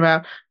movie came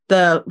out.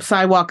 The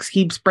sidewalks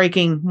keeps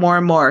breaking more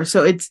and more.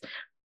 So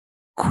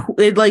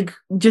it like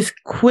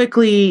just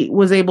quickly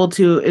was able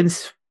to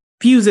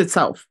fuse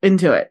itself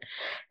into it.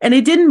 And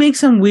it didn't make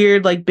some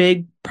weird, like,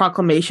 big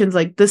proclamations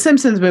like the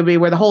Simpsons movie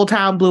where the whole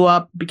town blew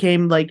up,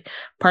 became like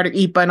part of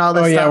IPA and all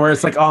this stuff. Where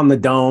it's like on the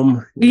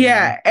dome.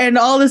 Yeah, and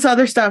all this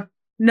other stuff.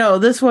 No,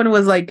 this one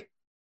was like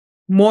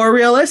more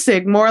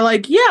realistic, more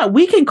like, yeah,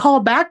 we can call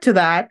back to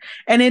that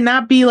and it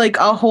not be like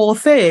a whole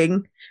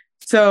thing.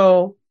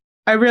 So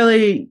I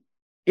really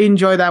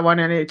enjoy that one,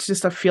 and it's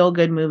just a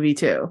feel-good movie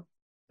too.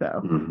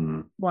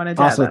 So wanted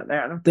to also add that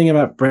there. Thinking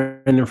about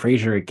Brendan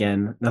Fraser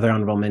again, another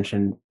honorable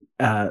mention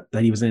that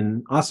he was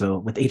in also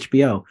with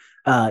HBO.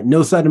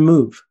 No Sudden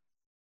Move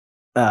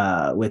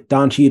with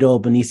Don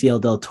Cheadle, Benicio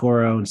del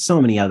Toro, and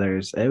so many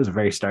others. It was a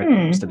very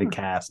star-studded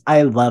cast.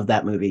 I love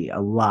that movie a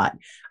lot.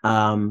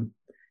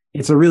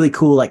 It's a really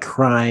cool like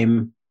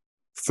crime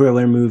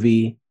thriller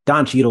movie.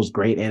 Don Cheadle's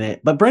great in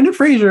it, but Brendan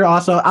Fraser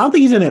also, I don't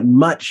think he's in it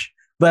much,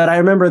 but I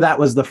remember that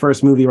was the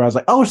first movie where I was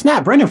like, oh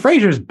snap, Brendan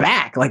Fraser's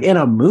back like in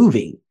a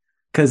movie,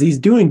 because he's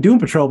doing Doom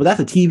Patrol, but that's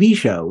a TV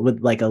show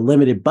with like a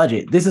limited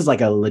budget. This is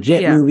like a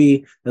legit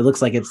movie that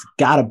looks like it's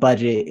got a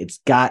budget. It's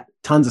got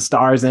tons of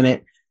stars in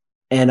it,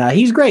 and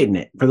he's great in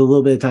it for the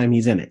little bit of time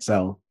he's in it.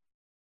 So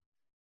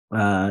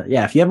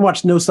if you haven't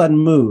watched No Sudden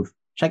Move,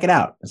 check it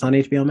out. It's on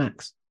HBO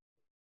Max.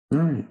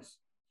 Nice.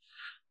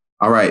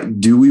 All right.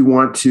 Do we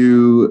want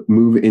to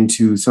move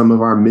into some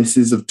of our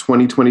misses of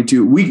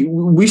 2022?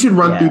 We should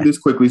run through this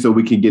quickly so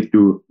we can get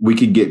to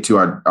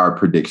our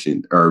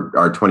prediction or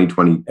our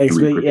 2023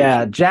 prediction.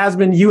 Yeah,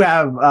 Jasmine, you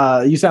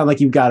sound like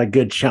you've got a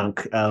good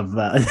chunk of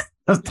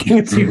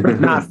things you're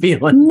not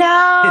feeling.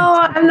 No,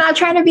 I'm not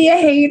trying to be a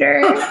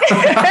hater.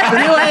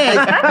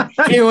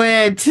 Do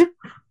it.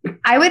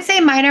 I would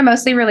say mine are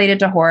mostly related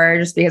to horror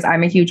just because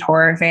I'm a huge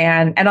horror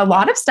fan. And a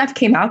lot of stuff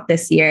came out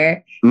this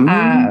year.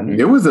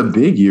 It was a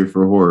big year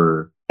for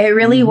horror. It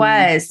really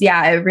was.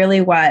 Yeah, it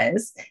really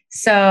was.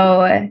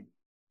 So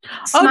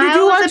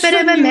Smile was a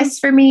bit of a miss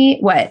for me.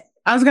 What?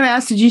 I was going to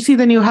ask, did you see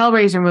the new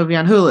Hellraiser movie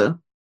on Hulu?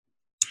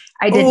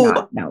 I did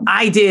not. No,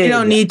 I did. You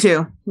don't need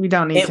to. We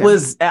don't need to. It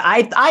was,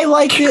 I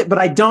liked it, but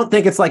I don't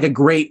think it's like a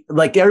great,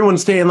 like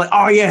everyone's saying like,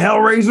 oh yeah,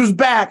 Hellraiser's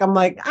back. I'm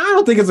like, I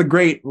don't think it's a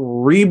great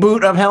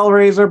reboot of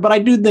Hellraiser, but I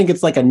do think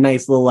it's like a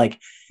nice little like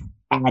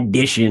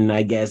addition,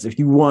 I guess. If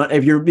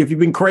you've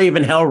been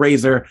craving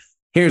Hellraiser,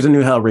 here's a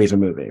new Hellraiser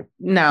movie.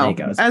 No,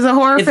 as a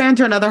horror fan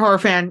to another horror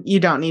fan,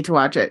 you don't need to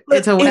watch it.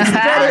 It's a waste.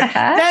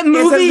 That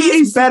movie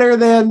is better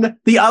than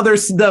the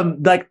others, the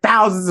like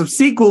thousands of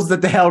sequels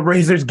that the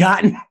Hellraiser's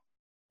gotten.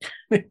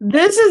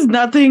 This is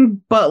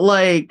nothing but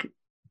like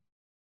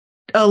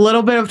a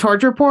little bit of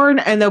torture porn,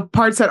 and the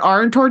parts that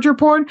aren't torture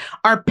porn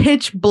are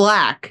pitch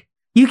black.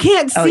 You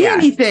can't see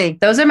anything.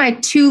 Those are my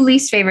two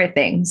least favorite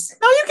things.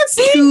 No, you can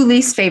see. Two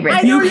least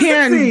favorite things. You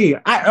can see.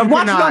 I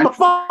watched it on my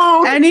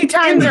phone.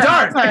 Anytime in the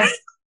dark.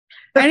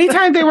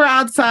 Anytime they were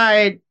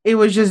outside, it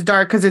was just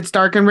dark because it's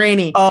dark and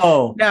rainy.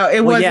 Oh. No,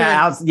 it wasn't.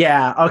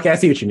 Yeah. Okay, I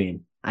see what you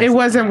mean. It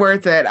wasn't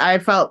worth it. I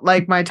felt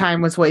like my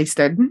time was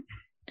wasted.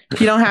 If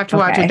you don't have to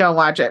watch it, don't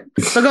watch it.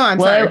 So go on.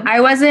 Well,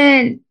 it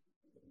wasn't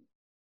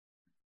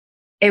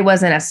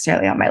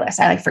necessarily on my list.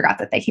 I forgot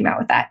that they came out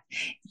with that.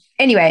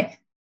 Anyway,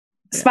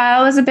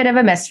 Smile was a bit of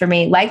a miss for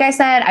me. Like I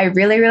said, I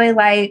really, really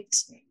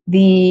liked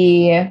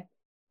the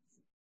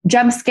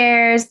jump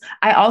scares.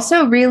 I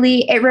also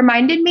it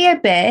reminded me a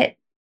bit.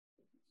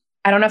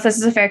 I don't know if this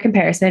is a fair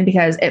comparison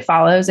because It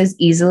Follows is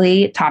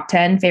easily top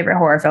 10 favorite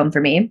horror film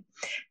for me,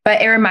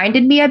 but it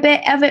reminded me a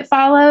bit of It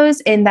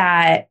Follows in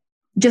that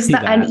just the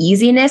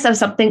uneasiness of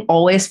something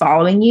always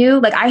following you.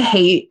 Like I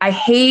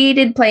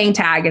hated playing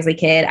tag as a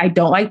kid. I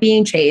don't like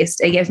being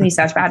chased. It gives me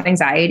such bad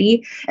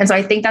anxiety. And so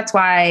I think that's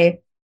why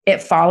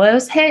It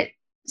Follows hit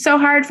so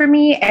hard for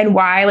me, and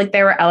why like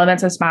there were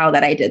elements of Smile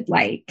that I did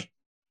like.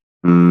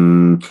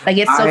 Like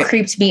it still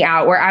creeped me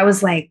out where I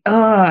was like,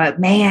 oh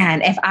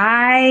man, if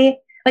I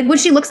like when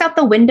she looks out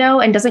the window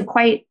and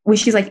when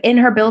she's like in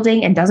her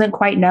building and doesn't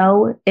quite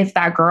know if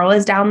that girl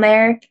is down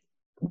there,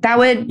 that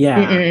would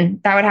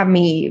have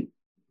me.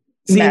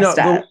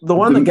 The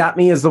one that got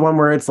me is the one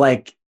where it's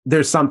like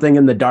there's something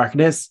in the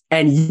darkness,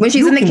 and when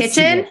she's in the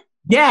kitchen,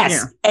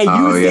 yes, and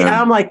you see, and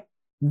I'm like,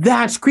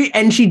 that's creepy,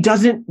 and she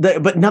doesn't,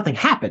 but nothing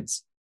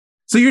happens.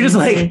 So you're just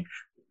like,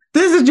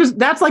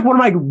 that's like one of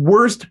my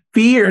worst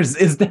fears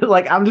is that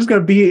like I'm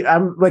like,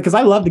 because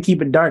I love to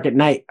keep it dark at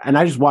night, and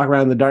I just walk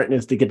around in the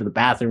darkness to get to the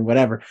bathroom,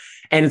 whatever.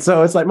 And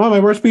so it's like one of my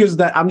worst fears is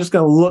that I'm just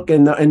gonna look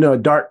into a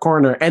dark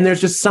corner, and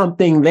there's just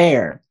something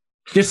there.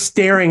 Just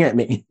staring at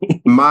me.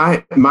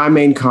 My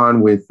main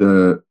con with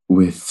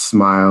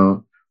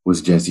Smile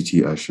was Jesse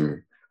T.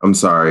 Usher. I'm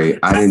sorry,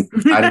 I didn't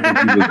think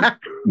he was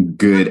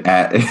good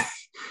at.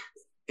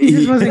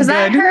 Was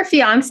that her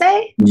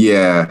fiance?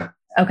 Yeah.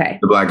 Okay.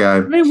 The black guy.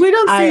 I mean, we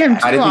don't see him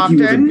too I didn't often.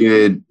 think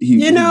he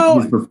was a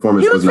good. His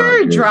performance he was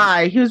very good.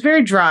 dry. He was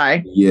very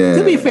dry. Yeah.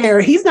 To be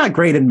fair, he's not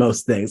great in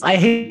most things. I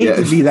hate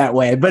to be that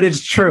way, but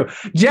it's true.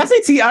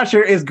 Jesse T.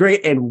 Usher is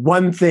great in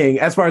one thing,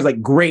 as far as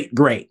like great.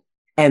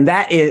 And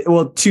that is,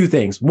 well, two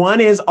things.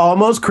 One is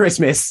Almost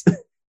Christmas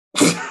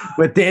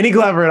with Danny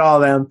Glover and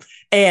all of them.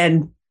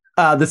 And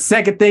The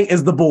second thing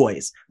is The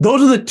Boys.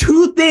 Those are the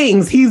two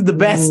things he's the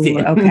best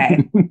in.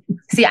 Okay.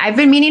 See, I've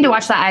been meaning to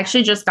watch that. I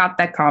actually just got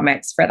the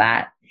comics for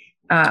that.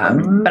 But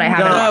I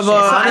haven't watched it. So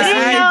I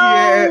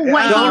didn't know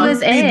what he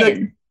was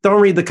in.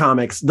 Don't read the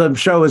comics. The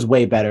show is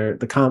way better.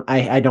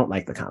 I don't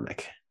like the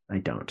comic. I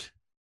don't.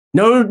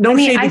 No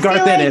shade to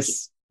Garth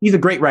Ennis. He's a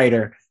great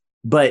writer,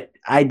 but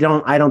I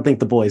don't think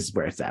The Boys is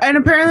where it's at. And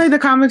apparently the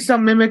comics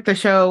don't mimic the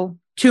show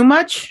too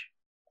much.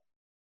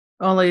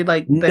 Only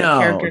like the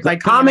characters. The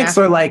comics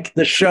are like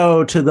the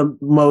show to the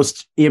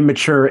most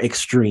immature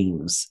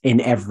extremes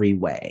in every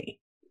way.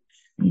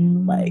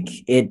 Like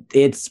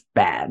it's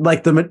bad.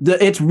 Like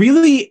it's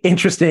really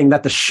interesting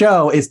that the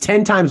show is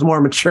 10 times more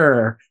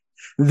mature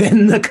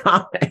than the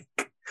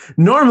comic.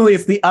 Normally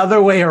it's the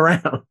other way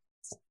around.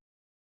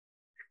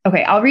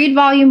 Okay, I'll read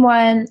volume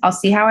 1. I'll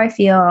see how I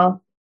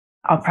feel.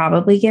 I'll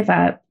probably give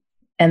up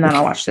and then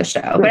I'll watch the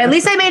show. But at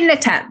least I made an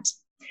attempt.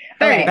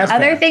 Okay,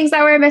 other things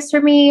that were a miss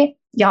for me,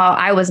 y'all,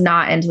 I was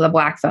not into the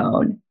Black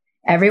Phone.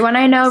 Everyone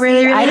I know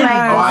really liked it.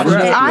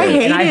 I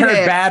hated it. I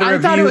heard bad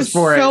reviews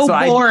for it, so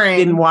boring. I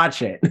didn't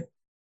watch it.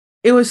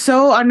 It was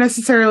so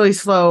unnecessarily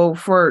slow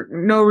for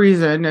no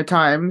reason at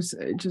times.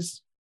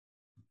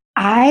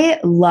 I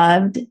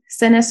loved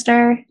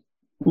Sinister.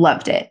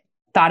 Loved it.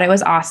 Thought it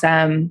was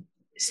awesome.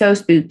 So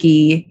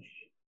spooky.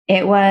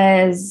 It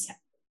was...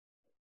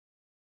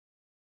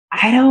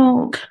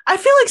 I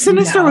feel like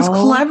Sinister was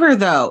clever,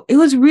 though. It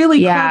was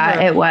really clever. Yeah,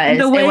 it was.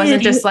 It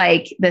wasn't just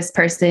like this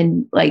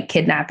person like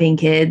kidnapping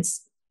kids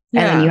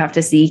and then you have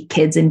to see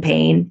kids in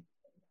pain.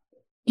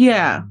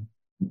 Yeah.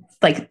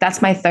 Like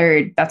that's my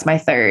third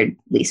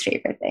least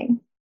favorite thing.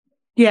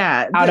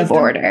 Yeah. Out of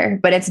order,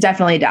 but it's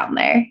definitely down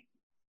there.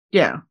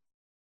 Yeah.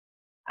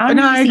 I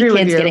don't see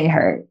kids getting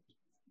hurt.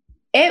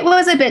 It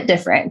was a bit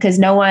different because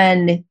no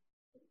one,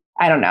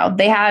 I don't know,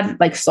 they had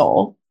like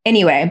soul.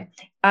 Anyway,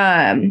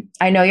 I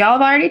know y'all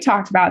have already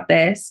talked about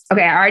this.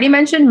 Okay, I already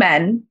mentioned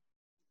Men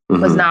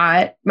was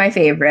not my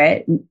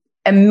favorite.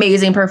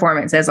 Amazing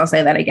performances. I'll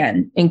say that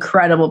again.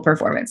 Incredible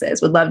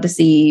performances. Would love to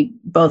see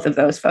both of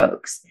those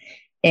folks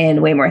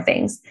in way more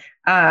things.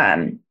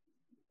 Halloween.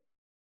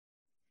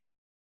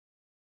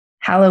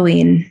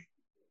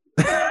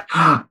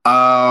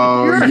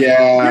 Oh,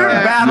 yeah. You're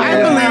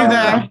I believe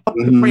that.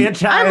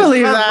 Franchise. I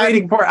believe that.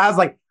 Waiting for it. I was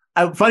like,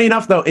 funny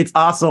enough, though, it's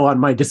also on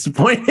my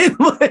disappointed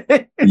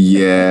list.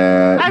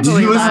 Yeah. Did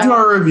you listen to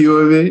our review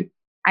of it?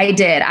 I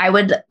did. I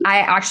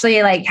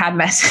actually like had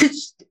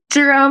messaged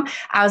Jerome.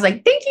 I was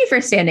like, thank you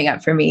for standing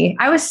up for me.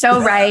 I was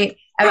so right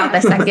about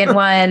the second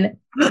one.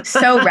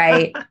 So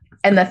right.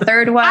 And the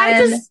third one. I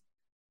just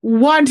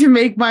want to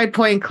make my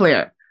point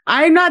clear.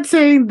 I'm not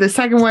saying the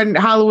second one,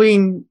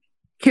 Halloween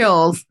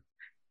Kills,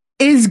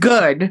 is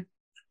good.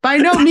 By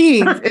no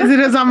means is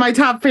it on my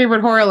top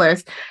favorite horror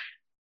list.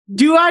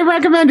 Do I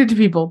recommend it to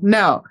people?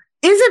 No.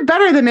 Is it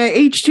better than an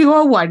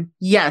H2O one?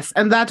 Yes.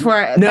 And that's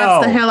where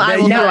that's the hill I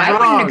will No, I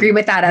wouldn't agree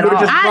with that at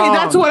all.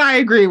 That's what I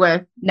agree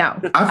with. No.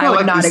 I feel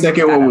like the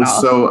second one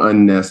was so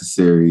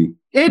unnecessary.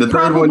 The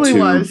third one too,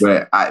 was.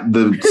 But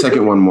the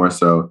second one more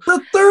so.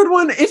 The third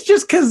one, it's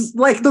just because,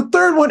 like, the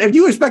third one, if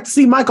you expect to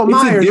see Michael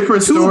Myers,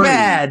 too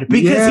bad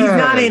because he's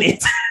not in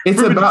it.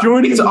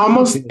 It's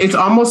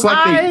almost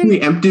like they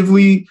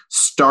preemptively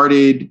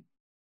started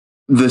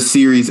the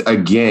series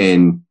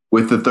again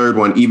with the third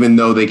one, even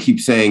though they keep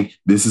saying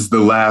this is the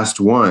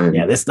last one.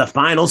 Yeah, this is the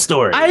final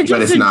story. I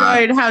just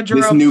enjoyed how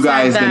Jerome this new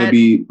guy is going to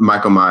be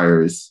Michael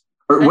Myers.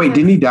 Or wait,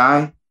 didn't he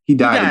die? He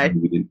died.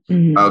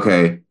 Mm-hmm.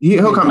 Okay.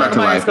 He'll come back to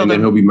life and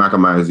then he'll be Michael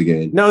Myers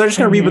again. No, they're just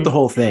going to reboot the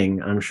whole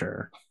thing, I'm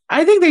sure.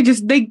 I think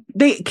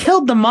they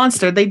killed the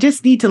monster. They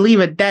just need to leave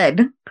it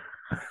dead.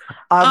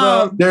 They're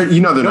not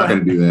going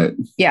to do that.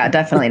 Yeah,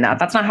 definitely not.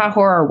 That's not how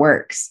horror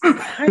works.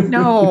 I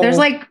know. There's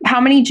like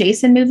how many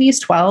Jason movies?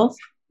 12?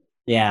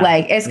 Yeah.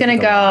 Like it's going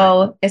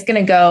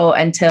to go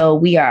until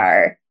we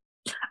are.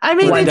 I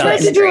mean, they tried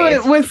to do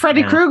it with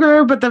Freddy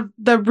Krueger, but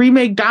the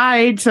remake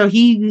died, so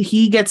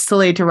he gets to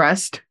lay to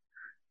rest.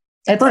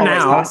 It's for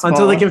now, possible.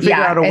 Until they can figure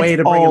out a way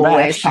to bring him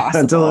back. Possible.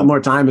 Until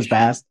more time has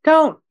passed.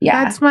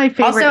 That's my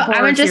favorite. Also,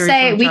 I would just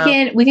say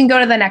we can go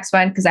to the next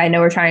one because I know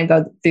we're trying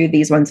to go through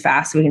these ones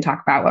fast. So we can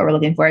talk about what we're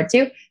looking forward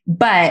to.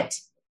 But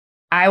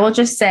I will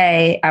just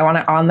say I want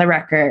to on the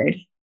record,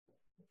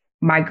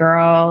 my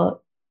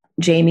girl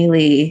Jamie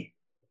Lee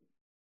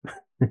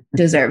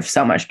deserves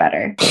so much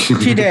better.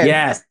 She did.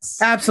 Yes,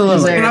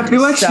 absolutely. And I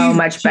feel like so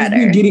much better.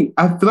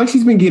 I feel like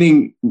she's been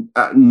getting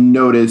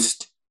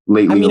noticed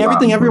lately. I mean,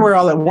 Everything Everywhere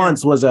All at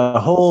Once was a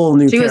whole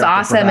new. She was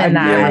awesome in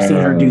that. I've never seen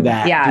her do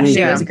that. Yeah,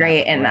 she was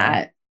great in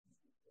that.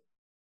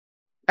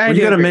 Were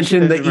you going to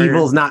mention the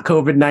evil's not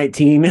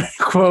COVID-19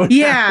 quote?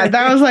 Yeah,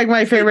 that was like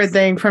my favorite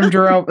thing from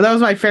Jerome. That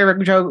was my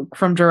favorite joke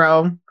from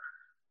Jerome.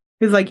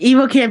 He's like,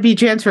 evil can't be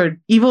transferred.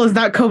 Evil is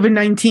not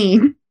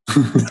COVID-19.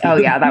 Oh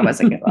yeah, that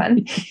was a good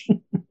one.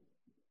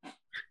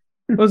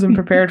 Wasn't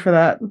prepared for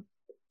that.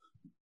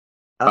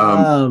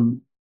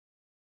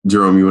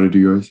 Jerome, you want to do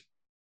yours?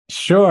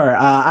 Sure.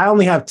 I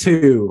only have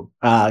two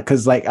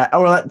because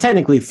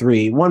technically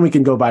three. One we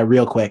can go by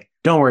real quick.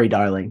 Don't worry,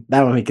 darling.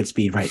 That one we can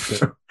speed right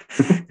through.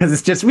 because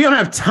it's just we don't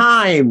have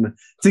time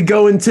to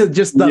go into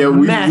just the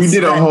mess. We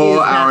did a whole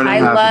hour and a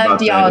half. I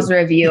loved y'all's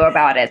review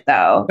about it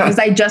though, because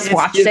I just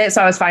watched it,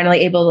 so I was finally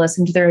able to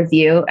listen to the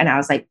review, and I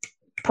was like,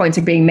 points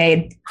are being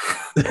made.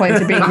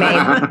 Points are being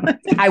made.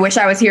 I wish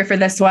I was here for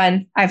this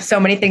one. I have so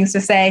many things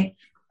to say.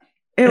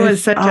 It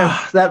was such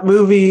that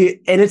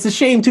movie, and it's a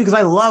shame too because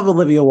I love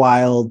Olivia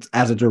Wilde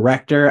as a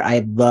director.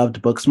 I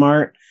loved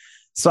Booksmart,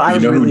 so I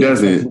was really who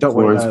doesn't.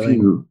 Florence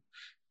Pugh.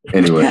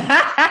 Anyway,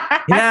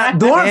 yeah,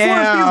 Florence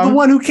Pugh is the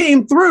one who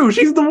came through.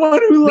 She's the one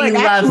who like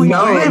actually.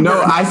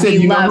 No. I said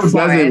you know who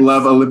doesn't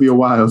love Olivia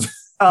Wilde.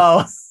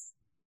 Oh,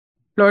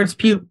 Florence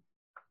Pugh.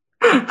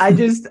 And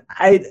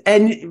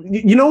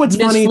you know what's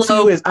funny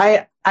too is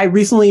I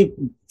recently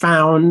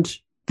found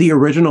the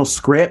original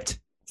script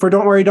for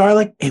Don't Worry,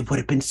 Darling. It would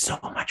have been so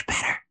much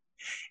better.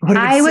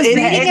 I was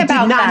thinking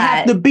about that. It did not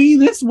have to be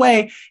this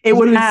way. It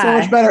would have been so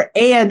much better.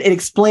 And it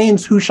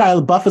explains who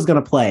Shia LaBeouf is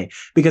going to play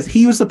because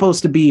he was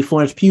supposed to be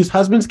Florence Pugh's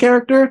husband's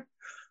character.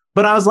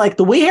 But I was like,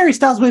 the way Harry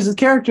Styles plays his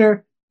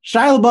character,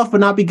 Shia LaBeouf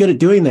would not be good at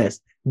doing this.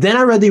 Then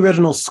I read the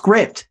original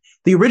script.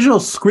 The original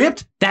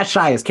script, that's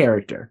Shia's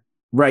character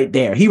right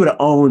there. He would have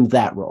owned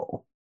that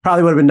role.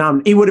 Probably would have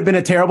been he would have been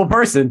a terrible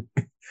person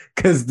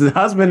because the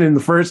husband in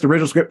the first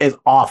original script is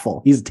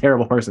awful. He's a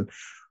terrible person.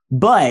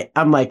 But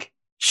I'm like,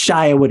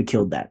 Shia would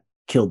have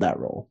killed that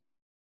role.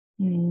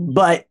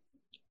 But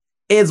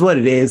it's what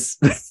it is.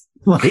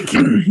 Like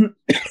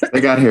they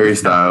got Harry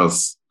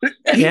Styles.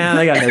 Yeah,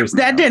 they got Harry Styles.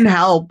 That didn't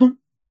help.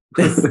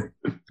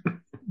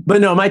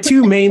 But no, my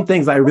two main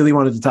things I really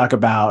wanted to talk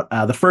about.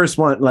 The first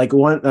one,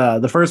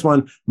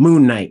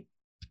 Moon Knight.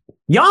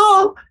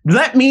 Y'all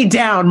let me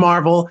down,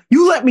 Marvel.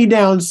 You let me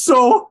down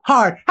so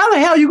hard. How the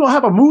hell you gonna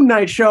have a Moon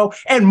Knight show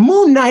and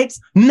Moon Knight's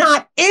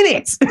not in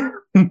it?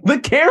 The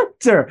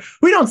character.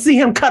 We don't see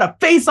him cut a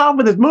face off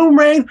with his moon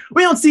rings.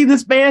 We don't see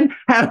this man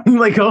having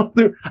like go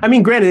through. I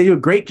mean, granted, they do a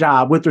great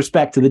job with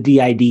respect to the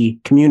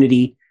DID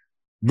community.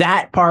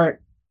 That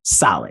part,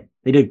 solid.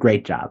 They did a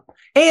great job.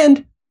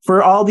 And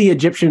for all the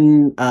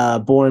Egyptian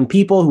born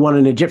people who want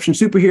an Egyptian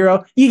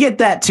superhero, you get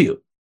that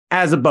too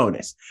as a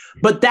bonus.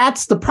 But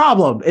that's the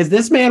problem is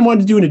this man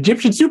wanted to do an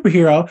Egyptian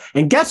superhero,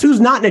 and guess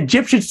who's not an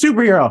Egyptian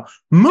superhero?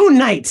 Moon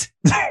Knight.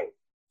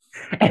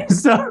 And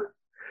so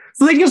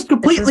they just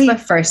completely. This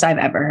is the first I've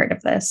ever heard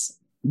of this.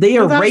 They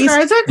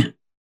erased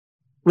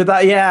with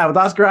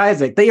Oscar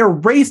Isaac. They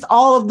erased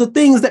all of the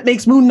things that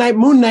makes Moon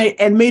Knight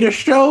and made a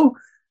show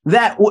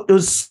that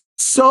was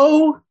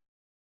so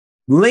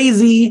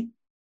lazy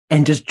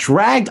and just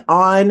dragged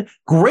on.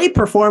 Great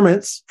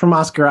performance from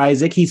Oscar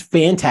Isaac. He's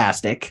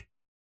fantastic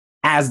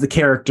as the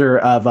character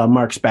of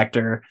Mark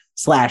Spector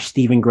 /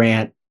 Stephen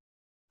Grant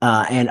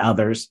and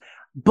others.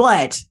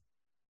 But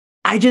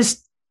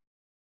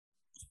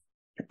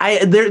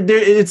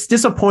it's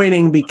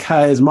disappointing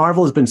because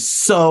Marvel has been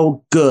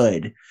so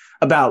good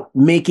about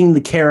making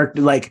the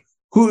character like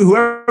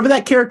whoever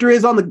that character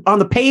is on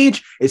the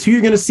page is who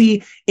you're going to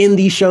see in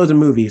these shows and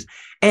movies.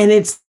 And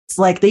it's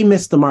like they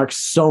missed the mark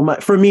so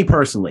much. For me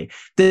personally,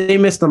 they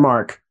missed the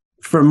mark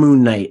for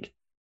Moon Knight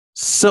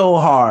so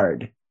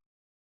hard.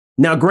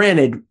 Now,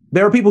 granted,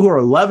 there are people who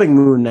are loving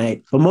Moon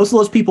Knight, but most of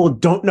those people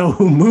don't know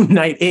who Moon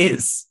Knight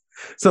is.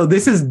 So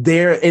this is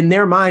in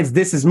their minds,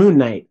 this is Moon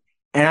Knight.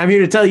 And I'm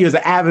here to tell you as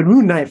an avid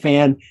Moon Knight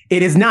fan,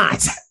 it is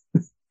not.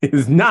 It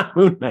is not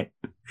Moon Knight.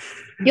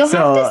 You'll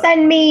have to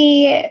send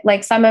me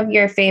like some of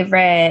your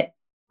favorite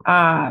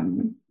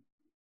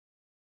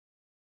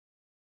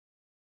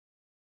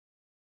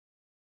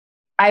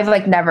I've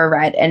like never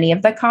read any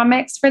of the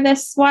comics for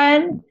this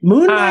one.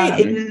 Moon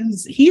Knight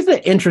he's an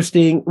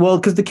interesting,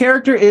 because the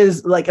character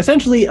is like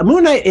essentially a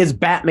Moon Knight is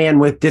Batman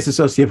with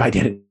dissociative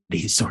identity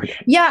disorder.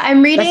 Yeah,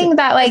 I'm reading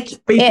that like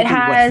it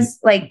has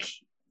like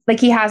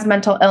he has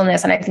mental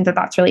illness, and I think that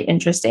that's really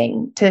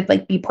interesting to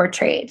like be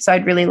portrayed. So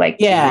I'd really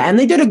like and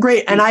they did a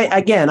great, and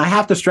I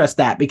have to stress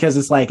that because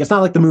it's like, it's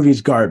not like the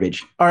movie's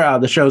garbage or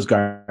the show's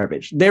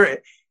garbage.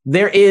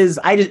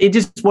 It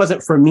just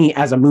wasn't for me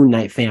as a Moon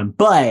Knight fan,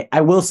 but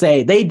I will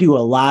say they do a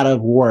lot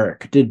of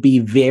work to be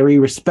very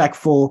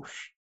respectful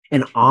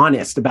and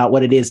honest about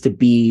what it is to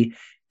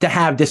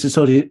have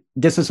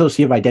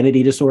dissociative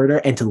identity disorder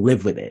and to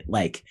live with it,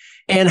 like,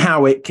 and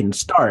how it can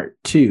start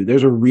too.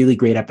 There's a really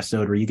great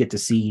episode where you get to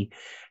see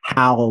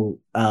how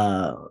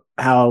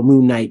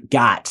Moon Knight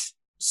got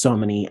so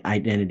many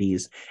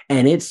identities,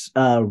 and it's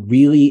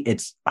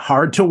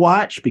hard to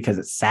watch because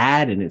it's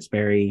sad and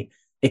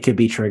it could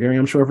be triggering,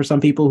 I'm sure, for some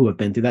people who have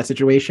been through that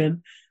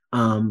situation.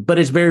 But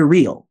it's very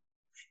real.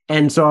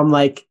 And so I'm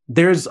like,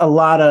 there's a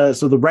lot of,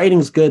 so the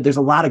writing's good. There's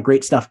a lot of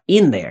great stuff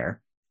in there.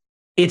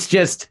 It's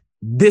just,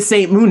 this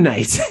ain't Moon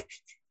Knight.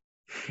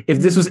 If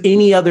this was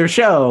any other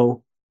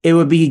show, it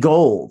would be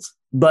gold.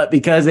 But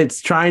because it's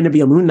trying to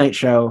be a Moon Knight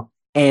show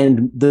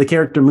and the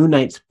character Moon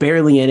Knight's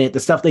barely in it, the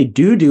stuff they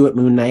do at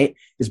Moon Knight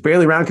is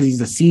barely around because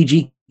he's a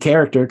CG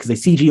character because they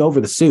CG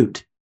over the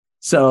suit.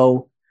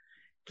 So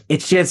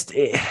it's just,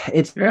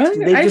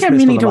 really? I think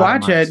we need to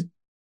watch it.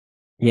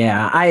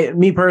 Yeah,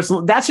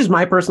 that's just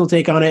my personal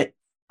take on it.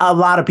 A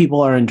lot of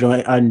people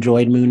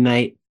enjoyed Moon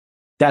Knight.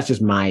 That's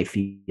just my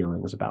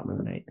feelings about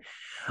Moon Knight.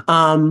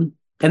 And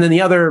then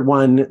the other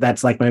one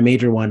that's like my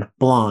major one,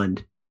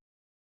 Blonde,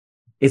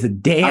 is a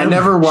damn. I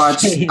never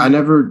shame.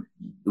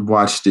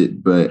 watched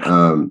it, but I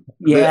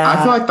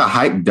feel like the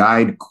hype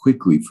died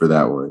quickly for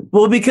that one.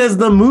 Well, because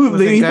the Was it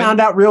movie, we good?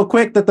 found out real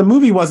quick that the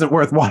movie wasn't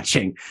worth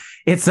watching.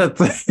 It's Is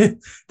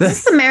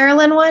this the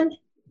Maryland one?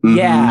 Mhm.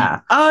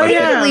 yeah. Oh I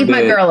yeah. didn't leave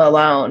my girl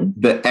alone.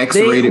 The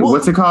X-rated. well,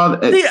 what's it called?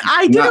 I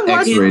didn't Not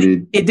watch it.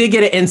 X-rated. It did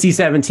get an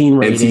NC-17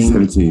 rating.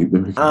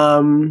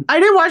 NC-17. I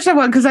didn't watch that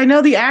one because I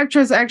know the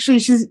actress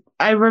actually.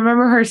 I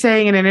remember her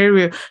saying in an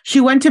interview she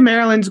went to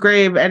Marilyn's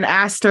grave and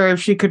asked her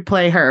if she could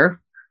play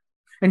her,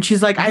 and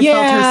she's like, "I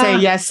felt her say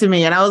yes to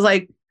me," and I was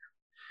like,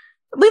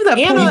 "Leave that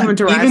poor woman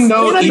to rest." Even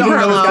though Anna de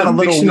Armas got a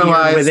little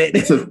weird with it.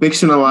 it's a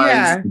fictionalized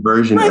Yeah.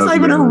 version. It's of not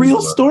even a Marilyn real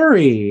Monroe.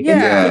 story.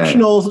 Yeah. It's a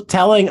fictional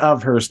telling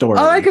of her story.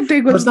 All I could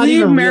think But was it's not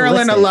leave even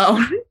Marilyn realistic.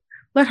 alone.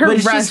 Let her But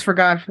it's rest just- for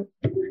God.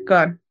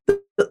 God.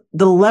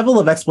 The level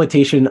of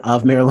exploitation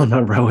of Marilyn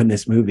Monroe in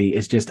this movie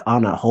is just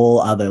on a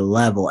whole other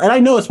level. And I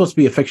know it's supposed to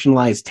be a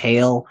fictionalized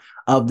tale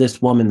of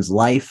this woman's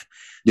life.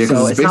 Yeah, because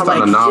So it's it's based not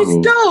on a like- She's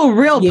novel. still a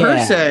real Yeah.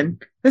 person.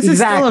 This is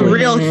still Exactly. a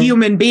real Mhm.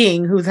 human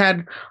being who's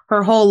had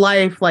her whole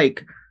life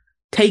like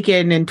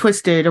taken and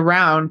twisted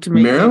around to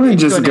make Marilyn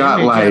into just an got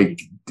image.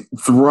 like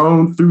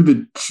thrown through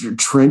the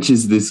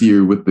trenches this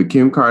year with the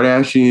Kim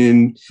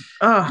Kardashian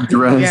Ugh,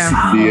 dress,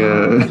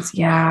 yeah.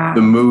 Yeah.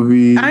 the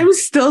movie. I'm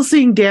still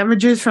seeing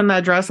damages from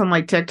that dress on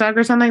like TikTok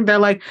or something. They're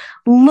like,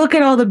 look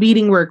at all the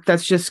beading work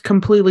that's just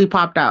completely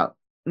popped out.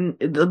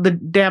 The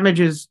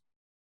damage is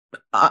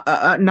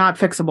not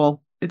fixable.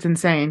 It's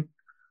insane.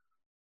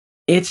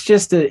 It's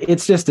just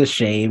a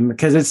shame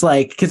because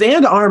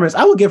Anna de Armas,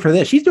 I will give her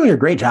this. She's doing a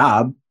great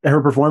job.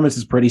 Her performance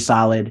is pretty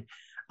solid.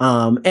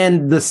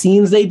 And the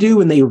scenes they do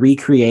when they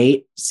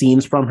recreate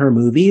scenes from her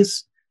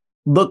movies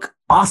look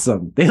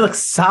awesome. They look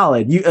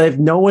solid.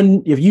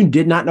 If you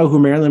did not know who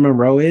Marilyn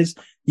Monroe is,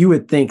 you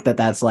would think that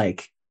that's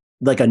like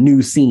a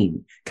new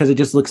scene because it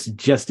just looks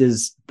just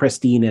as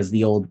pristine as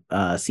the old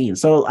scene.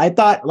 So I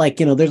thought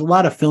there's a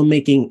lot of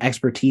filmmaking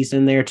expertise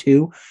in there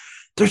too.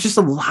 There's just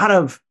a lot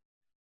of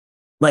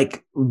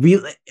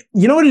real,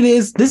 you know what it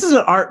is? This is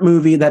an art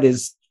movie that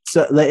is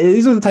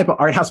these are the type of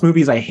art house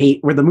movies I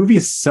hate, where the movie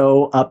is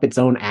so up its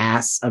own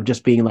ass of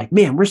just being like,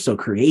 man, we're so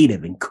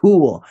creative and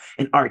cool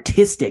and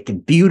artistic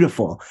and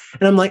beautiful.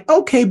 And I'm like,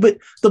 okay, but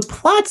the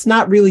plot's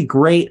not really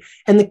great.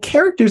 And the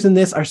characters in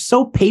this are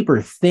so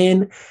paper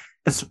thin.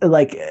 It's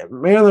like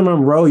Marilyn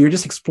Monroe, you're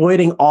just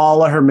exploiting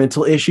all of her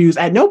mental issues.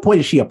 At no point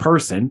is she a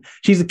person.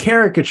 She's a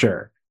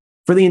caricature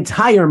for the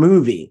entire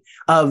movie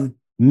of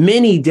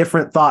many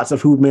different thoughts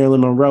of who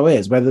Marilyn Monroe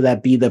is, whether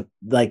that be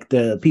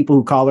the people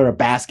who call her a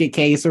basket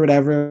case or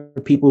whatever,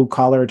 people who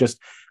call her just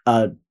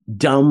a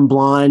dumb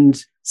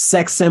blonde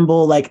sex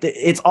symbol.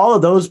 It's all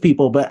of those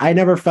people, but I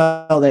never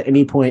felt at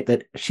any point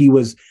that she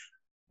was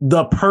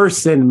the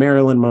person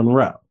Marilyn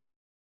Monroe.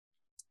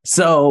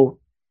 So,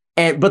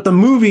 but the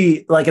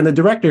movie, and the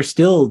director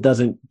still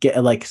doesn't get,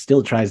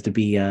 still tries to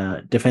be,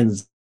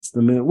 defends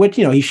the movie, which,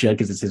 he should,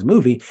 because it's his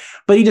movie,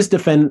 but he just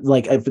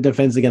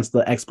defends against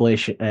the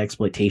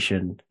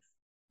exploitation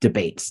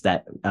debates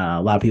that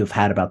a lot of people have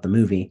had about the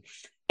movie.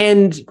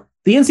 And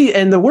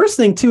the worst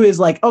thing too is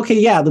okay,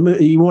 yeah,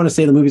 you want to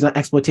say the movie's not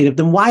exploitative,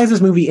 then why is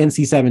this movie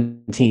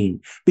NC-17?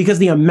 Because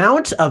the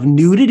amount of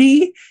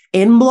nudity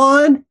in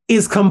Blonde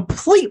is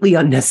completely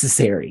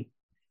unnecessary.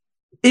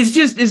 It's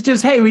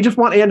just, hey, we just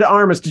want Anna de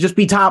Armas to just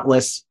be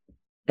topless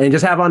and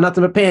just have on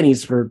nothing but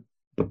panties for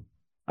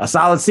a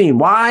solid scene.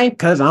 Why?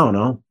 Because I don't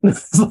know.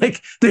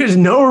 It's there's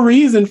no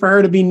reason for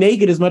her to be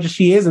naked as much as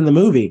she is in the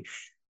movie.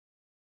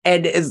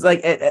 And it's I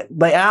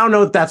don't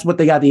know if that's what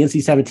they got the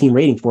NC-17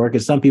 rating for,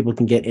 because some people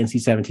can get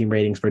NC-17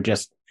 ratings for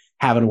just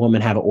having a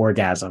woman have an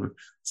orgasm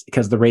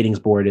because the ratings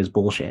board is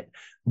bullshit.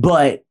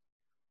 But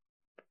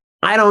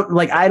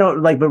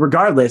but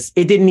regardless,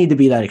 it didn't need to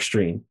be that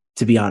extreme,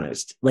 to be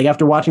honest.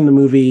 After watching the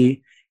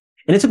movie,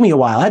 and it took me a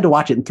while. I had to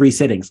watch it in 3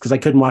 sittings because I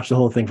couldn't watch the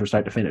whole thing from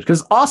start to finish.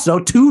 Because it's also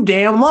too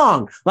damn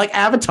long, like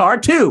Avatar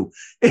 2.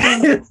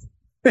 I'd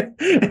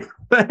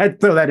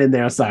throw that in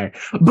there. I'm sorry.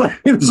 But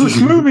this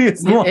movie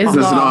is long. It is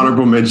That's an long.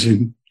 honorable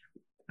mention.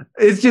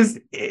 It's just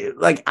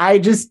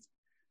it's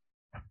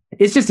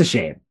just a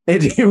shame.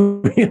 It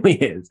really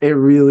is. It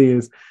really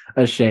is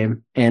a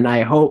shame. And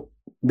I hope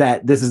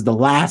that this is the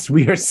last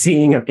we are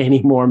seeing of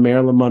any more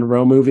Marilyn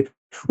Monroe movie.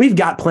 We've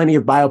got plenty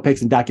of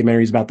biopics and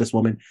documentaries about this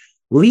woman.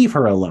 Leave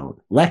her alone.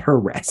 Let her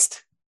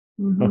rest.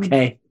 Mhm.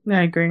 Okay?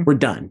 I agree. We're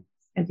done.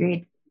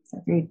 Agreed.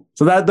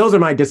 So those are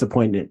my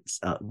disappointments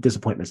of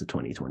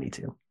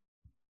 2022.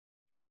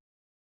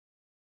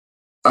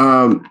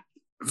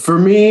 For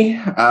me,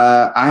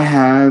 I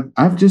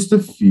have just a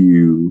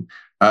few,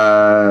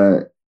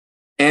 and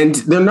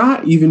they're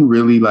not even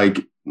really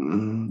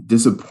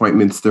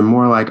disappointments. They're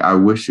more I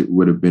wish it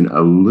would have been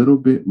a little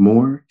bit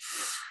more.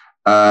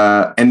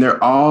 And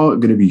they're all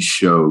going to be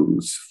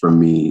shows for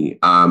me.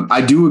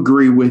 I do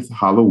agree with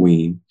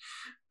Halloween,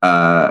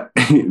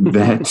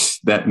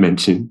 that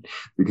mention,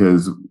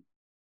 because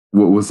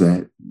what was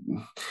that?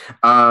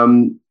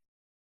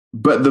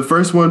 But the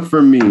first one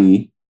for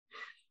me,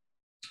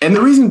 and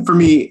the reason for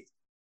me,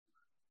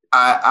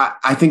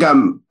 I think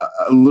I'm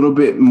a little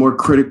bit more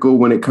critical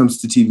when it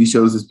comes to TV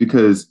shows is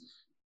because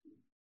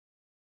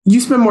you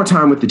spend more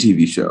time with the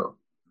TV show.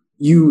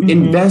 You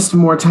invest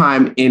more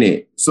time in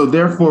it. So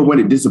therefore, when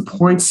it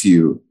disappoints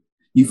you,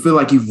 you feel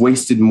like you've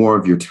wasted more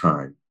of your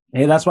time.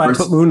 Hey, that's why I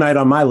put Moon Knight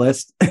on my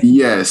list.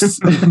 Yes.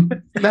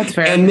 That's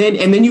fair. And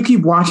then you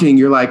keep watching.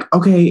 You're like,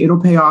 okay, it'll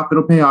pay off.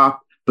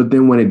 But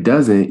then when it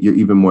doesn't, you're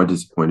even more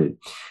disappointed.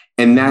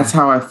 And that's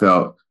how I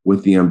felt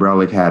with The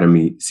Umbrella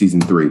Academy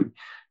season 3.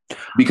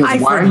 Because I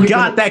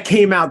forgot that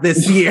came out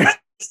this year.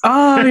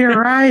 Oh, you're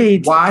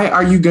right. Why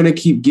are you going to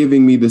keep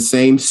giving me the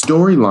same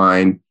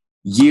storyline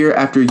year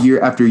after year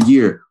after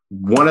year?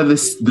 One of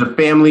the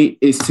family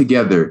is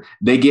together.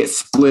 They get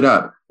split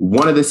up.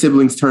 One of the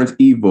siblings turns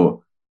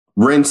evil.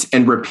 Rinse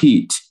and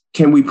repeat.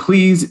 Can we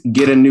please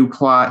get a new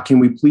plot? Can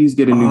we please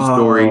get a new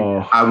story?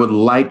 I would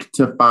like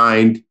to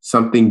find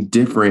something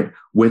different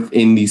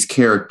within these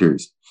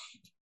characters.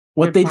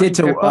 What they did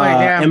to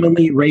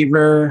Emily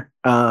Raver,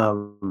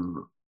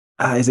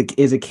 is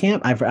it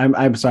Camp?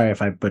 I'm sorry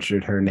if I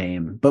butchered her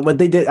name, but what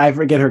they did, I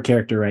forget her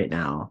character right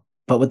now.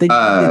 But what they did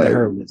to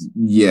her was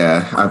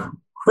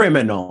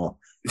criminal.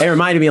 It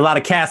reminded me a lot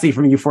of Cassie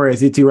from Euphoria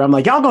season 2, where I'm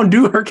like, y'all gonna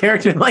do her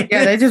character like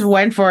this? They just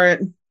went for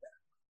it.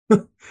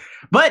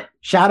 But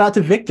shout out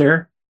to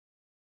Victor.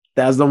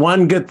 That was the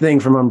one good thing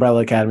from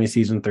Umbrella Academy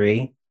season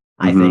 3,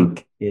 I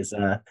think, is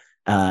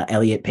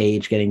Elliot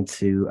Page getting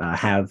to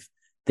have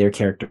their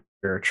character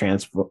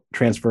transition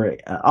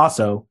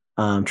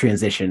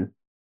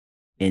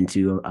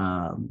into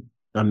a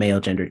male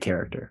gendered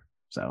character.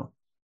 So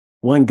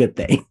one good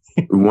thing.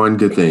 One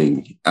good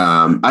thing.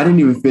 I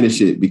didn't even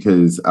finish it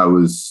because I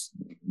was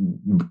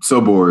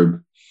so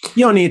bored.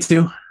 You don't need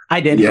to.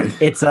 I did. Yeah.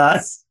 It's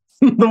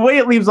the way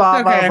it leaves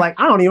off. Okay. I was like,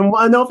 I don't even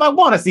know if I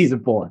want a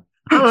season 4.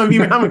 I'm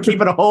gonna keep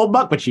it a whole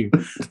buck with you.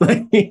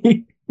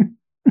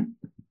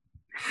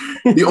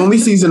 The only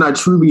season I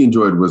truly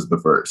enjoyed was the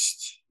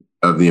first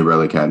of The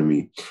Umbrella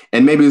Academy,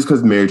 and maybe it's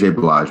because Mary J.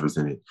 Blige was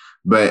in it.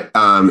 But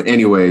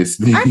anyways,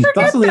 it's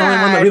also the only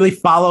one that really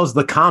follows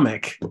the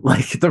comic.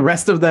 Like the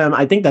rest of them,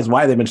 I think that's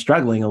why they've been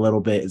struggling a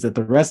little bit. Is that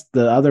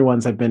the other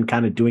ones have been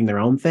kind of doing their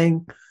own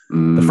thing.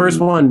 The first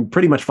one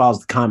pretty much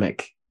follows the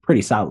comic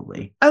pretty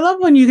solidly. I love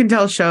when you can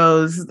tell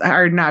shows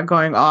are not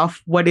going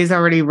off what is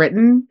already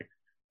written.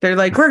 They're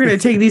like, we're going to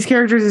take these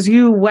characters as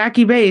you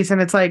wacky base, and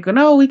it's like,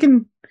 no, we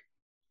can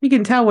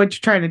tell what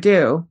you're trying to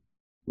do.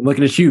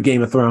 Looking at you,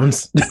 Game of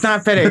Thrones. It's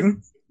not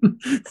fitting.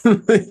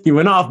 You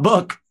went off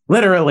book,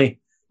 literally.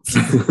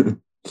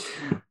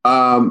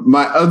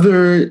 My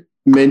other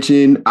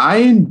mention,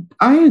 I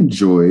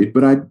enjoyed,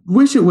 but I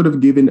wish it would have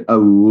given a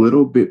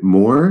little bit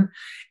more.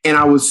 And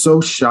I was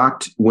so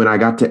shocked when I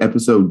got to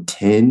episode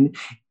 10,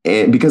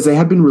 and because they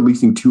had been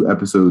releasing 2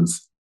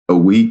 episodes a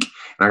week,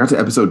 and I got to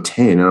episode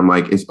 10, and I'm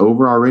like, it's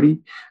over already.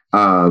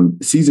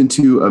 Season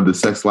 2 of The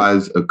Sex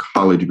Lives of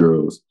College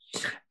Girls.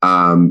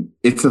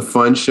 It's a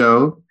fun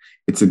show.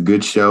 It's a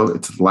good show.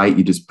 It's light.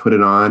 You just put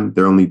it on.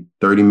 They're only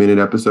 30-minute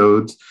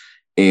episodes,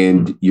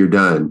 and you're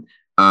done.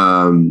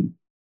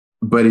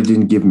 But it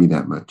didn't give me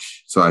that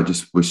much. So I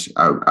just wish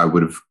I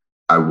would have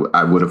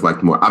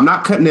liked more. I'm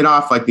not cutting it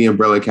off like The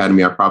Umbrella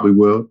Academy. I probably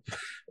will.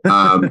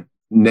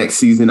 Next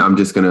season, I'm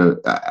just going to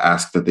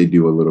ask that they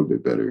do a little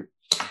bit better.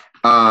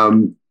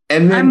 And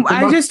then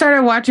I just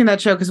started watching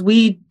that show because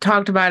we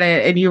talked about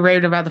it and you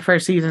raved about the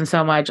first season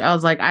so much. I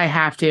was like, I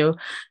have to.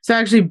 So I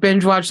actually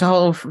binge watched the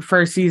whole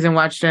first season,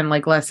 watched it in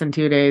like less than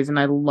 2 days, and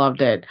I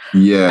loved it.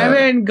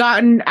 Yeah.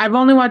 I've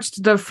only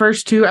watched the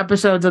first 2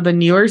 episodes of the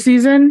newer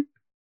season.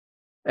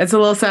 It's a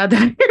little sad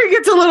that it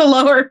gets a little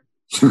lower.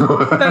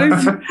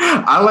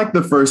 I like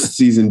the first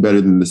season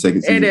better than the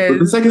second season. It is. But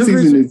the second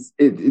season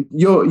is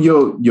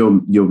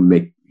you'll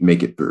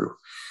make it through.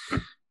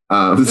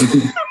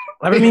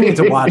 I've been meaning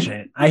to watch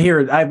it.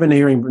 I've been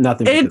hearing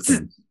nothing.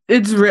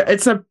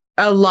 It's a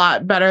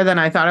lot better than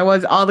I thought it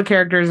was. All the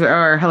characters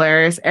are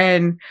hilarious,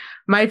 and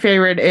my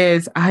favorite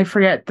is, I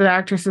forget the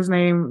actress's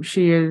name.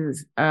 She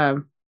is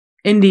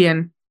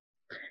Indian,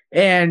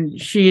 and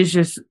she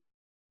is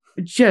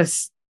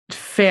just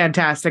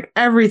fantastic.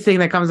 Everything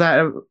that comes out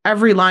of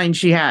every line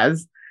she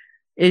has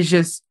is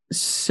just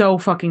so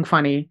fucking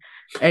funny.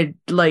 And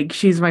like,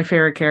 she's my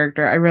favorite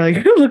character. I really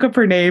gotta look up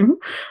her name,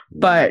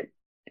 but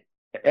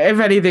if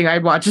anything,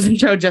 I'd watch the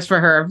show just for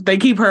her. They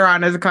keep her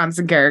on as a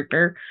constant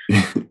character.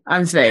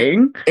 I'm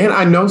saying. And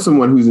I know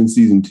someone who's in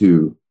season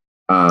 2.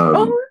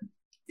 Not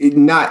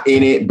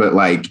in it, but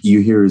like you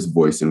hear his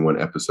voice in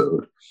one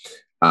episode.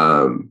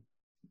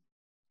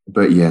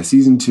 But yeah,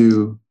 season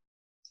 2.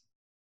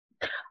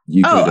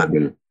 You could have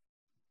done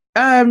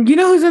better. You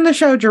know who's in the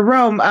show?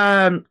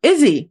 Jerome.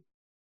 Izzy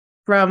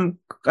from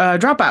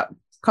Dropout.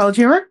 College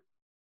Humor.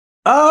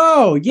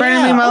 Oh, yeah.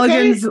 Brandon Lee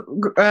Mulligan's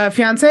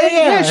fiance.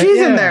 Yeah, she's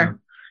in there.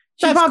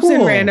 She pops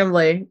in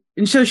randomly,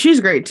 and so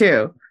she's great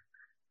too.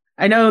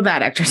 I know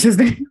that actress's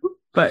name,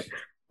 but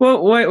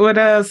what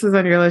else is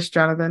on your list,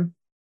 Jonathan?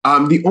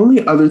 The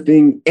only other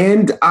thing,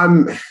 and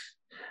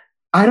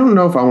I don't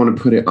know if I want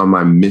to put it on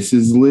my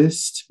misses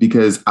list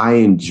because I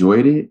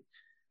enjoyed it.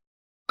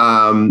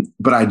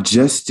 But I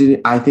just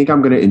didn't. I think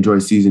I'm going to enjoy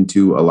season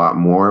 2 a lot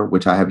more,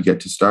 which I have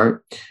yet to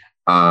start.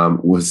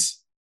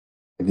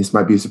 And this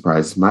might be a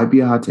surprise, this might be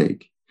a hot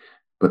take,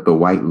 but The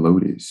White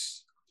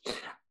Lotus.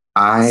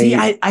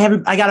 I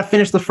haven't. I got to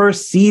finish the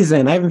first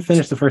season. I haven't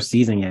finished the first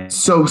season yet.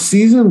 So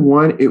season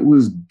 1, it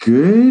was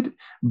good,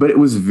 but it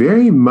was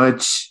very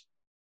much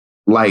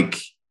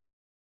like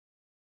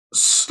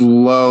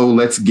slow.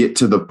 Let's get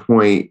to the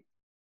point.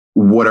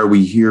 What are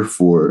we here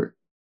for?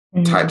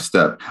 Type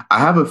stuff. I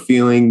have a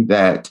feeling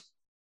that,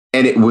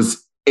 and it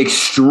was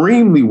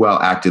extremely well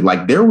acted.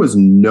 Like there was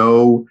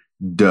no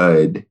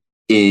dud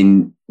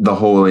in the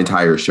whole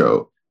entire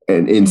show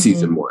and in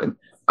season 1.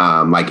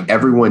 Like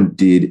everyone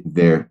did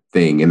their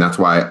thing. And that's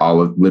why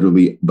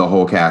literally the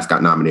whole cast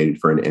got nominated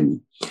for an Emmy.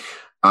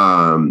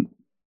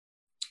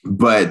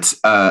 But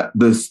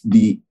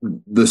the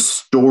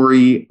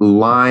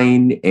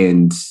storyline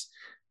and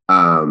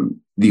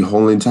the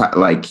whole entire,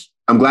 like,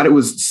 I'm glad it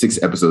was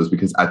 6 episodes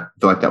because I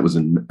feel like that was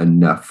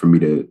enough for me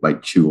to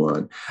like chew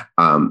on.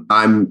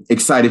 I'm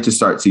excited to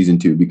start season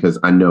 2 because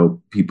I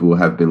know people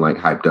have been like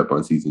hyped up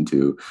on season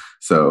 2.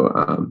 So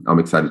I'm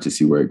excited to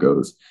see where it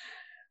goes.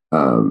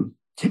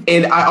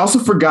 And I also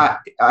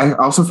forgot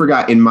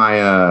in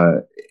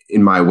my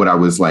what I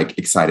was like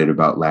excited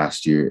about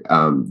last year.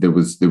 There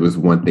was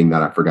one thing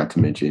that I forgot to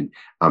mention,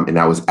 and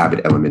that was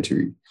Abbott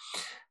Elementary.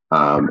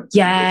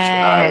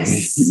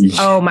 Yes.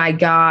 Oh my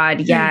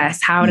God.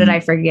 Yes. How did I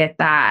forget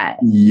that?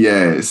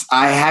 Yes.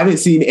 I haven't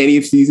seen any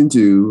of season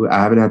 2. I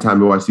haven't had time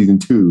to watch season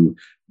 2,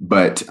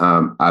 but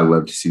I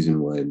loved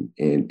season 1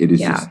 and it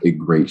is just a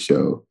great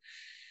show.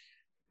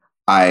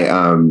 I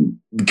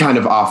kind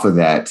of off of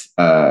that,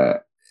 a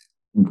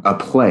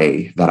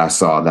play that I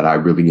saw that I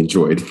really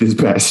enjoyed this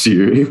past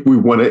year. If we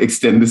want to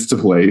extend this to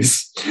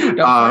plays,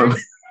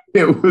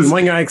 it was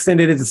when I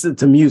extended it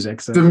to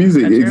music. So. To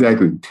music,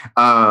 exactly.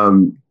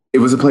 It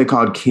was a play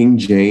called King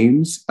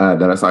James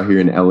that I saw here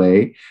in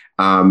LA.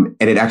 And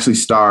it actually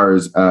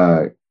stars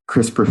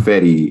Chris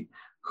Perfetti,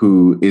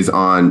 who is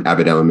on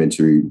Abbott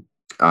Elementary.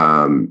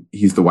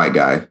 He's the white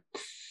guy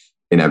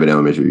in Abbott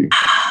Elementary.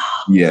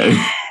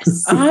 Yeah.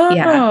 Yes.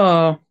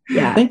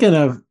 Yeah. Thinking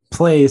of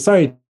plays,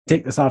 sorry to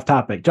take this off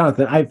topic.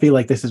 Jonathan, I feel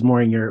like this is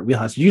more in your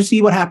wheelhouse. Did you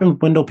see what happened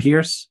with Wendell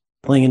Pierce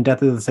playing in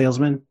Death of the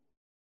Salesman?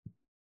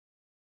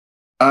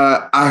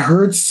 I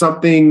heard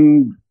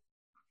something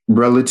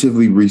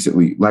relatively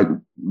recently, like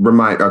what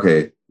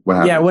happened?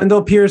 Yeah,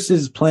 Wendell Pierce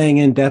is playing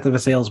in Death of a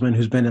Salesman,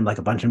 who's been in like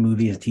a bunch of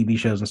movies, TV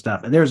shows and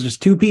stuff. And there's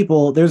just 2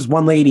 people. There's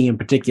one lady in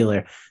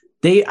particular.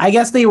 I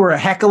guess they were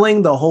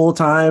heckling the whole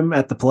time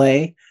at the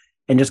play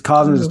and just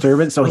causing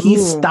disturbance. So he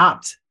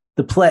stopped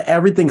the play.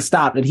 Everything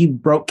stopped, and he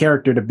broke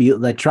character to be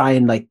like try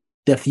and like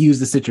diffuse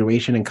the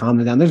situation and calm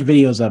it down. There's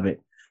videos of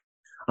it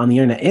on the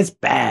internet. It's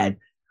bad.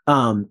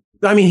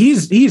 I mean,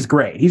 he's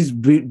great. He's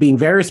being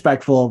very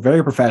respectful,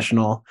 very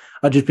professional.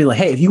 I'll just be like,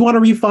 hey, if you want a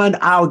refund,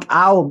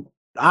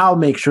 I'll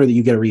make sure that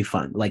you get a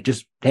refund. Like,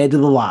 just head to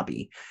the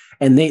lobby.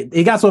 And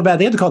it got so bad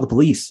they had to call the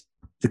police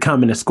to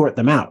come and escort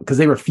them out because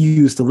they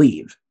refused to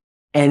leave.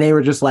 And they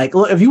were just like,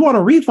 look, if you want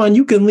a refund,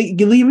 you can leave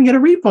and get a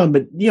refund,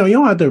 but you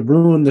don't have to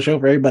ruin the show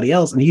for everybody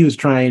else. And he was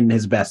trying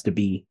his best to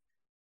be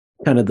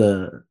kind of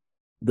the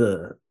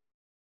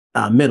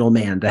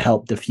middleman to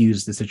help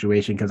diffuse the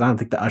situation because I don't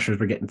think the ushers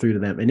were getting through to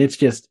them. And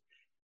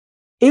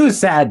it was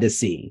sad to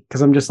see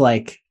because I'm just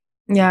like,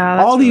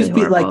 all these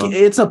people, like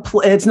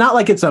it's not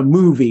like it's a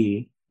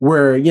movie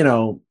where,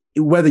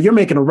 whether you're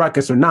making a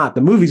ruckus or not,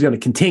 the movie's going to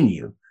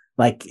continue.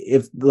 Like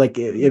if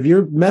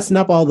you're messing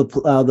up all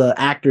the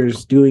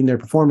actors doing their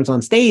performance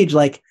on stage,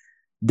 like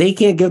they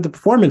can't give the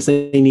performance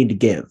they need to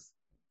give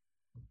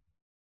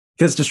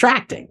because it's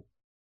distracting.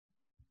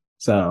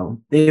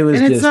 So it was,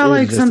 and it's not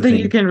like something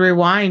you can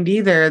rewind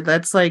either.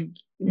 That's like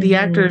the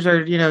actors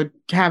are,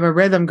 have a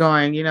rhythm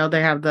going.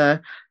 They have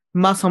the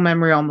muscle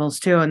memory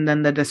almost too, and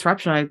then the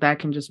disruption like that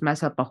can just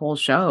mess up a whole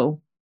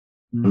show.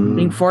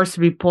 Being forced to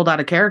be pulled out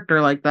of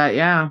character like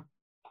that,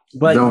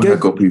 but don't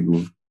heckle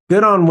people.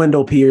 Good on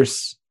Wendell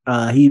Pierce.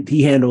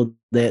 He handled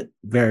it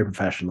very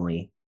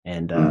professionally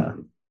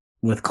and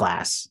with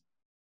class.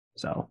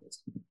 So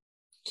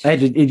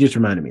it just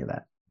reminded me of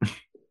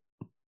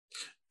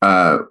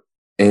that.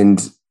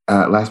 And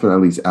last but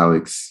not least,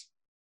 Alex,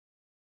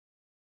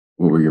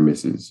 what were your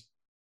misses?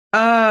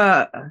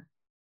 Doctor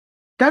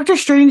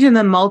Strange in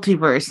the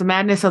Multiverse, the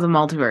madness of the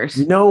multiverse.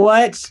 You know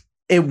what?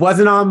 It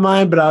wasn't on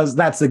mine, but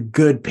that's a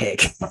good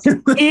pick.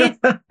 It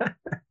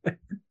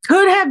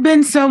could have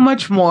been so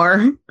much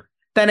more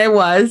than it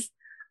was.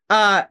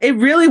 It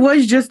really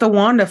was just a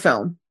Wanda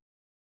film.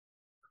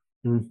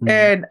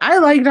 And I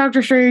like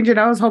Doctor Strange, and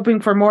I was hoping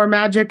for more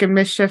magic and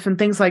mischief and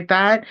things like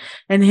that,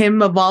 and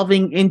him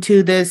evolving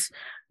into this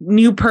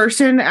new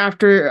person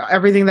after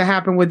everything that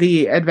happened with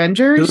the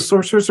Avengers. The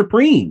Sorcerer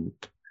Supreme.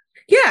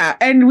 Yeah,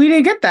 and we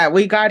didn't get that.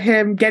 We got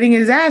him getting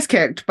his ass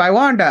kicked by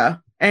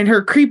Wanda and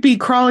her creepy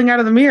crawling out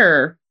of the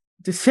mirror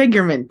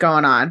disfigurement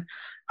going on.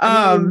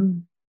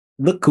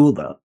 Look cool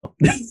though.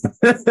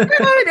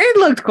 It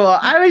looked cool.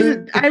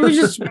 I was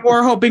just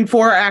more hoping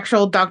for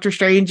actual Doctor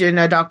Strange in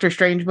a Doctor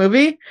Strange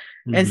movie.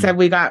 Mhm. Instead,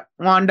 we got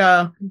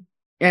Wanda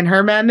and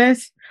her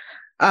madness.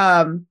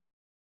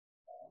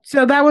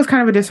 So that was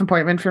kind of a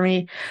disappointment for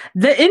me.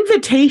 The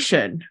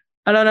Invitation.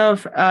 I don't know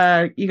if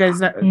you guys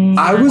know.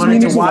 I was wanted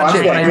meaning to watch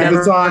it, but I never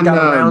it's on, got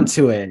around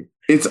to it.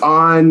 It's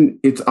on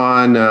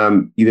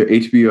either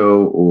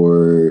HBO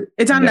or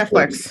It's on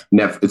Netflix.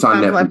 It's on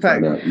On Netflix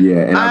right Netflix. now.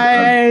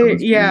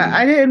 Yeah, and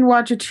I didn't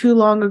watch it too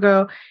long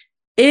ago.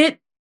 It's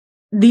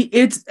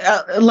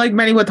like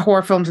many with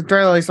horror films and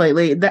thrillers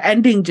lately. The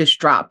ending just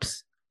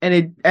drops and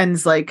it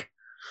ends like,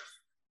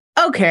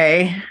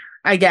 okay,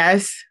 I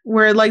guess.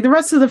 Where like the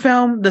rest of the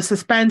film, the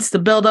suspense, the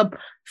buildup,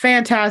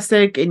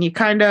 fantastic, and it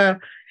kind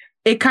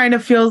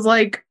of feels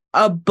like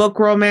a book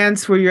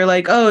romance where you're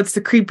like, oh, it's the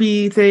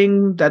creepy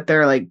thing that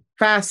they're like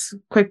fast,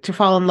 quick to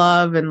fall in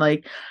love, and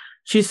like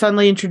she's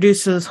suddenly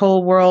introduced to this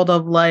whole world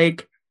of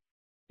like,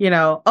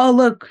 oh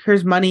look,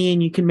 here's money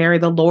and you can marry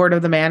the lord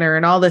of the manor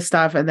and all this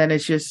stuff, and then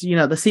it's just,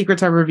 the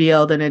secrets are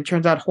revealed and it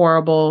turns out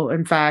horrible,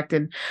 in fact,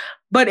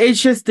 but it's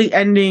just the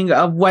ending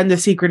of when the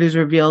secret is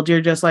revealed,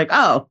 you're just like,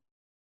 oh,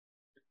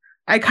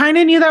 I kind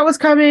of knew that was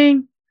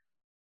coming,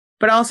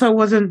 but also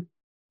wasn't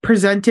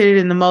presented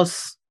in the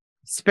most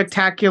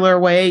spectacular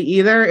way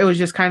either. It was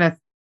just kind of,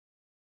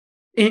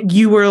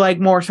 you were like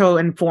more so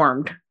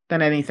informed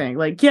than anything.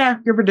 Like, yeah,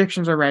 your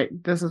predictions are right.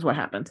 This is what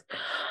happens.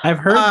 I've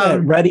heard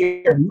that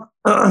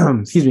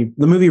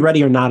the movie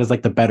Ready or Not is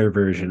like the better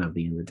version of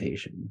The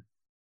Invitation.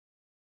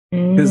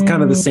 It's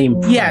kind of the same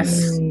premise.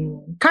 Yes,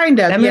 kind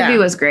of. That movie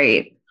was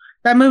great.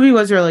 That movie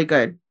was really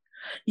good.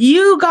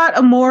 You got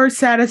a more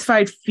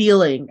satisfied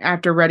feeling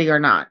after Ready or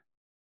Not.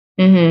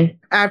 Mm-hmm.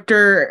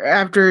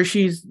 After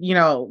she's,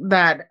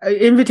 that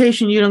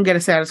Invitation, you don't get a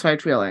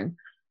satisfied feeling.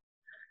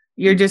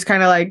 You're just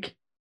kind of like,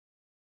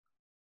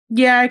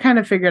 yeah, I kind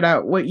of figured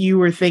out what you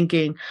were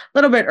thinking a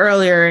little bit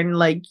earlier, and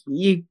like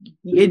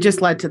it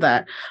just led to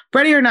that.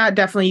 Ready or Not,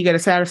 definitely you get a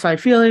satisfied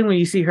feeling when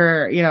you see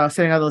her,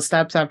 sitting on those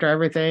steps after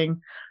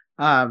everything.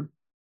 But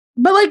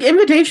like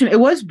Invitation, it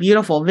was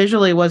beautiful.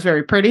 Visually, it was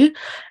very pretty.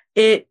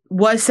 It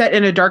was set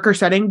in a darker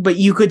setting, but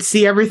you could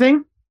see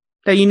everything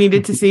that you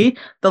needed to see.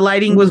 The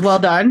lighting was well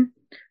done,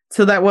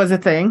 so that was a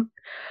thing.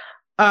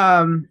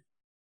 I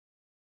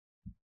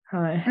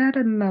had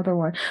another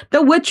one,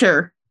 The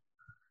Witcher.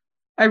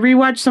 I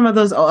rewatched some of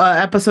those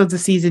episodes of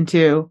season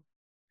 2.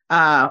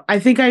 I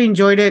think I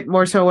enjoyed it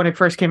more so when it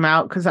first came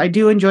out, because I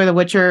do enjoy The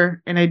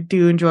Witcher and I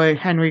do enjoy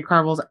Henry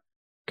Cavill's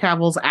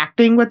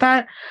acting with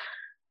that.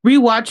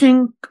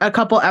 Rewatching a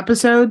couple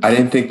episodes, I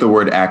didn't think the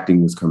word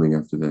acting was coming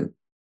after that.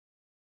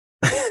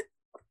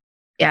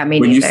 Yeah,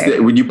 me When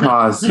neither. you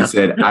paused, you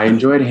said, "I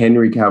enjoyed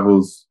Henry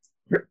Cavill's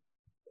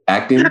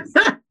acting." I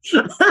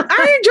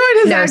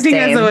enjoyed his acting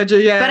as The Witcher,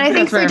 yeah. But I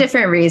think for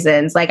different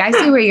reasons. Like, I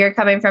see where you're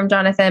coming from,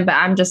 Jonathan, but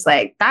I'm just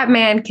like, that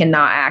man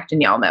cannot act,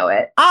 and y'all know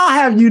it. I'll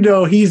have you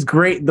know he's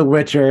great in The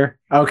Witcher.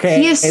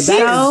 Okay. He is And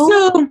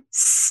so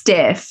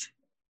stiff.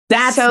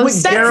 that's so what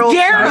that's Geralt,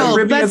 Geralt.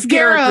 Rivia's That's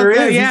character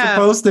Geralt, is. yeah. He's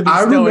supposed to be I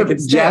stoic remember-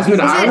 and stiff. Jasmine, Is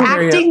I it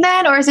remember- acting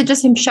then, or is it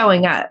just him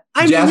showing up?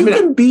 I mean, Jasmine- you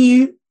can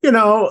be,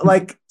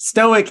 like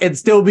stoic and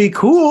still be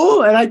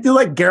cool. And I feel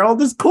like Geralt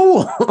is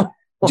cool.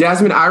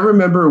 Jasmine, I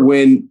remember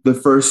when the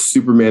first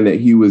Superman that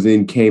he was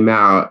in came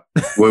out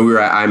when we were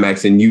at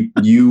IMAX, and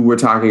you were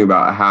talking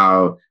about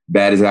how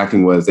bad his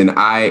acting was, and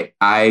I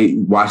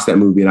watched that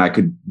movie and I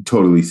could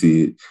totally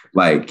see it.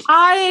 Like,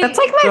 That's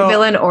like my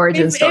villain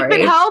origin if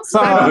story. it helps, So,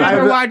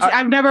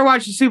 I've never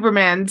watched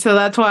Superman, so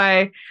that's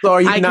why. So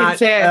are you I can not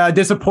say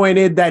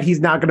disappointed that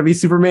he's not going to be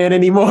Superman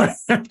anymore?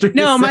 After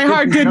No, his my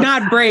heart second did film?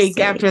 not break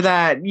after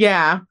that.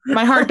 Yeah,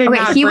 my heart did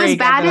not he break. was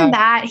bad after in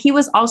that. He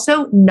was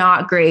also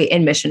not great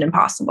in Mission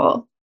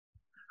Impossible.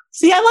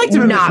 See, I liked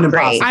him in Not Mission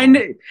great.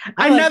 Impossible.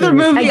 I liked Another him.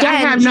 movie Again, I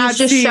have he's not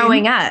just seen.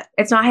 showing up.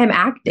 It's not him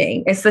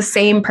acting. It's the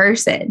same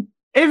person.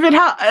 If it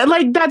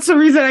like that's the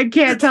reason I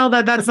can't tell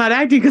that that's not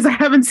acting, because I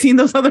haven't seen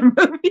those other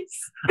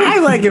movies. I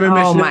like him in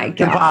Oh Mission my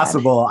God.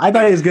 Impossible. I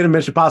thought he was good in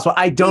Mission Impossible.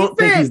 I don't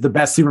think he's the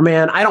best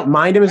Superman. I don't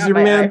mind him as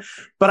Superman,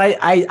 but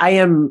I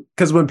am,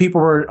 because when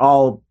people were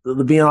all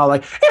being all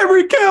like,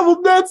 Henry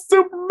Cavill, not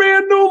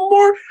Superman no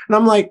more. And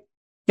I'm like,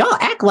 y'all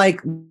act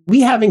like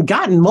we haven't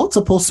gotten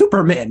multiple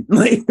Supermen.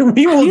 Like,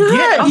 we will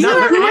get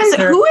another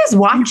actor. Who is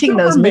watching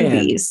those Superman.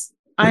 movies?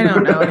 I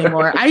don't know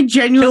anymore. I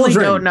genuinely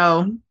Children. don't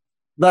know.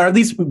 Or at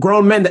least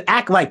grown men that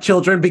act like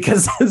children,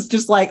 because it's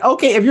just like,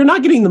 okay, if you're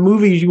not getting the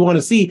movies you want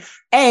to see,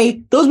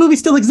 those movies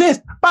still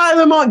exist. Buy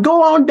them on,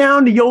 go on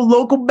down to your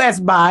local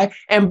Best Buy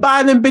and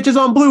buy them bitches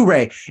on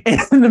Blu-ray.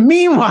 And in the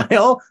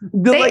meanwhile,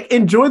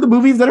 enjoy the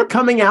movies that are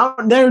coming out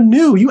and they're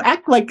new. You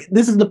act like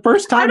this is the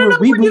first time I don't know.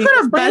 we're When you rebooting go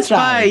to this Best Buy,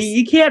 franchise.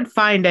 you can't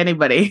find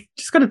anybody.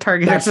 Just go to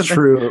Target. or That's something.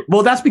 true.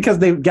 Well, that's because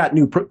they've got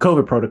new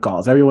COVID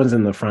protocols. Everyone's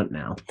in the front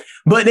now.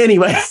 But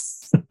anyway,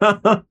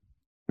 I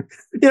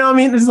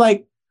mean, it's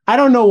like, I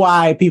don't know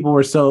why people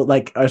are so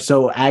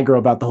aggro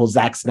about the whole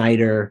Zack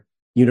Snyder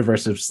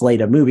universe of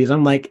slate of movies.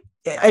 I'm like,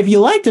 if you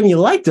liked him, you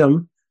liked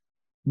him.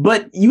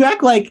 But you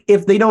act like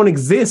if they don't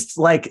exist,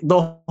 like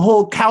the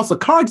whole house of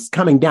cards is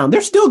coming down.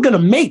 They're still gonna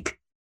make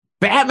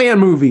Batman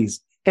movies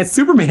and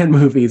Superman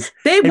movies.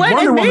 They and went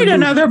Wonder and made Woman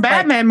another movies.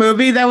 Batman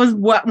movie that was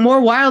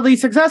more wildly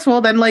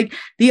successful than like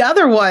the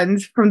other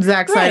ones from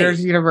Zack Right.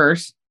 Snyder's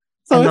universe.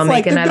 So And they'll it's make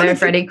like they're another gonna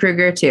Freddy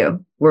Krueger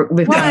too.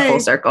 We've Why? come full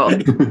circle.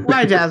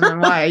 Why, Jasmine?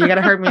 Why? You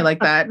gotta hurt me like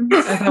that.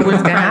 I thought we were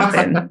What's gonna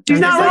happen? She's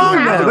not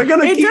wrong though. They're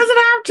gonna It keep. doesn't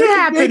have to keep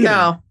happen making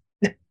though.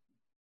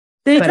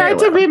 They But tried it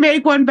to will.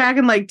 remake one back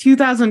in like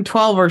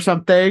 2012 or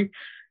something.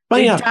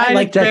 Funny They enough, I died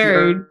like and Jackie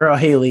buried. Earl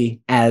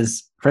Haley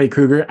as Freddy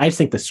Krueger. I just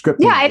think the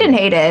script. Yeah, I didn't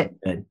hate it.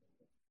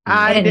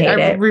 I didn't hate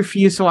it.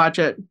 refuse to watch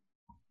it.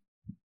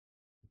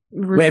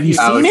 Wait, have you Refuse.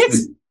 seen Alex,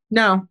 it?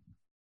 No,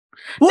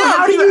 Well, No,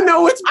 how do you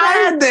know it's I-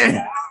 bad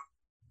then?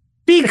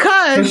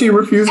 because she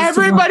refuses to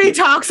everybody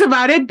talks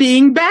about it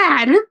being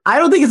bad. I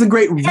don't think it's a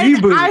great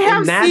reboot I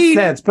have in that seen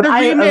sense, but the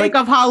I remake like.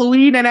 of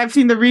Halloween, and I've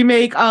seen the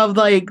remake of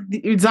like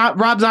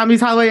Rob Zombie's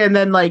Halloween, and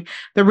then like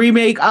the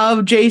remake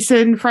of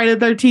Jason Friday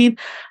the 13th,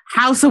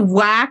 House of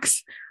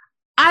Wax.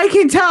 I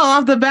can tell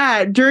off the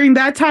bat during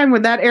that time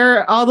when that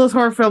era, all those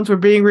horror films were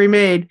being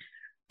remade.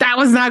 That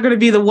was not going to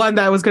be the one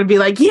that was going to be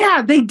like,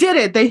 yeah, they did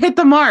it. They hit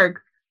the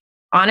mark.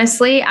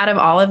 Honestly, out of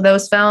all of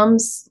those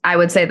films, I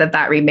would say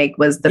that remake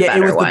was the Yeah, it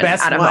better was the one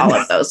best out of one. all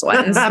of those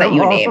ones Out that of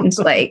you all. named.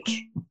 Like,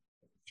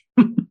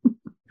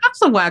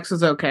 House of Wax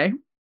was okay.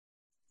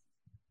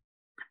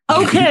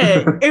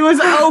 Okay. It was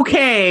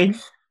okay.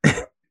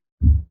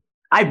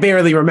 I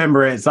barely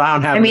remember it, so I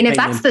don't have. I an mean, if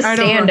opinion. that's the I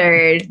don't-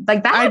 standard,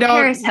 like that I was don't-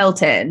 Paris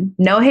Hilton.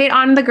 No hate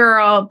on the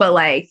girl, but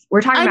like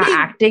we're talking about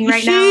acting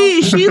right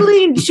now. She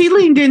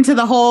leaned into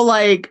the whole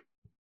like.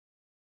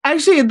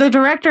 Actually, the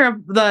director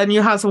of the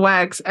new House of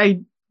Wax,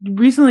 I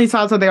recently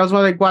saw something. I was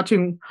like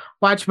watching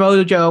Watch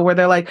Mojo, where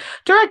they're like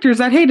directors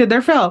that hated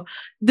their film.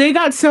 They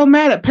got so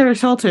mad at Paris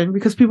Hilton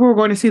because people were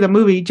going to see the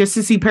movie just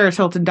to see Paris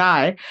Hilton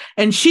die,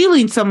 and she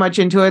leaned so much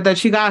into it that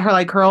she got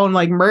her own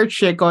like merch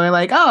shit going,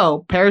 like,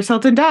 oh, Paris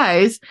Hilton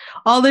dies,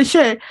 all this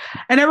shit,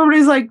 and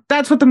everybody's like,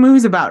 that's what the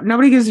movie's about.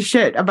 Nobody gives a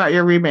shit about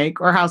your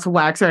remake or House of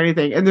Wax or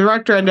anything, and the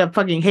director ended up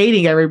fucking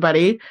hating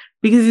everybody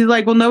because he's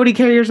like, well, nobody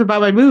cares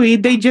about my movie.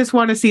 They just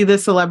want to see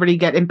this celebrity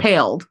get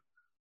impaled.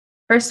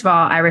 First of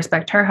all, I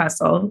respect her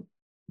hustle.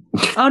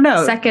 Oh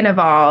no. Second of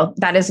all,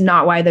 that is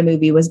not why the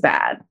movie was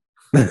bad.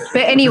 But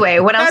anyway,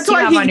 what else That's do you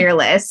why have he- on your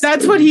list?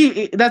 That's what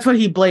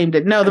he blamed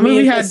it. No, the I mean,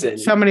 movie had listen,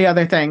 so many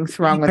other things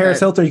wrong with Paris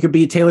it. Hilton, you could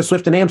be Taylor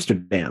Swift in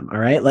Amsterdam. All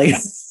right, like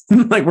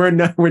like where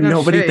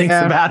nobody shit, thinks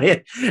yeah. about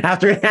it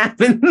after it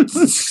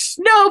happens.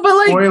 No, but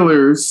like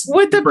Spoilers.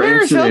 with the for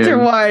Paris Amsterdam.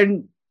 Hilton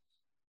one,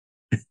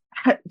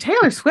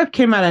 Taylor Swift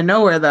came out of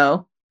nowhere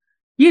though.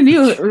 You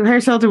knew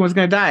Paris Hilton was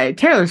gonna die.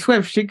 Taylor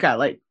Swift, she got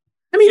like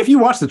I mean, if you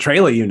watched the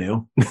trailer, you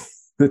knew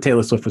that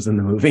Taylor Swift was in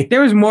the movie.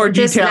 there was more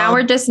just detail. now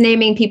we're just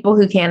naming people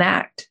who can't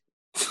act.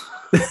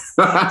 That's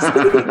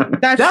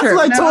That's true.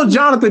 what I No, told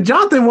Jonathan.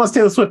 Jonathan wants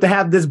Taylor Swift to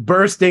have this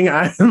bursting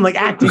like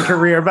acting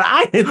career, but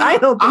I don't. Think I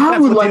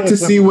that's would what like Taylor to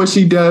Swift- see what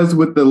she does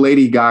with the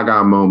Lady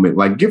Gaga moment.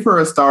 Like, give her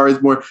a Star is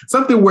Born,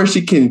 something where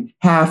she can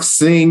half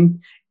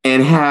sing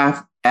and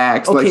half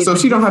act. Okay, Like, so the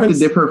she don't have to difference-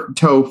 dip her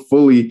toe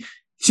fully.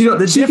 She don't.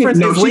 The she difference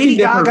can, no, is she Lady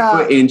can dip her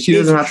Gaga foot in. She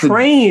doesn't have to.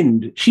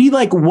 trained. She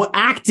like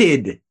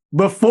acted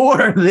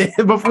before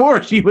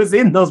before she was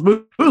in those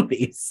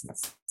movies.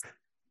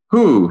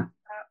 Who?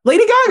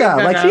 Lady Gaga,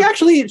 Gaga. like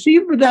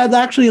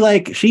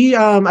she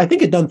I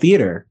think had done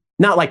theater,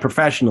 not like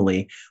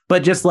professionally,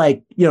 but just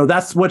like, you know,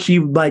 that's what she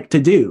liked to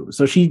do.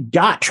 So she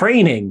got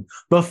training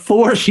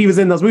before she was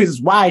in those movies.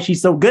 Is why she's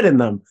so good in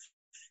them,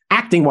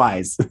 acting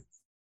wise.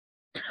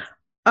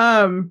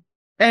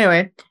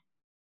 Anyway,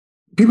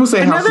 People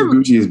say House of Another-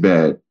 Gucci is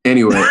bad.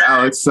 Anyway,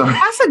 Alex, sorry.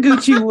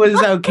 Asaguchi was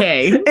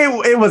okay.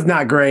 It was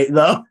not great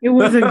though. It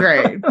wasn't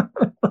great.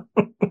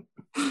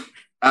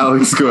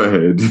 Alex, go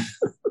ahead.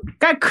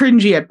 Got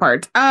cringy at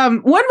parts.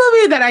 One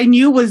movie that I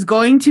knew was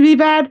going to be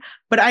bad,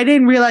 but I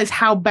didn't realize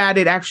how bad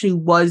it actually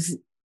was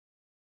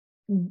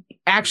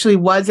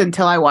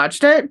until I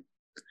watched it.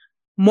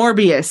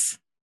 Morbius.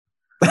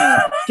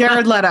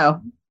 Jared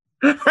Leto.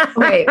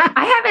 Wait,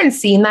 I haven't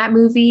seen that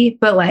movie,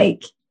 but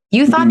like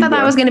you thought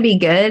that was going to be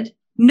good.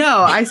 No,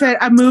 I said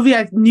a movie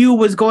I knew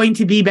was going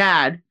to be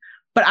bad,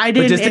 but I But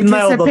didn't just didn't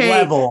know the anticipate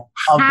level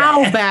of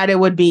how bad it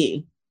would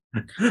be.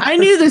 I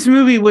knew this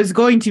movie was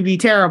going to be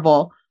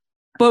terrible,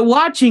 but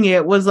watching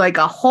it was like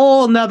a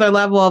whole nother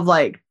level of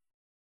like,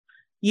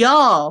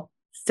 y'all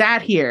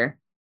sat here,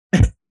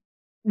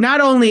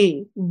 not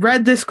only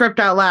read the script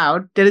out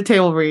loud, did a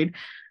table read,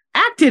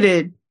 acted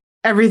it,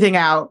 everything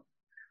out,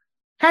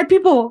 had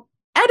people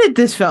edit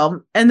this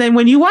film, and then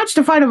when you watch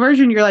the final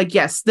version, you're like,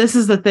 yes, this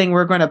is the thing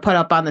we're going to put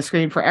up on the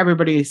screen for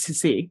everybody to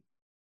see.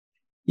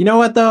 You know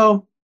what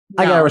though?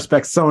 I No. gotta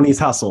respect Sony's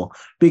hustle,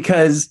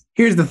 because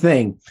here's the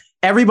thing.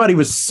 Everybody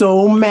was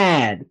so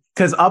mad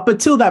because up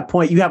until that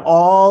point, you have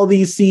all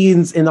these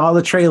scenes in all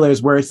the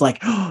trailers where it's like,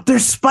 oh,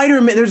 there's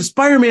Spider-Man, there's a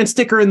Spider-Man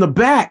sticker in the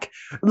back.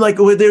 Like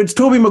it's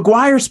Tobey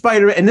Maguire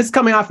Spider-Man, and this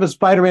coming off of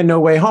Spider-Man No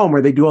Way Home,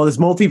 where they do all this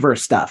multiverse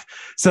stuff.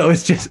 So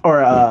it's just,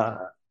 or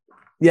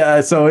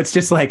Yeah, so it's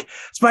just like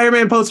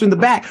Spider-Man poster in the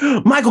back.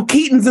 Michael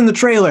Keaton's in the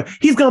trailer.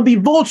 He's gonna be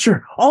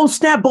Vulture. Oh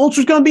snap,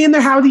 Vulture's gonna be in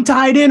there. How is he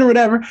tied in or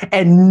whatever?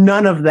 And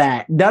none of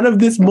that, none of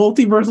this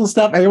multiversal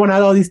stuff. Everyone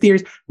had all these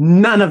theories.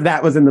 None of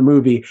that was in the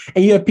movie.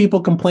 And you have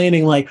people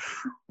complaining like,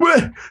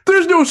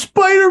 "There's no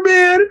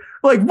Spider-Man.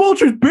 Like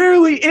Vulture's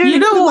barely in." You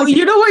know, like,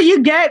 you know what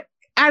you get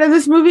out of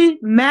this movie?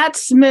 Matt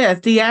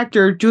Smith, the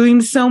actor,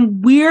 doing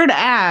some weird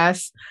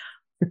ass,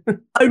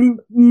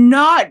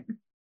 not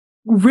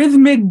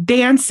rhythmic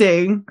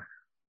dancing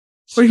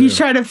where he's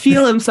trying to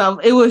feel himself.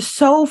 It was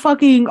so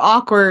fucking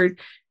awkward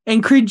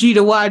and cringy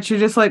to watch. You're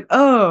just like,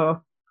 oh,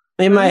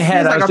 in my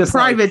head, I like was a just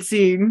private like,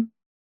 scene.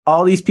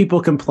 all these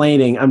people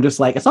complaining. I'm just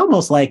like, it's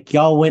almost like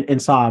y'all went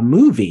and saw a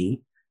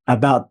movie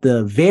about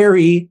the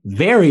very,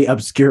 very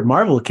obscure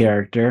Marvel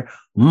character,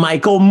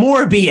 Michael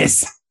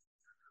Morbius.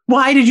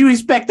 Why did you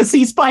expect to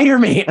see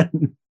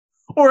Spider-Man?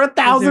 Or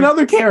 1,000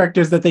 other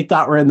characters that they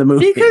thought were in the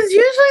movie. Because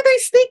usually they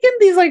sneak in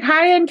these like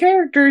high-end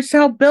characters to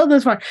help build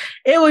this one.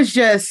 It was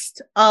just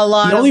a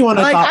lot. The only one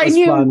I like, thought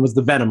was fun was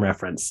the Venom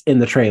reference in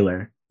the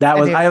trailer. That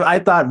was I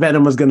thought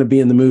Venom was going to be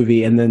in the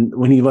movie, and then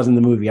when he wasn't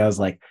in the movie, I was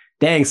like,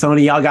 "Dang,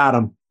 Sony, y'all got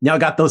him. Y'all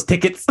got those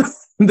tickets."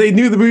 They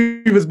knew the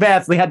movie was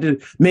bad, so they had to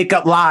make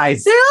up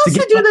lies. They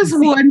also do this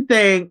one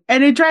thing,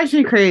 and it drives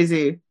me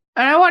crazy.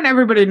 And I want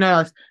everybody to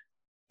know this.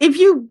 If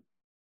you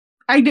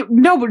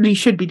nobody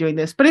should be doing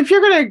this, but if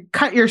you're gonna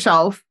cut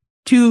yourself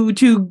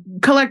to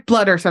collect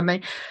blood or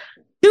something,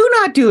 do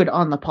not do it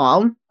on the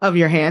palm of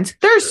your hands.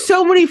 There's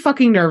so many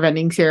fucking nerve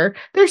endings here.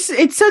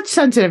 It's such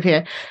sensitive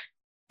here.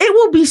 It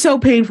will be so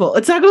painful.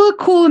 It's not gonna look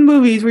cool in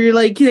movies where you're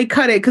like, they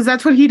cut it because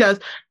that's what he does.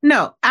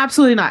 No,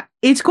 absolutely not.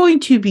 It's going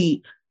to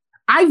be.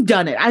 I've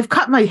done it. I've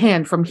cut my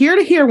hand from here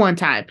to here one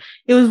time.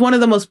 It was one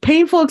of the most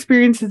painful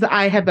experiences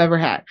I have ever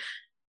had.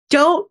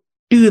 Don't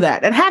do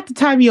that. And half the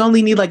time you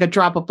only need like a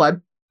drop of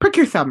blood. Prick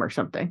your thumb or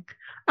something.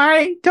 All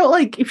right.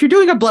 Don't if you're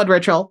doing a blood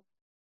ritual,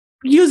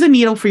 use a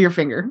needle for your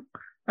finger.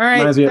 All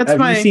right. Have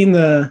you seen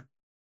the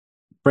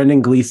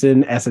Brendan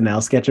Gleeson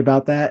SNL sketch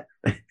about that?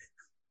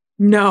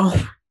 No.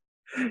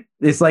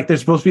 It's like they're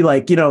supposed to be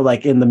like,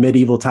 like in the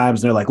medieval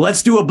times, they're like,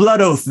 let's do a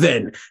blood oath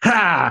then.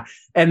 Ha!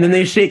 And then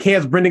they shake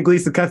hands, Brendan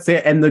Gleeson cuts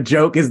it, and the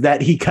joke is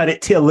that he cut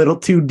it a little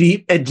too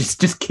deep and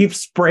just keeps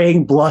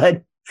spraying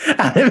blood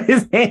out of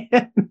his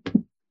hand.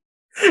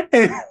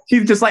 And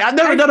she's just like, I've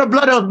never done a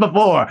blood oath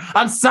before.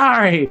 I'm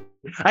sorry.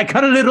 I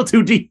cut a little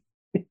too deep.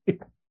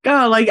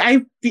 Oh,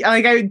 I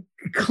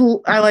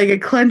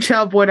clench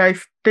up when I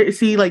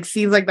see like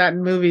scenes like that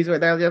in movies where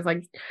they're just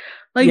like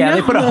yeah, no.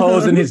 They put a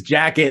hose in his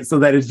jacket so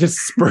that it's just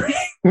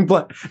spraying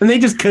blood, and they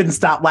just couldn't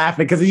stop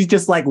laughing because he's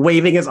just like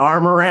waving his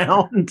arm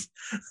around.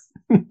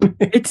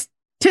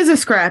 Tis a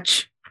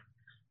scratch,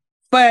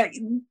 but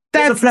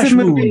that's a flesh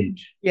movie. wound.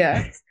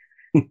 Yeah.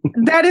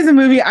 That is a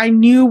movie I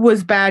knew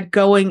was bad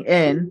going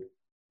in.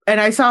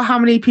 And I saw how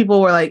many people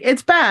were like,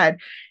 it's bad.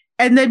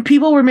 And then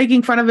people were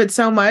making fun of it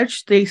so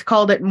much, they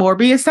called it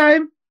Morbius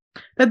time.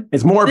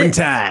 It's Morbin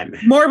time.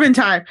 Morbin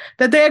time.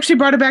 That they actually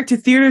brought it back to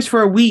theaters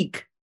for a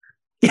week.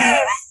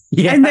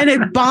 Yeah. And then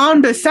it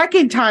bombed a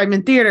second time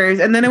in theaters.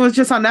 And then it was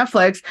just on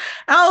Netflix.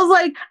 And I was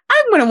like,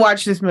 I'm going to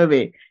watch this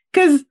movie.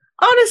 Because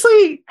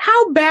honestly,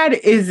 how bad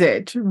is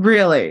it,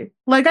 really?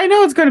 Like, I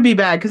know it's going to be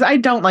bad because I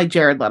don't like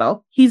Jared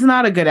Leto. He's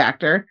not a good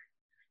actor.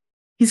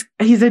 He's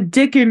a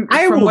dick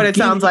from what it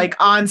sounds like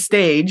on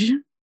stage.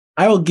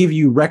 I will give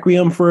you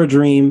Requiem for a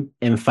Dream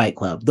and Fight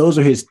Club. Those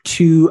are his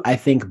two, I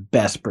think,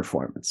 best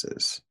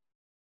performances.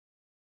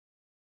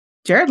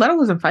 Jared Leto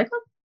was in Fight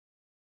Club?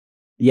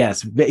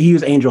 Yes, he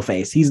was Angel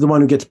Face. He's the one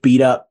who gets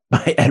beat up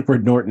by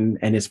Edward Norton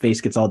and his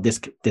face gets all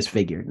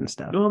disfigured and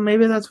stuff. Well,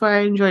 maybe that's why I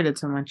enjoyed it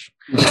so much.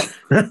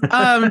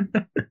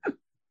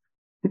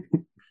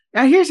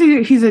 I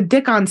hear he's a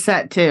dick on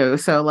set too,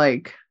 so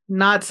like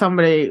not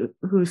somebody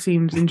who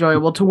seems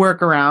enjoyable to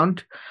work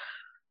around.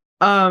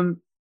 But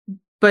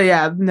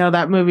yeah, no,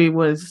 that movie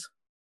was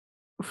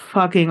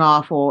fucking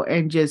awful,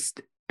 and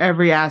just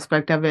every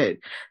aspect of it.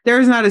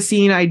 There's not a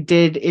scene I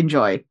did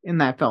enjoy in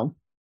that film.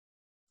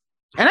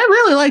 And I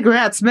really like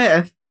Matt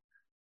Smith.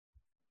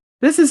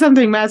 This is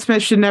something Matt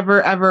Smith should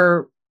never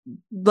ever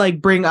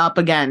like bring up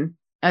again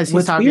as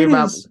he's talking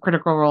about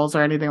critical roles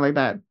or anything like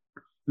that.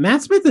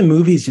 Matt Smith in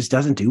movies just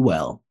doesn't do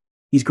well.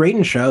 He's great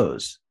in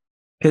shows.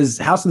 His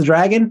House of the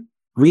Dragon,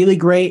 really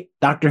great.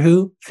 Doctor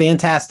Who,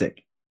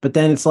 fantastic. But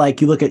then it's like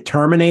you look at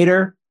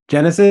Terminator,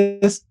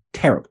 Genesis,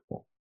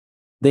 terrible.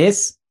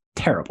 This,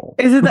 terrible.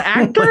 Is it the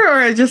actor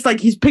or is it just like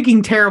he's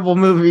picking terrible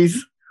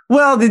movies?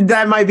 Well,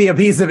 that might be a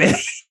piece of it.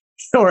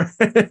 Or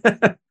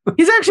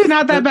he's actually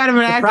not that bad of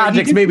an actor.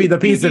 Projects may be the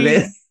piece of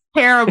it.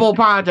 Terrible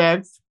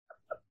projects.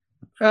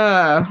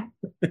 Yeah,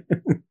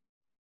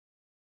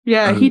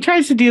 he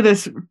tries to do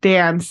this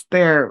dance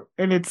there,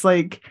 and it's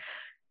like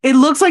it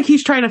looks like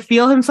he's trying to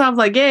feel himself.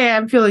 Like, yeah,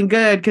 I'm feeling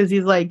good because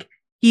he's like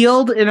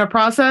healed in a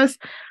process,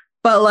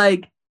 but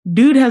like,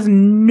 dude has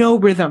no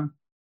rhythm.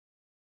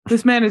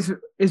 This man is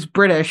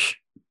British.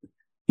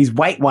 He's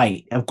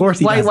white. Of course,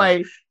 he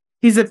white.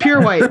 He's a pure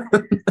white.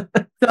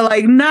 So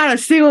like not a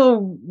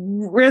single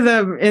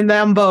rhythm in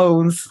them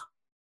bones.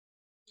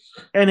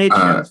 And it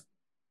shows.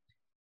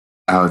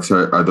 Alex,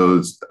 are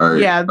those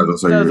Yeah,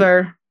 those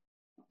are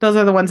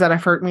the ones that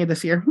have hurt me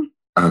this year.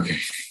 Okay.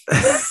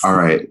 All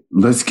right.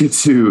 Let's get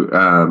to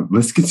our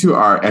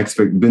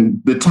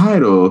the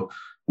title,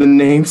 the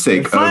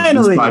namesake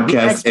Finally, of this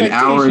podcast, an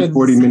hour and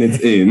 40 minutes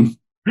in.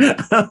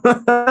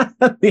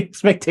 The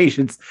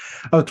expectations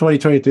of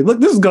 2023. Look,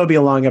 this is going to be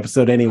a long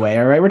episode anyway.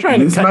 All right, we're trying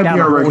This to cut might down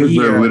be our a whole record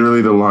year. for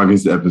literally the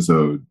longest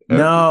episode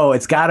ever. No,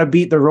 it's got to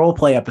beat the role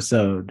play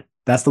episode.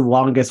 That's the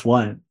longest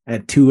one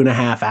at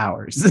 2.5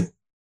 hours.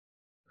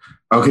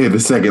 Okay, the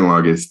second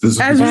longest.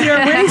 As we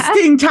are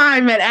wasting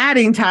time and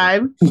adding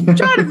time,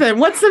 Jonathan,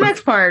 what's the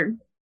next part?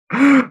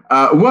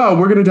 Well,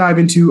 we're going to dive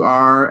into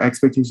our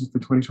expectations for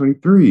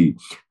 2023.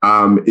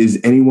 Is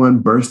anyone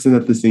bursting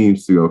at the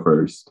seams to go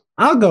first?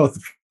 I'll go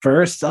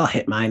first. I'll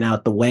hit mine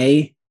out the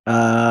way.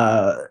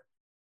 I'm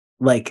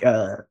going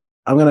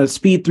to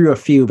speed through a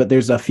few, but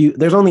there's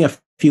only a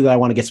few that I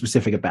want to get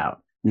specific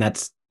about, and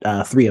that's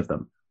 3 of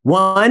them.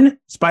 1,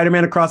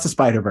 Spider-Man Across the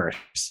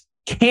Spider-Verse.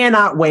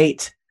 Cannot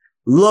wait.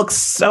 Looks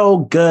so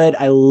good.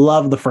 I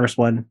love the first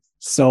one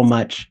so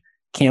much.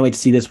 Can't wait to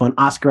see this one.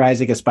 Oscar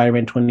Isaac as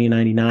Spider-Man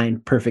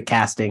 2099. Perfect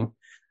casting.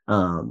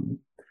 But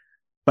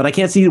I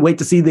can't wait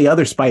to see the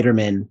other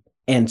Spider-Men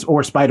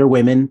or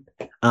Spider-Women.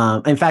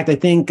 In fact, I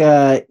think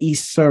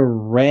Issa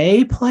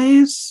Rae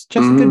plays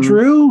Jessica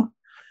Drew.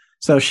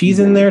 So she's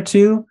in there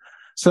too.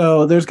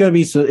 So there's going to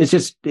be, it's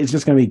just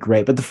going to be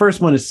great. But the first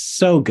one is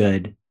so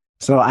good.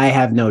 So I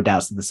have no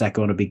doubts that the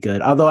second one will be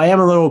good. Although I am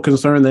a little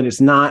concerned that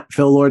it's not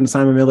Phil Lord and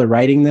Simon Miller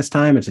writing this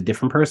time. It's a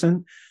different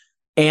person.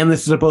 And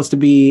this is supposed to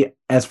be,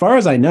 as far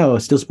as I know,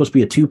 still supposed to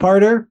be a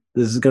 2-parter.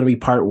 This is going to be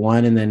part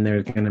 1, and then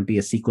there's going to be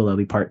a sequel. That'll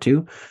be part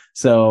 2.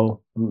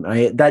 So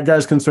that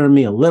does concern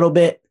me a little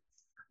bit,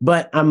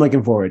 but I'm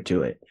looking forward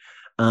to it.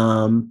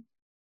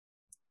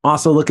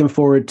 Also looking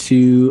forward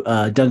to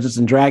Dungeons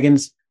and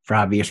Dragons for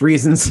obvious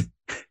reasons,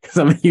 because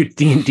I'm a huge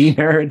D&D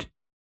nerd.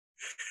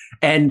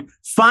 And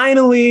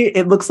finally,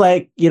 it looks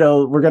like,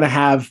 we're going to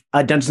have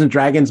a Dungeons and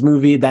Dragons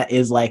movie that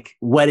is like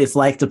what it's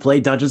like to play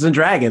Dungeons and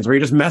Dragons, where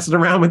you're just messing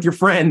around with your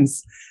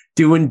friends,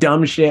 doing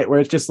dumb shit, where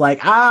it's just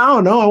like, I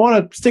don't know, I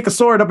want to stick a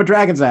sword up a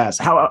dragon's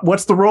ass.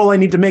 What's the roll I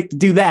need to make to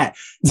do that?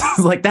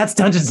 Like, that's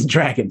Dungeons and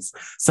Dragons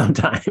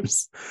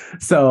sometimes.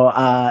 So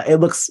it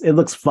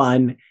looks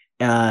fun.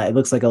 It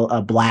looks like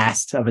a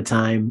blast of a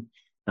time.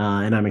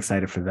 And I'm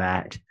excited for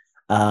that.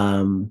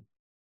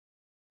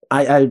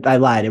 I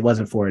lied. It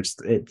wasn't 4.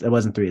 It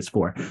wasn't 3. It's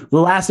 4.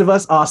 The Last of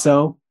Us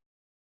also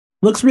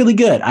looks really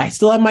good. I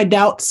still have my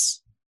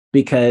doubts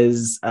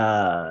because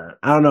I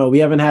don't know. We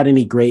haven't had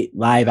any great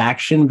live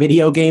action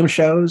video game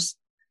shows,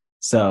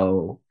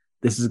 so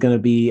this is going to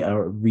be a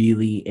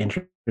really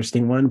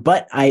interesting one.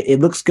 But it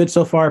looks good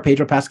so far.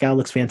 Pedro Pascal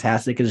looks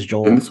fantastic as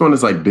Joel. And this one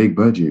is like big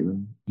budget. Right?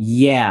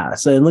 Yeah,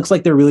 so it looks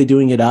like they're really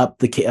doing it up.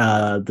 The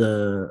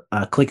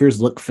clickers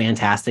look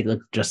fantastic,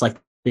 look just like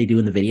they do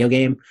in the video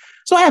game.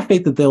 So I have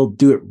faith that they'll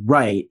do it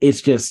right.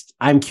 It's just,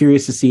 I'm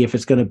curious to see if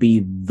it's going to be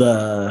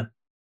the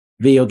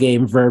video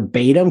game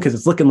verbatim, because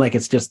it's looking like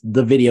it's just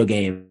the video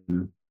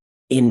game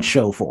in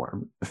show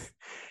form.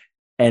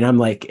 And I'm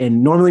like,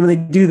 and normally when they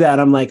do that,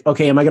 I'm like,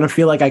 okay, am I going to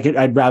feel like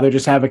I'd rather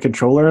just have a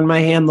controller in my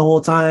hand the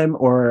whole time,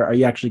 or are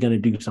you actually going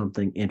to do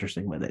something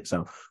interesting with it?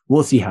 So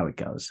we'll see how it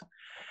goes.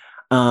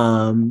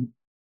 And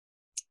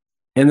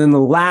then the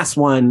last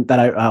one that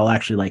I'll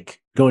actually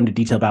go into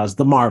detail about is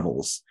the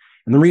Marvels.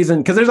 And the reason,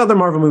 because there's other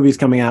Marvel movies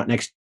coming out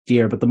next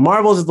year, but the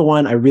Marvels is the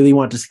one I really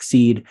want to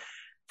succeed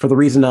for the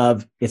reason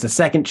of it's a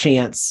second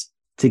chance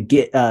to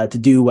get to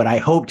do what I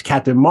hoped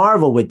Captain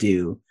Marvel would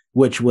do,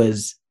 which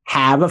was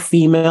have a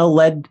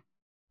female-led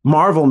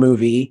Marvel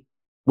movie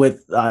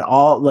with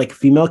all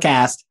female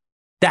cast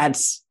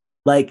that's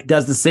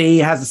has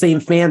the same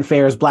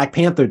fanfare as Black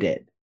Panther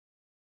did.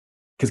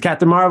 Because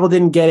Captain Marvel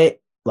didn't get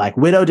it, Black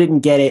Widow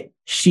didn't get it,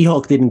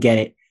 She-Hulk didn't get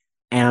it,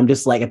 and I'm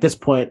just like, at this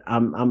point,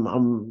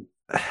 I'm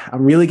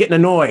really getting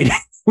annoyed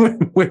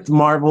with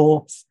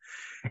Marvel.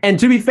 And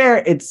to be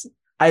fair,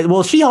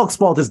 She-Hulk's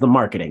fault is the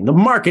marketing. The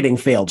marketing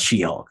failed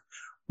She-Hulk.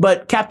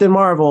 But Captain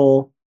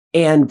Marvel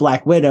and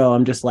Black Widow,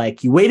 I'm just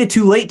like, you waited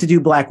too late to do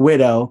Black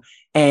Widow.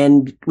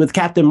 And with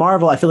Captain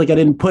Marvel, I feel like I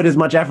didn't put as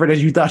much effort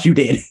as you thought you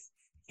did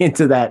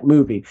into that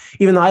movie,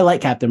 even though I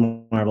like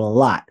Captain Marvel a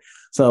lot.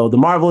 So the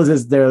Marvel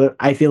is there,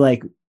 I feel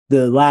like,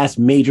 the last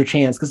major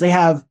chance, because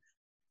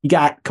you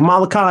got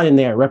Kamala Khan in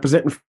there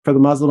representing for the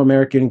Muslim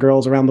American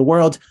girls around the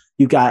world.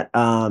 You got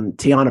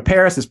Tiana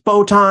Paris as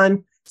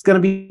Photon. It's going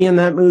to be in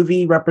that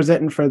movie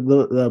representing for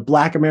the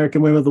Black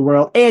American women of the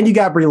world. And you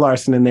got Brie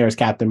Larson in there as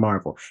Captain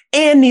Marvel.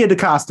 And Nia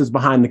DaCosta's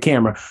behind the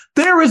camera.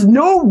 There is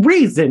no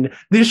reason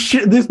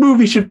this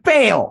movie should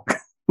fail.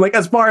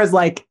 As far as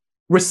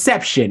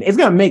reception, it's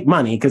going to make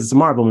money because it's a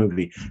Marvel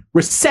movie.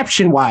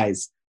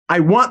 Reception-wise, I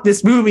want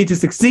this movie to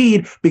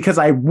succeed because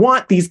I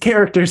want these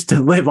characters to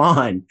live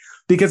on.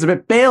 Because if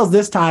it fails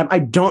this time, I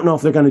don't know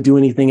if they're going to do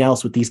anything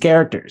else with these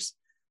characters.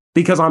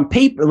 Because on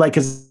paper,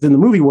 because in the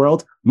movie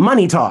world,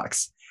 money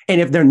talks. And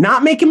if they're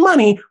not making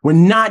money, we're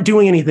not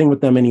doing anything with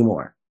them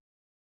anymore.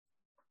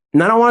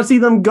 And I don't want to see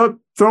them go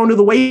thrown to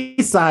the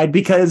wayside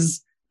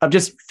because of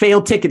just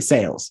failed ticket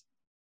sales.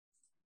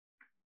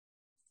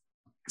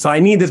 So I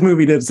need this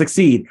movie to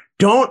succeed.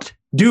 Don't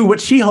do what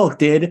She-Hulk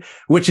did,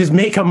 which is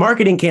make a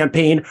marketing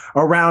campaign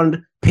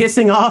around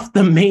pissing off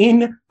the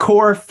main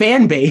core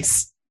fan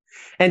base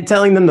and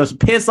telling them to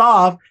piss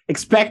off,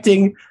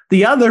 expecting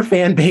the other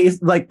fan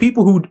base, like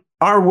people who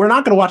we're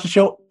not going to watch the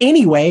show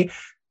anyway,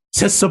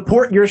 to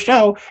support your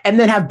show and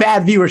then have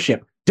bad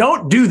viewership.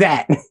 Don't do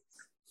that.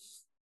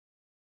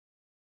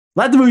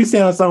 Let the movie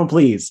stand on its own,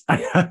 please.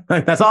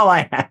 That's all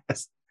I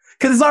ask.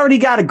 Because it's already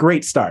got a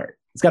great start.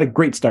 It's got a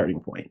great starting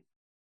point.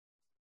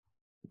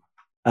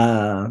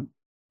 My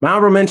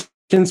honorable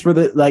mentions for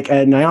my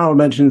honorable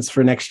mentions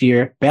for next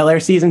year: Bel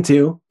Air season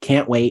 2,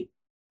 can't wait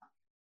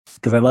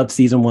because I loved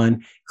season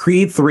 1.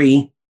 Creed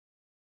 3,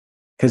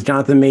 because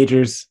Jonathan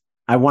Majors,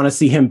 I want to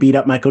see him beat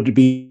up Michael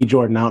B.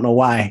 Jordan. I don't know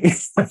why.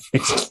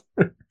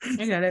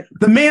 I got it.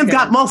 The man's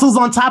got muscles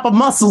on top of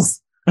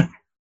muscles.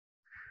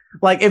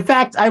 Like, in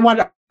fact, I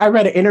read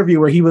an interview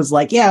where he was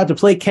like, yeah, to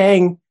play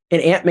Kang in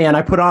Ant-Man,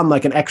 I put on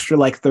like an extra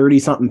like 30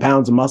 something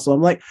pounds of muscle.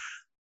 I'm like,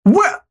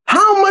 what?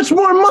 How much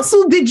more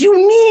muscle did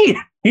you need?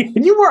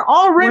 You were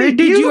already. Where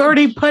did you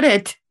already put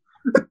it?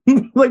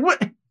 Like, what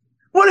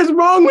is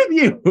wrong with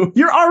you?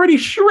 You're already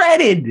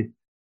shredded.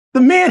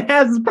 The man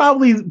has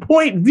probably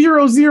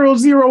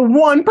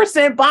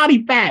 0.0001%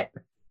 body fat.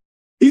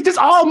 He's just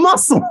all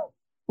muscle.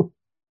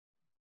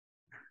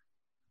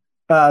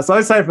 So I'm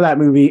excited for that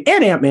movie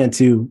and Ant-Man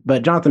 2,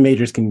 but Jonathan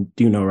Majors can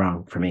do no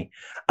wrong for me.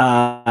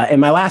 And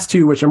my last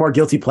two, which are more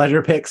guilty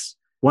pleasure picks,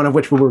 one of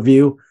which we'll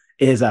review,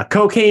 is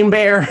Cocaine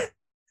Bear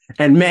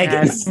and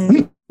Megan.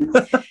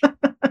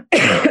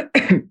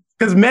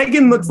 Because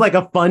Megan looks like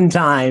a fun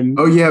time.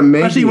 Oh yeah,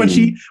 Megan.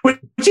 Especially when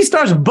she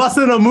starts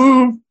busting a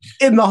move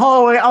in the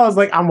hallway. I was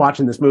like, I'm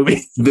watching this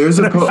movie. There's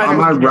a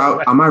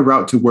on my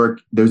route to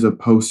work. There's a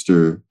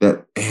poster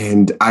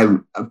and I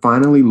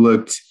finally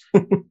looked.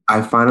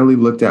 I finally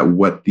looked at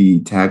what the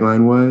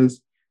tagline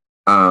was,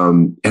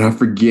 and I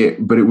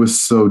forget, but it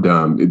was so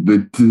dumb.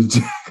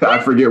 I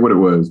forget what it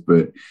was,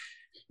 but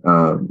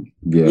yeah.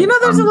 You know,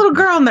 there's a little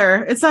girl in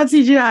there. It's not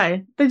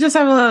CGI. They just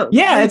have a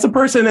it's a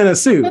person in a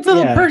suit. It's a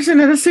little person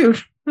in a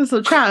suit. It's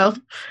a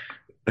child.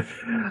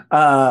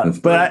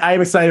 But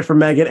I'm excited for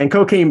Megan and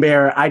Cocaine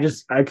Bear. I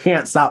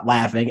can't stop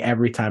laughing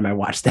every time I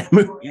watch that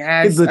movie.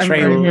 Yeah, it's the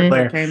trailer.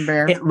 Cocaine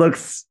Bear. It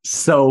looks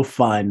so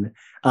fun.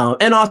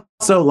 And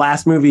also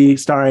last movie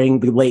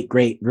starring the late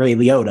great Ray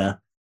Liotta.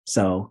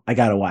 So I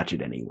gotta watch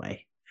it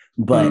anyway.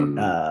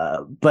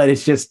 But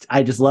it's just,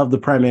 I just love the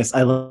premise.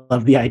 I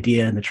love the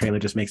idea, and the trailer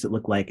just makes it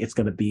look like it's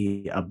gonna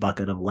be a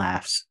bucket of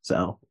laughs.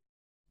 So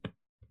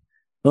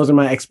those are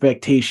my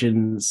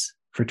expectations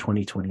for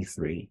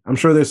 2023. I'm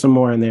sure there's some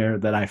more in there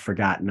that I've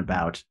forgotten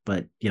about,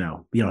 but we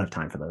don't have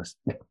time for those.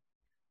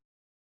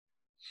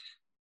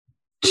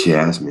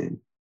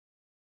 Jasmine.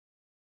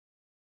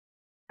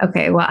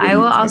 Okay, well, I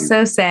will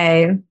also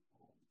say,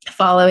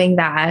 following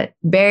that,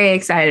 very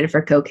excited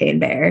for Cocaine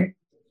Bear.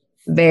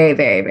 Very,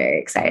 very, very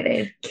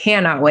excited.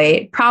 Cannot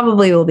wait.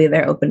 Probably will be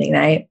their opening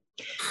night.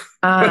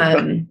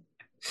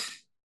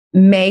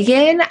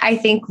 Megan, I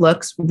think,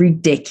 looks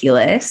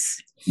ridiculous.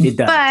 It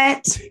does.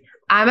 But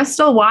I'm going to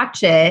still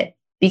watch it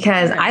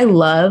because I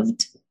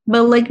loved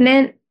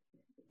Malignant,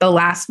 the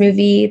last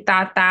movie,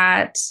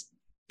 that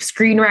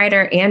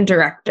screenwriter and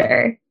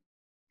director,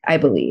 I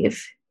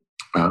believe.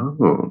 Oh,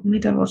 Let me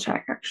double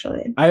check,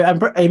 actually.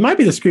 It might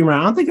be the screenwriter.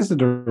 I don't think it's the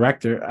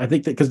director. I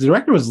think that because the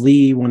director was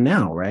Lee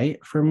Whannell, right?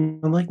 From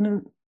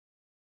Malignant?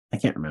 I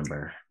can't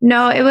remember.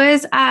 No, it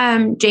was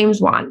James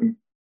Wan.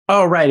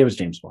 Oh, right. It was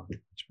James Wan.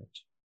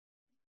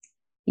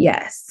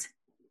 Yes.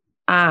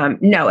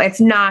 No, it's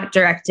not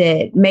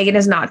directed. Megan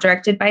is not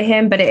directed by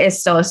him, but it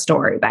is still a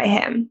story by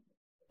him,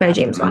 by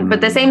James Wan, but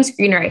the same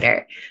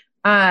screenwriter.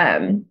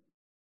 I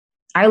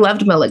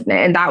loved Malignant,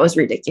 and that was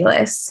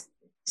ridiculous.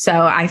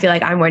 So I feel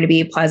like I'm going to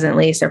be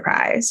pleasantly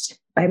surprised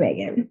by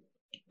Megan.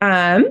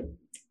 Let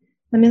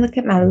me look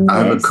at my list.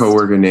 I have a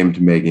coworker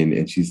named Megan,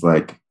 and she's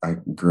like,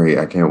 great,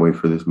 I can't wait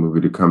for this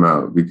movie to come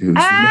out because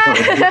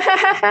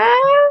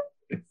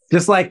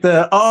just like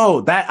that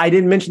I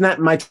didn't mention that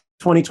in my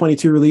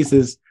 2022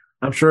 releases.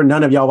 I'm sure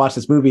none of y'all watched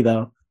this movie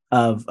though,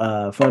 of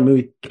fun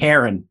movie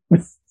Karen.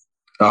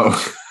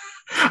 Oh,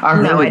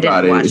 I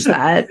didn't watch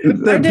that.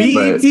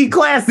 The BET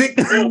classic.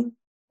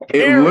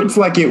 It looks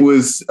like it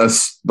was a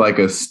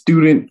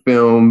student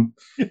film.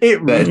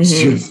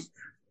 Just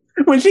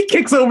when she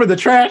kicks over the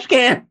trash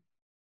can,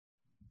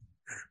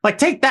 like,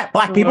 take that,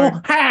 black people!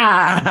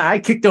 Ha! I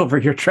kicked over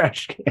your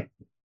trash can.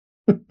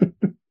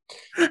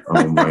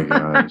 Oh my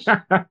gosh!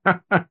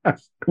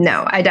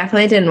 No, I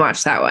definitely didn't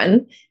watch that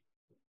one.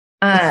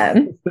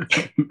 A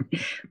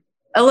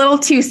little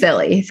too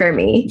silly for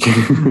me.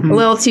 A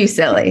little too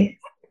silly.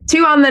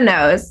 Too on the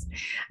nose.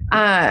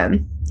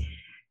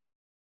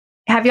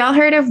 Have y'all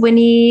heard of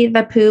Winnie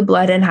the Pooh,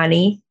 Blood and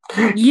Honey?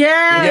 Yes.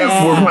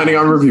 Yeah. We're planning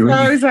on reviewing.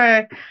 So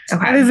excited.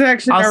 Okay. That is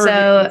actually not Also,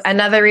 ridiculous.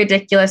 another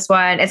ridiculous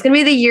one. It's going to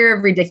be the year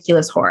of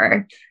ridiculous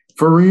horror.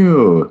 For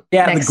real.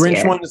 Yeah, Next the Grinch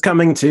year. one is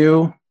coming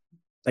too.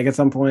 Like at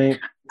some point.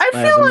 I The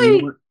feel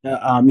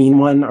like mean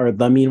one, or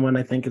the mean one,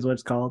 I think is what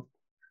it's called.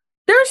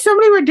 there are so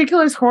many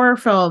ridiculous horror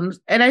films,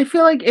 and I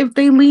feel like if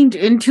they leaned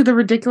into the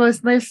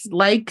ridiculousness,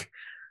 like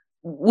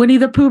Winnie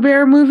the Pooh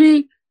Bear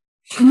movie,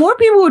 more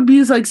people would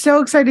be like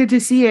so excited to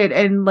see it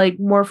and like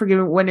more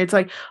forgiving when it's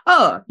like,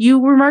 oh, you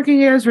were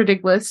marking it as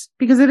ridiculous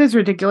because it is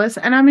ridiculous,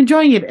 and I'm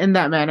enjoying it in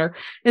that manner,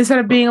 instead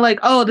of being like,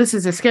 oh, this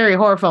is a scary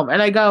horror film,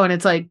 and I go and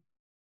it's like,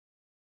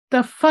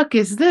 the fuck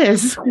is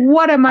this?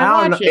 What am I I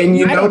don't know. watching? And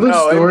you I know don't the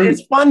know. story.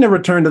 It's fun to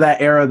return to that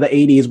era of the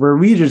 80s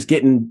where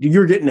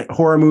you're getting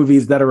horror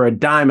movies that are a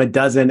dime a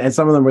dozen, and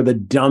some of them were the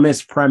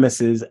dumbest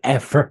premises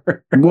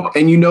ever. Well,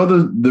 and you know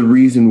the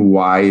reason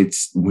why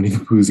it's Winnie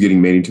the Pooh is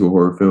getting made into a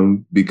horror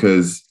film,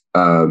 because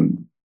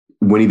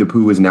Winnie the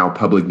Pooh is now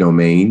public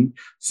domain,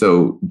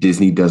 so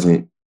Disney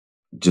doesn't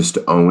just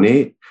own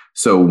it.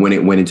 So when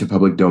it went into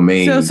public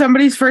domain, So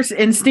somebody's first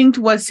instinct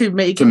was to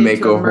make To it make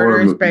into a horror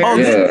murderous movie. bear. Oh,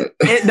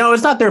 Yeah. no,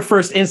 it's not their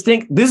first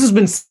instinct. This has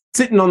been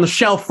sitting on the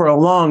shelf for a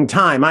long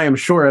time. I am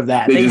sure of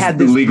that. They just had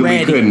this legally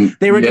ready. couldn't.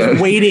 They were Yeah.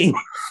 just waiting.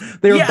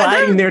 They were Yeah,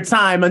 biding their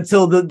time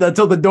until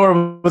the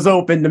door was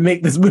open to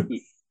make this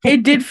movie.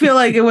 It did feel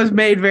like it was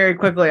made very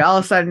quickly. All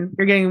of a sudden,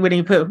 you're getting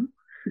Winnie Pooh.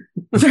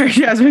 Sorry,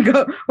 Jasmine,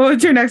 go.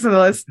 What's your next on the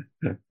list?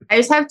 I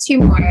just have two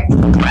more.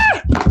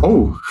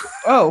 Oh,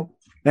 Oh,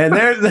 And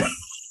there's the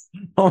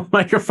whole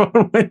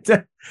microphone went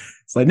down.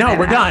 It's like, no,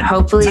 we're done.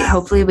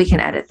 Hopefully we can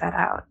edit that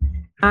out.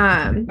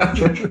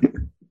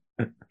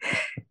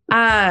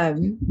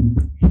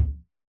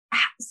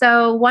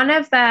 So one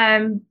of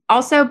them,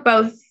 also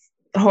both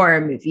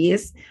horror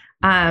movies,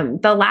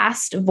 The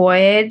Last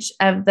Voyage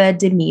of the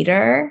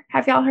Demeter.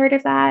 Have y'all heard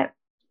of that?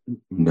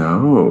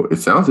 no, it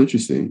sounds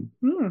interesting.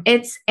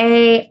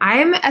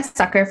 I'm a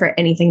sucker for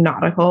anything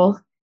nautical,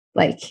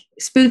 like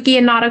spooky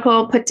and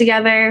nautical put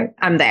together.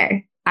 I'm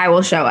there. I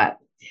will show up.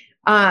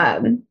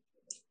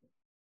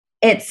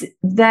 It's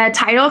the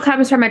title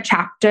comes from a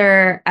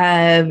chapter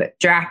of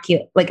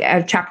Dracula, like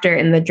a chapter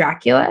in the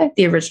Dracula,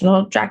 the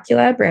original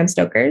Dracula, Bram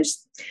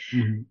Stoker's.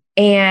 Mhm.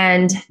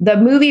 And the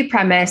movie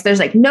premise, there's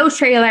like no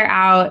trailer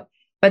out,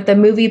 but the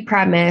movie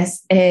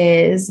premise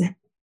is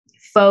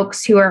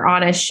folks who are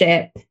on a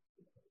ship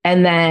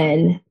and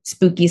then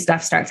spooky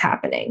stuff starts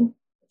happening,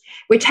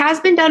 which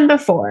has been done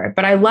before.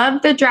 But I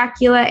love the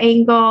Dracula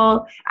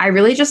angle. I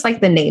really just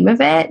like the name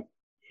of it.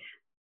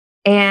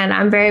 And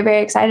I'm very,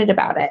 very excited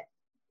about it.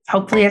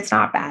 Hopefully it's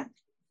not bad.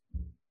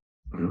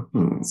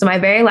 Mhm. So my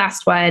very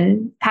last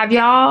one. Have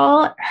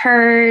y'all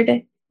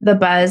heard the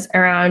buzz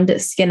around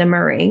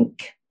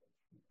Skinamarink?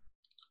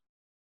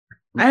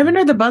 I haven't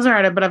heard the buzz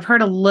around it, but I've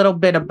heard a little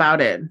bit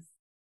about it.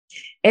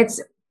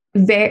 It's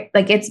very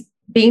like it's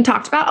being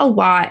talked about a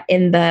lot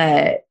in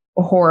the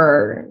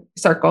horror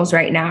circles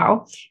right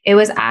now. It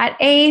was at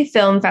a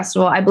film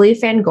festival, I believe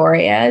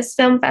Fangoria's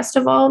film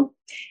festival,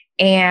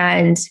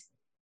 and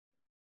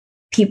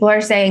people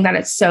are saying that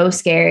it's so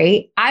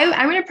scary. I'm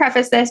going to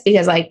preface this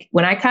because, like,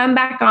 when I come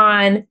back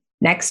on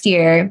next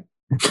year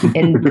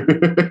and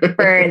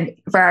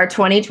for our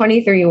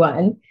 2023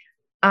 one,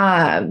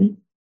 and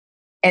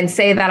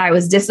say that I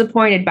was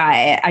disappointed by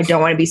it, I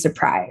don't want to be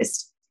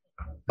surprised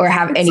or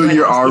have anyone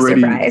you're else already-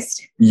 be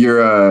surprised.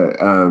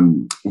 You're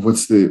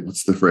what's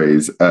the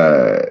phrase?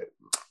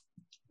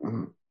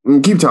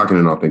 Keep talking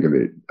and I'll think of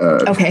it.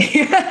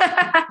 Okay.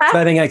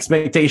 Setting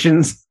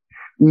expectations.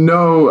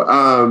 No,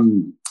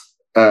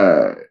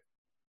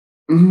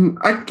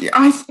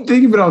 I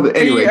think of it all the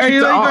anyway. Are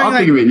you like I'll going,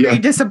 think of it. are Yeah. you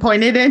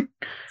disappointed in?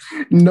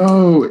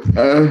 No.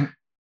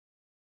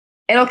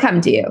 It'll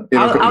come to you.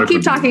 It'll I'll come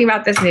keep to me. talking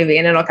about this movie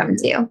and it'll come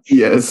to you.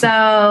 Yes.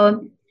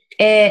 So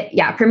it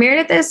premiered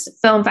at this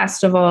film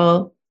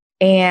festival,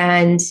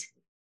 and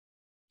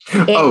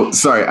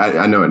sorry.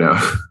 I know it now.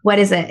 what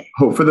is it?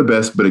 Hope for the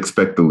best, but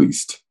expect the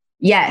least.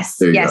 Yes,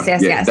 There you yes, go.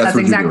 yes, Yeah, yes. that's That's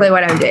what you're exactly doing.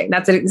 what I'm doing.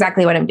 That's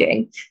exactly what I'm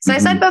doing. So I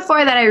said Mhm.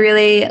 before that I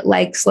really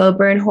like slow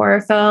burn horror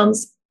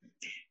films,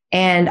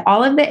 and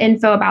all of the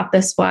info about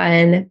this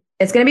one,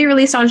 it's going to be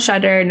released on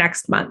Shudder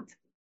next month.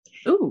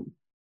 Ooh.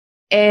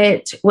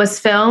 It was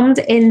filmed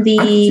in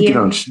I have to get the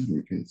on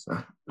Shudder 'cause,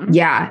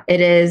 yeah, it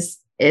is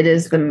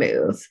the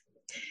move.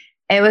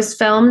 It was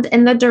filmed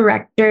in the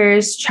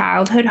director's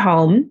childhood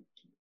home,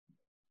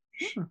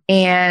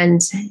 and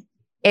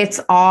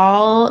it's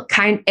all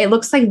it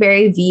looks like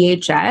very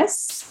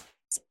VHS.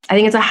 I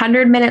think it's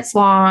 100 minutes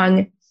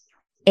long,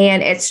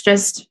 and it's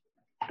just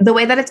the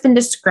way that it's been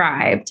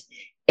described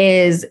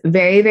is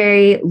very,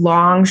 very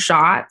long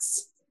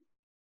shots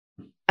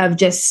of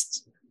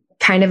just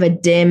kind of a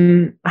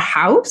dim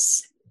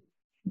house,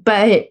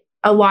 but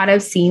a lot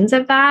of scenes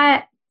of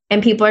that.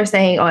 And people are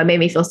saying, oh, it made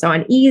me feel so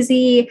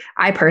uneasy.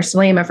 I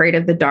personally am afraid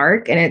of the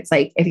dark. And it's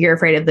like, if you're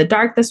afraid of the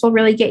dark, this will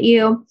really get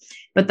you.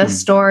 But the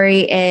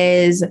story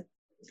is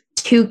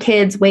two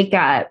kids wake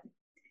up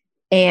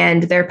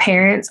and their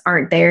parents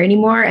aren't there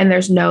anymore. And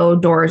there's no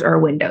doors or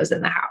windows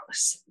in the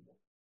house.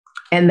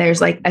 and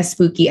there's like a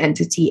spooky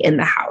entity in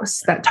the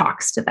house that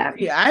talks to them.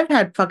 Yeah, I've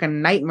had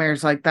fucking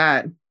nightmares like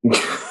that.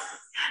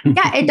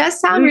 Yeah, it does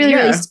sound really,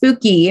 really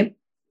spooky,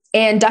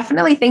 and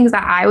definitely things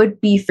that I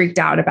would be freaked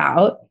out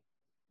about.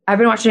 I've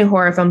been watching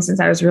horror films since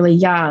I was really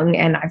young,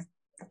 and I've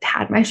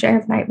had my share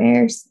of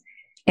nightmares.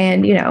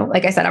 And, you know,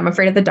 like I said, I'm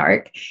afraid of the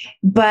dark,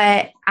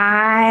 but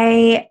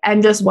I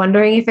am just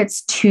wondering if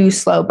it's too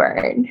slow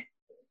burn,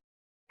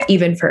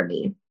 even for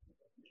me.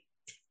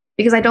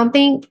 Because I don't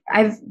think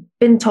I've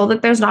been told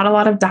that there's not a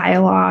lot of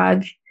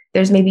dialogue.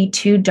 There's maybe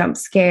 2 jump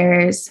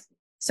scares.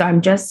 So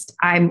I'm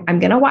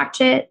going to watch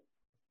it.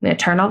 I'm going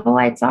to turn all the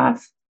lights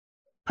off,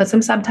 put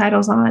some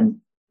subtitles on,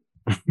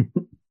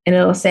 and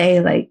it'll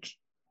say like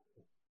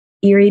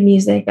eerie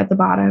music at the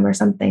bottom or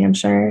something, I'm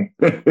sure.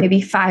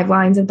 Maybe 5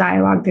 lines of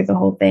dialogue through the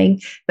whole thing.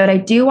 But I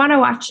do want to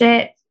watch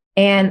it.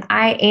 And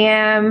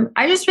I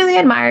just really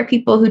admire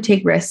people who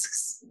take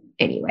risks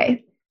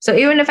anyway. So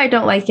even if I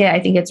don't like it, I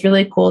think it's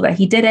really cool that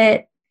he did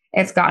it.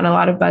 It's gotten a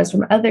lot of buzz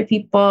from other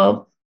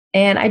people.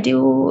 And I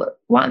do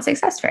want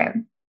success for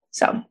him.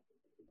 So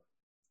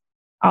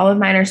all of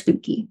mine are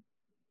spooky.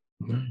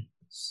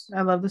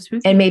 I love the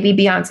spooky. And maybe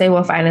Beyonce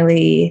will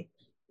finally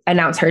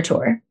announce her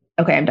tour.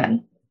 Okay, I'm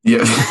done.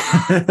 Yeah.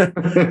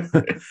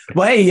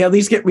 Well, hey, at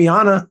least get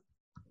Rihanna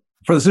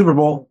for the Super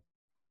Bowl.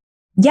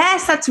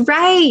 Yes, that's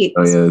right.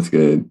 Oh yeah, that's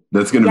good.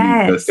 That's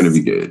gonna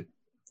be good.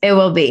 It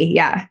will be,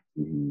 yeah.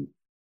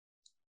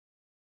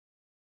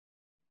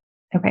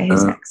 Okay,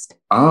 who's next?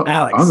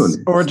 Alex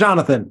or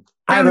Jonathan.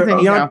 Either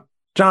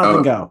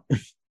Jonathan, go.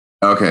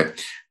 Okay.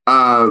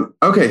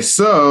 Okay.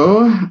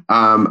 So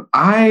I've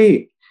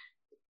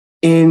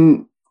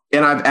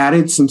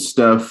added some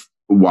stuff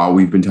while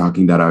we've been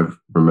talking that I've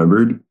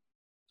remembered.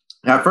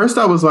 At first,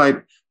 I was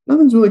like,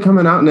 nothing's really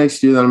coming out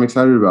next year that I'm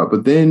excited about.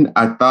 But then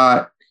I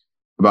thought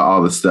about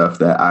all the stuff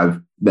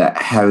that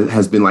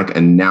has been like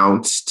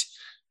announced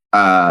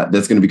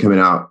that's going to be coming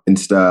out and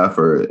stuff,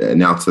 or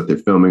announced that they're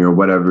filming or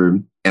whatever.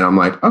 And I'm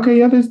like, okay,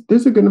 yeah,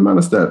 there's a good amount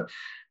of stuff.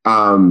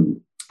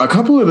 A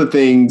couple of the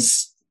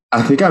things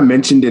I think I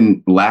mentioned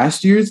in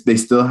last year's, they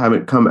still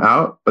haven't come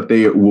out, but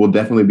they will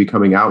definitely be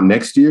coming out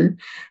next year.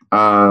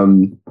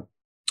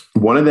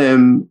 One of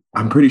them,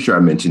 I'm pretty sure I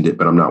mentioned it,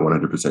 but I'm not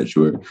 100%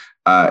 sure.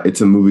 It's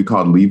a movie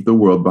called Leave the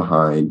World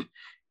Behind.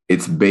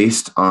 It's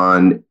based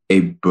on a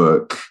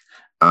book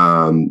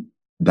that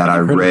I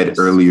read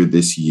earlier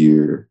this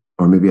year,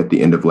 or maybe at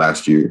the end of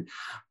last year.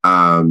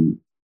 And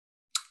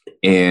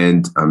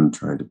I'm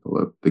trying to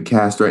pull up the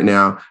cast right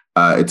now.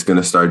 It's going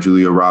to star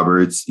Julia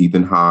Roberts,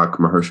 Ethan Hawke,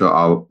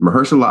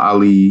 Mahershala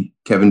Ali,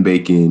 Kevin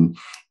Bacon,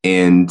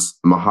 and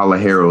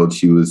Mahala Harold.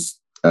 She was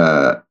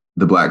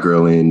the black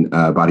girl in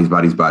Bodies,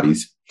 Bodies,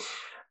 Bodies.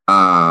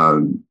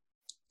 And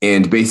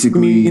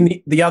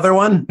basically... the other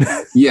one?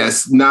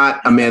 Yes,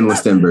 not Amanda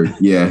Stenberg.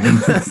 Yeah.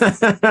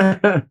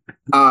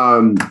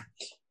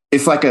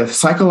 It's like a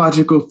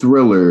psychological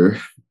thriller,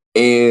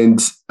 and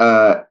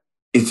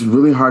it's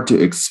really hard to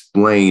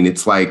explain.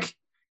 It's like,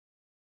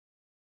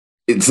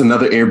 it's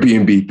another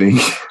Airbnb thing.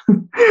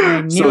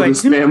 So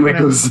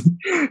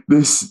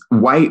this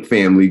white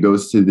family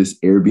goes to this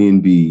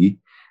Airbnb,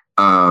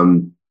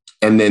 and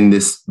then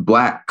this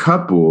black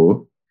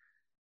couple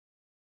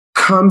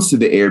comes to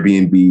the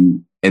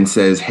Airbnb and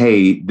says,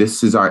 hey,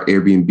 this is our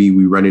Airbnb.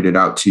 We rented it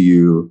out to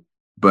you,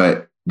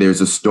 but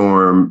there's a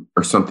storm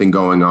or something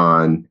going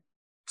on,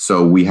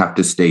 so we have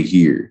to stay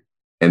here.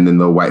 And then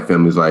the white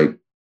family's like,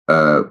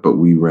 but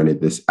we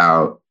rented this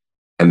out.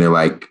 And they're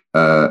like,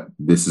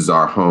 this is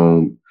our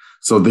home.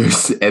 So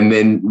and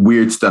then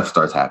weird stuff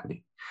starts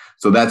happening.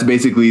 So that's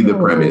basically the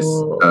premise.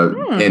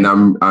 And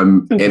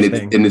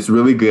it's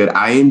really good.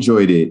 I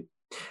enjoyed it.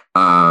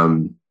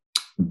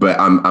 But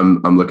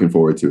I'm looking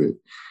forward to it.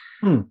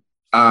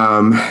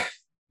 And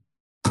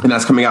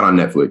that's coming out on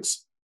Netflix.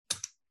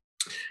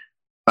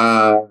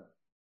 The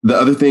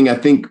other thing I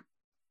think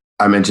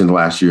I mentioned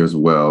last year as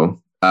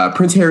well,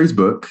 Prince Harry's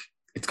book.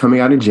 It's coming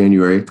out in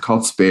January. It's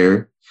called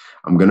Spare.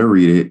 I'm going to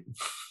read it.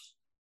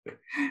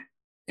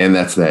 And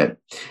that's that.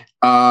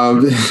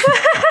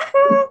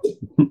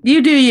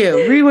 You do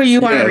you. Read what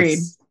you want to read.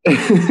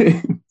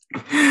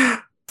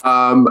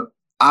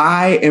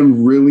 I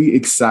am really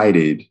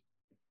excited.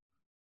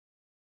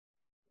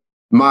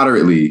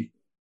 Moderately.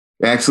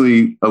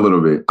 Actually, a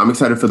little bit. I'm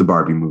excited for the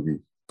Barbie movie.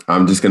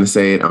 I'm just going to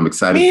say it. I'm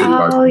excited for the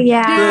Barbie movie.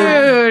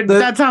 Yeah. Dude,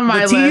 that's on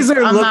my list.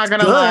 I'm not going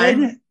to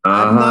lie.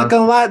 I'm not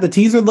gonna lie, the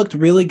teaser looked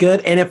really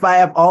good. And if I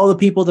have all the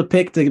people to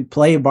pick to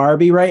play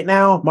Barbie right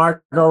now,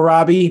 Margot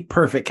Robbie,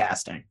 perfect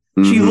casting.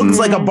 She looks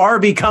like a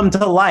Barbie come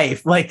to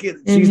life. Like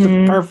she's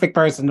the perfect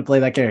person to play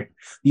that character.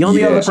 The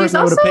only other person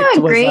I would have picked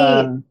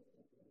was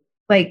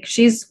like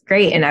she's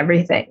great in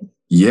everything.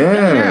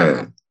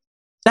 Yeah.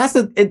 That's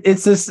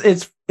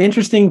it's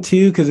interesting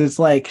too, because it's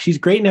like she's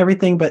great in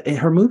everything, but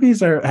her movies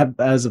have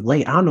as of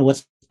late, I don't know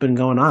what's been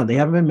going on. They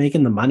haven't been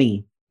making the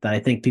money that I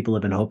think people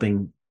have been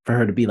hoping for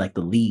her to be like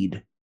the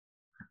lead.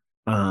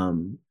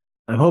 I'm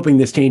hoping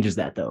this changes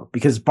that though,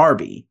 because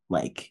Barbie,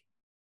 like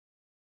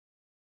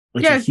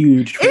a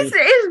huge. Is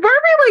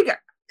Barbie like?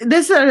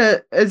 this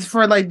is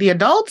for like the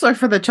adults or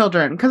for the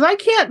children? Because I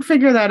can't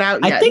figure that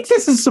out yet. I think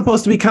this is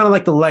supposed to be kind of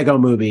like the Lego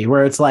movie,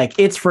 where it's like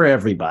it's for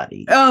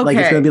everybody. Okay. Like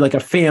it's going to be like a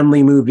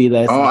family movie.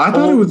 That's Oh, like I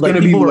thought it was going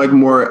to be people like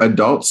more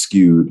adult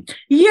skewed.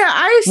 Yeah,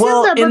 I assumed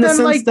Well, that, in but the then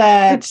sense like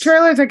that the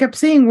trailers I kept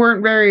seeing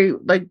weren't very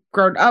like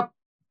grown up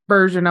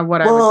version of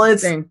what I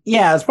was saying.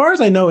 Yeah, as far as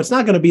I know, it's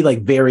not going to be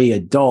like very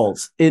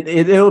adult.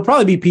 It'll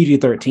probably be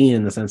PG-13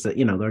 in the sense that,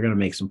 you know, they're going to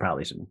make some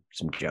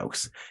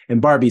jokes.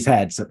 And Barbie's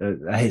had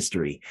a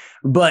history,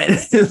 but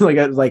it's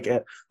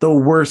the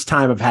worst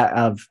time of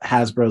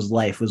Hasbro's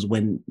life was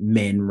when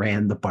men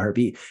ran the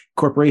Barbie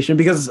corporation.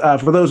 Because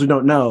for those who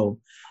don't know,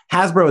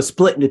 Hasbro is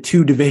split into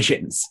two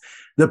divisions: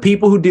 the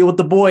people who deal with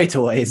the boy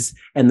toys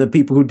and the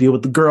people who deal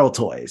with the girl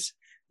toys.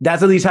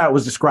 That's at least how it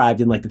was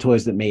described in like the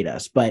Toys That Made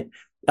Us. But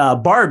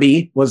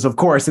Barbie was, of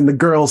course, in the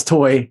girls'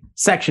 toy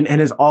section and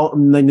has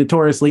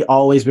notoriously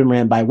always been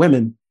ran by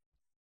women.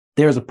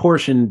 There was a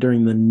portion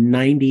during the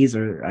 90s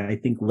or I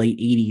think late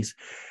 80s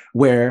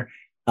where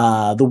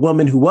the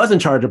woman who was in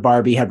charge of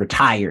Barbie had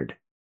retired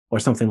or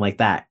something like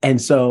that. And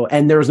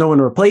there was no one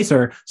to replace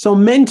her. So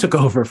men took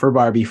over for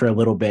Barbie for a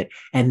little bit,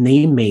 and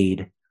they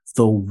made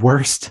the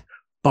worst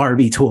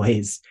Barbie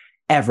toys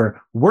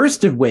ever.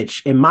 Worst of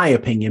which, in my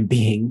opinion,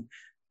 being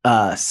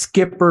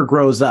Skipper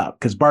grows up,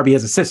 because Barbie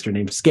has a sister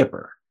named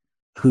Skipper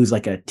who's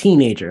like a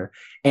teenager,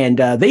 and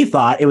they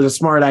thought it was a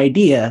smart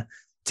idea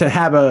to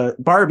have a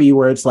Barbie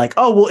where it's like,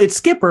 oh well, it's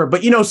Skipper,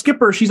 but you know,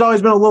 Skipper, she's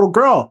always been a little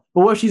girl,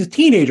 but what if she's a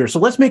teenager? So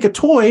let's make a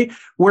toy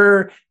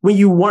where when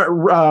you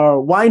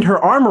wind her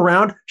arm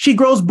around, she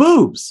grows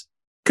boobs,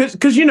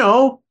 because you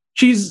know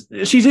she's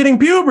hitting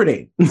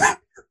puberty.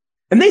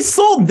 And they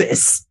sold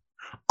this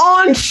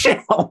on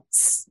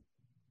shelves.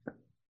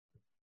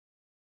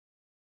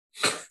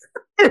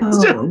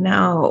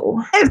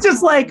 No. It's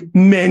just like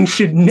men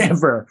should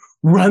never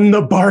run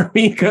the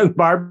Barbie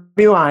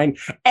line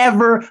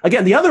ever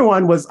again. The other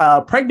one was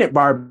pregnant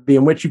Barbie,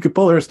 in which you could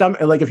pull her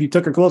stomach, like if you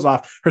took her clothes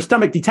off, her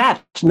stomach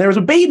detached and there was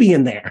a baby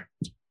in there.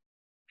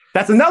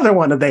 That's another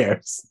one of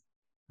theirs.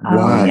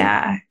 Oh,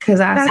 yeah, because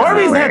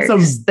Barbie's had some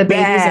the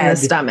baby's in the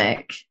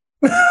stomach.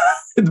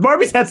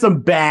 Barbie's had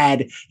some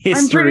bad history.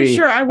 I'm pretty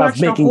sure I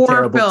watched of making a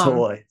horror terrible film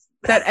toys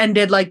that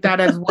ended like that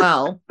as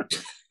well.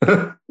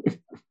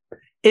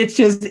 It's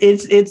just,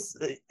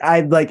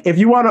 I like, if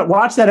you want to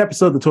watch that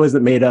episode, The Toys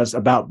That Made Us,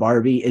 about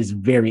Barbie, is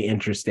very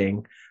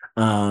interesting.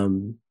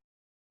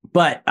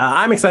 But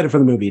I'm excited for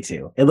the movie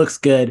too. It looks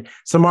good.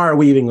 Samara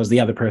Weaving was the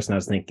other person I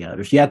was thinking of.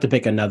 If you had to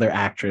pick another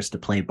actress to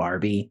play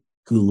Barbie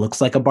who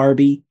looks like a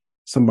Barbie,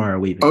 Samara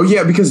Weaving. Oh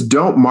yeah, because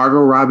don't Margot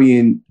Robbie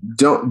and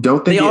don't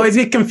they always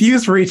get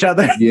confused for each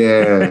other?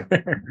 Yeah.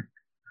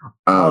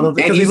 And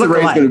Issa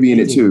Rae's going to be in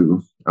it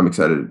too. I'm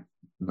excited.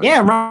 Yeah,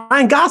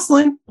 Ryan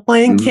Gosling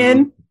playing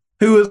Ken,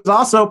 who is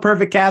also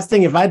perfect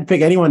casting. If I had to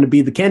pick anyone to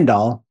be the Ken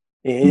doll,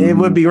 it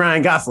would be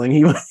Ryan Gosling.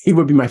 He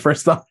would be my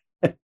first thought.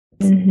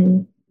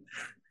 So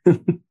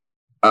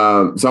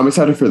I'm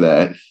excited for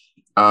that.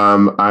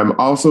 I'm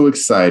also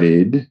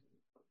excited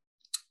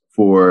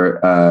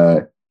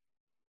for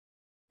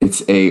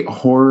it's a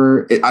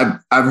horror.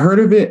 I've heard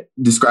of it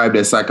described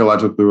as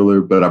psychological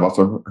thriller, but I've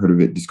also heard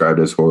of it described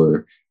as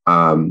horror.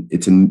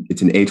 It's an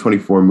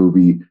A24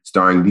 movie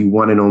starring the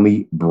one and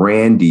only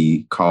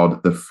Brandy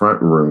called The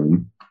Front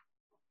Room.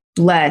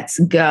 Let's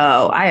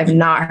go. I have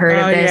not heard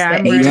of this. Yeah,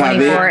 the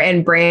A24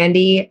 and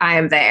Brandy. I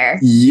am there.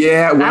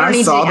 Yeah. I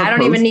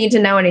don't even need to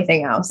know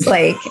anything else.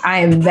 Like,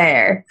 I am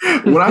there.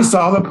 When I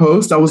saw the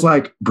post, I was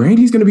like,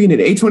 Brandy's going to be in an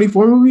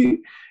A24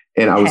 movie?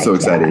 And I was so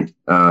excited.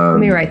 Let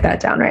me write that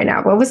down right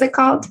now. What was it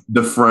called?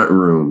 The Front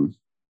Room.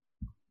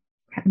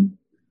 Okay.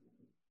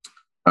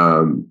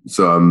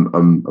 So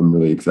I'm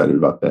really excited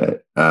about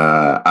that.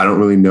 I don't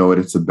really know what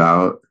it's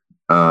about.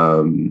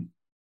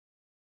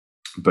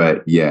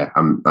 But yeah,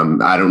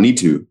 I don't need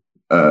to.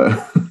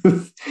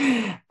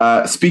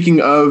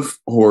 Speaking of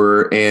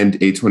horror and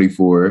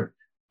A24,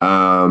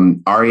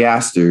 Ari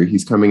Aster,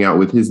 he's coming out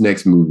with his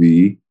next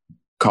movie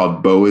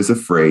called Beau is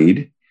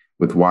Afraid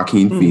with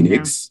Joaquin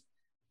Phoenix.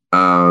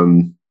 I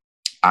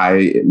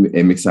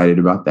am excited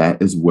about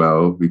that as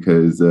well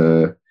because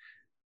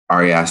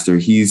Ari Aster,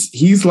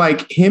 he's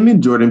like him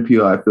and Jordan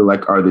Peele, I feel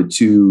like are the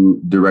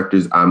two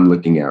directors I'm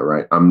looking at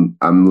right now,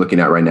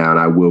 and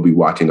I will be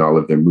watching all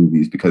of their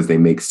movies because they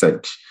make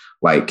such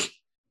like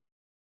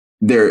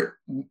their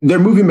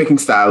movie making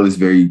style is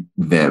very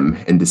them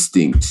and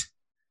distinct.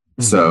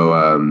 So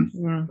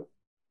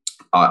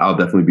I'll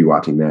definitely be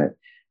watching that.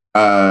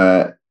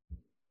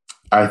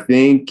 I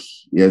think,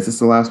 is this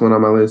the last one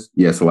on my list?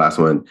 Yes, the last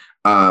one.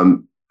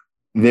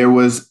 There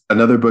was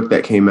another book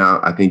that came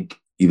out, I think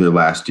either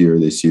last year or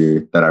this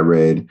year, that I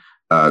read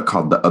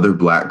called The Other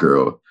Black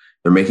Girl.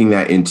 They're making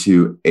that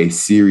into a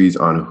series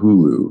on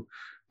Hulu.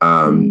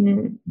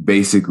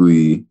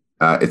 Basically,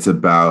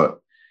 it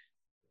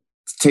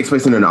takes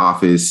place in an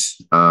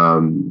office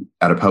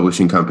at a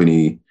publishing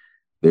company.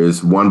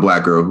 There's one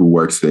Black girl who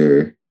works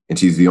there, and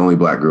she's the only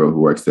Black girl who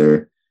works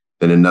there.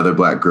 Then another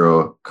Black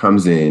girl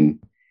comes in,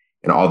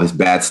 and all this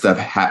bad stuff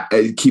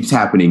keeps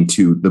happening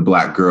to the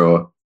Black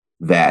girl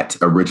that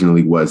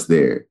originally was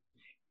there.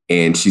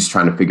 And she's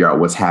trying to figure out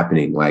what's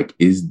happening. Like,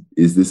 is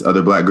this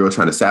other Black girl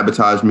trying to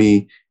sabotage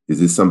me? Is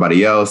this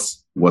somebody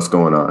else? What's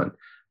going on?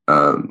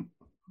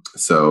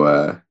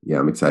 Yeah,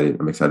 I'm excited.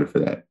 I'm excited for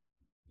that.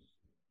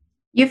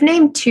 You've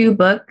named 2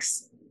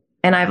 books,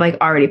 and I've like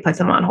already put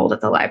them on hold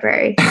at the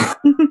library.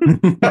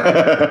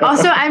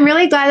 Also, I'm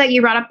really glad that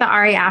you brought up the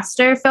Ari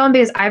Aster film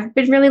because I've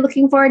been really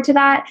looking forward to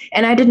that.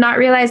 And I did not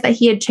realize that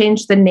he had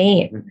changed the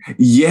name.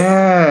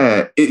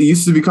 Yeah. It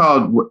used to be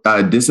called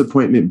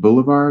Disappointment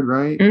Boulevard,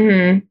 right?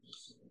 Mm-hmm.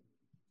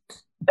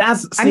 I'm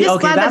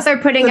just glad that they're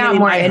putting out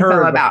more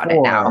info about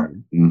it now.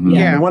 Mm-hmm.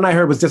 Yeah, the one I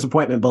heard was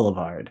Disappointment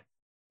Boulevard.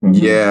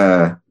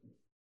 Yeah.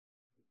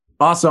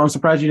 Also, I'm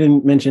surprised you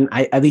didn't mention,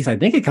 at least I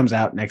think it comes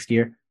out next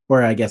year,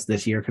 or I guess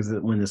this year, because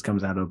when this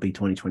comes out, it'll be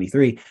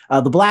 2023.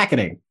 The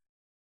Blackening.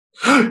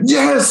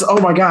 Yes. Oh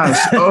my gosh.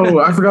 Oh,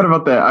 I forgot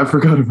about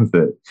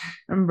that.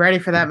 I'm ready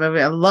for that movie.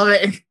 I love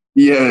it.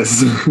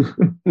 Yes.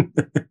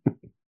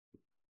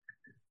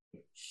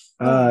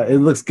 It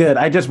looks good.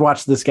 I just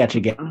watched the sketch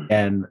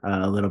again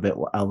a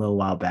little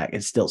while back.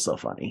 It's still so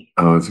funny.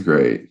 Oh, it's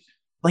great.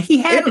 Like, he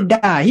had to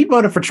die. He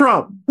voted for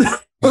Trump.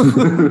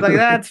 Like,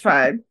 that's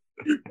fine.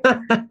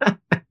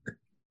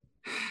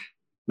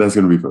 That's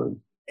gonna be fun.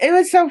 It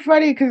was so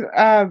funny because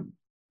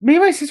me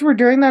and my sister were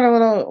doing that a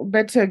little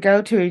bit to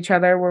go to each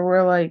other, where we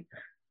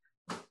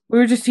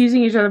were just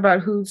teasing each other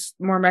about who's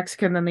more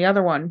Mexican than the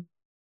other one,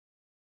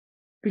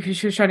 because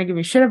she was trying to give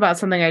me shit about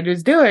something I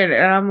was doing,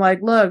 and I'm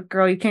like, look,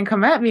 girl, you can't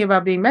come at me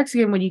about being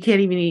Mexican when you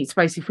can't even eat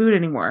spicy food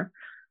anymore.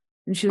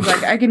 And she was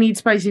like, I can eat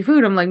spicy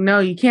food. I'm like, no,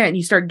 you can't. And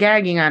you start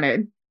gagging on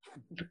it.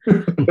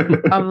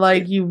 I'm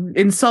like, you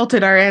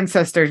insulted our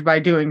ancestors by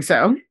doing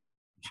so.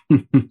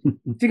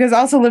 Because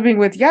also living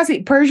with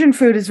Yasi, Persian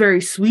food is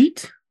very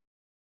sweet.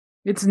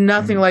 It's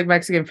nothing like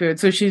Mexican food.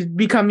 So she's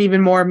become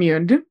even more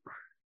immune.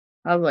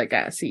 I was like,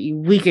 see, you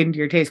weakened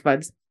your taste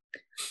buds.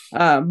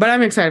 But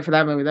I'm excited for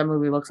that movie. That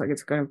movie looks like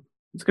it's gonna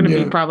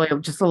be probably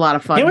just a lot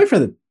of fun.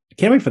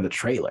 Can't wait for the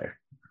trailer.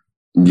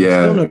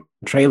 Yeah. Still no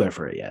trailer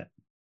for it yet.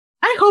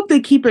 I hope they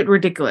keep it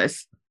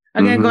ridiculous.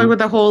 Again, going with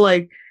the whole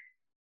like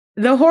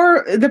the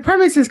horror. The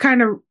premise is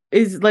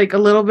like a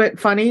little bit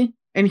funny,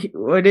 and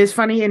it is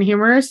funny and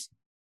humorous.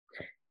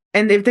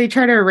 And if they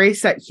try to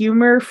erase that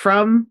humor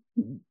from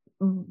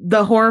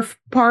the horror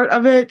part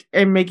of it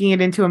and making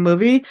it into a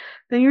movie,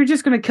 then you're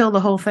just going to kill the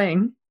whole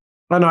thing.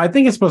 Oh no, I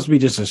think it's supposed to be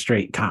just a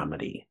straight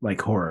comedy,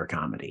 like horror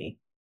comedy.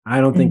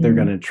 I don't think they're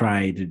going to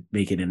try to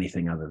make it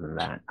anything other than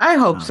that. I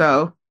hope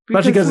so.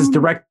 Especially because it's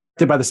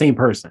directed by the same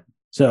person.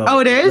 So, oh,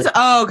 it is?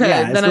 Oh, okay.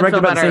 Yeah, it's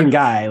directed by the same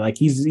guy. Like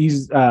he's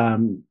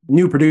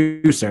new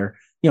producer,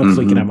 so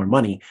he can have more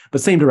money, but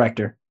same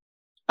director.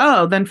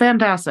 Oh, then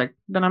fantastic.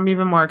 Then I'm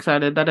even more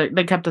excited that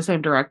they kept the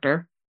same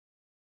director.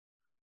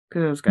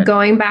 Because it was good.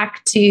 Going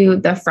back to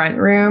The Front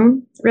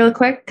Room real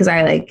quick, because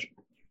I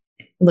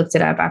looked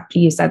it up after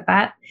you said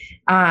that.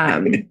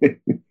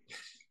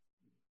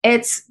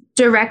 It's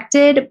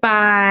directed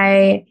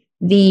by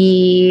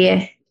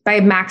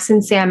Max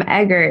and Sam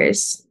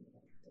Eggers,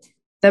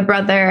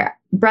 the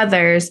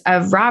brothers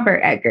of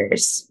Robert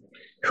Eggers,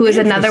 who is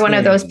another one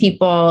of those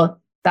people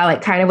that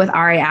like kind of with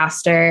Ari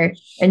Aster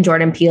and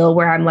Jordan Peele,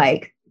 where I'm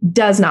like,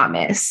 does not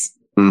miss,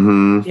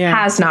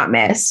 has not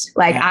missed.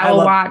 Like I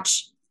will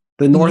watch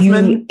The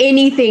Northman,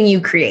 anything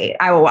you create,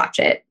 I will watch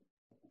it.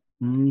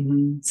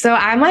 So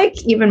I'm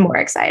like even more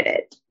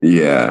excited.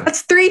 Yeah,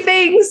 that's 3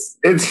 things.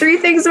 It's 3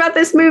 things about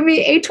this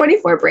movie.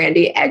 A24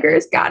 Brandy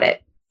Eggers got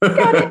it.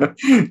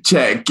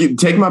 Check.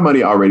 Take my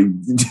money already.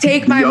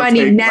 Take my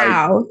money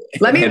now.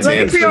 Let me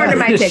pre-order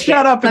my ticket.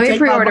 Shut up. Let me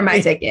pre-order my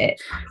ticket.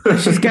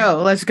 Let's just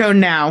go. Let's go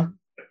now.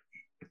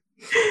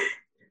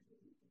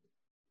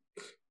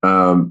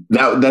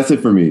 That's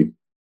it for me.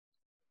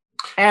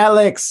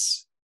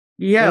 Alex,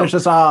 finish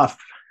us off.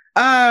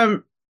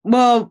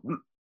 Well,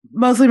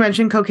 mostly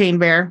mentioned Cocaine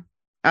Bear,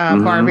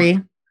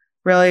 Barbie.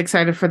 Really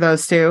excited for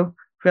those two.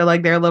 Feel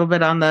like they're a little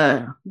bit on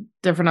the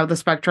different of the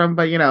spectrum,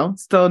 but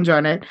still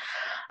enjoying it.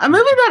 A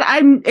movie that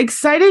I'm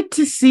excited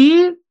to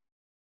see,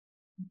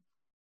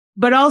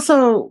 but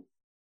also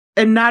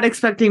and not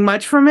expecting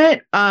much from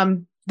it.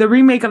 The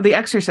remake of The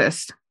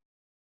Exorcist.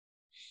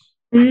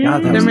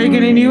 They're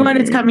making a new one.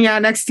 It's coming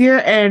out next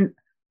year, and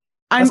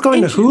it's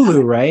going to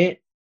Hulu,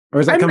 right? Or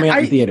is that coming out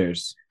in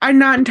theaters? I'm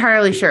not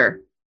entirely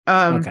sure.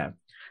 Okay,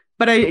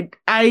 but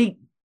I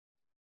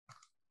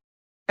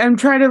am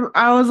trying to.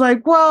 I was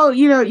like, well,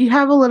 you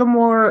have a little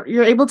more.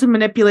 You're able to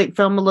manipulate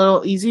film a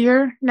little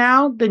easier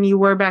now than you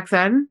were back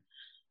then,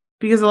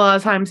 because a lot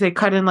of times they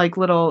cut in like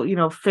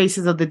little,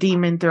 faces of the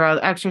demon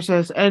throughout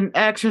Exorcist, and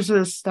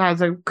Exorcist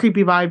has a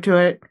creepy vibe to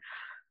it.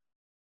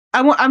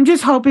 I'm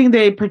just hoping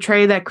they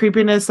portray that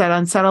creepiness, that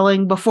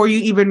unsettling before you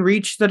even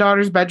reach the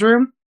daughter's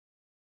bedroom.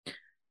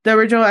 The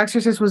original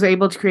Exorcist was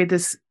able to create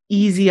this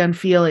easy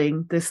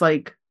unfeeling, this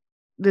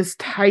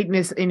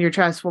tightness in your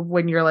chest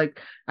when you're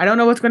like, I don't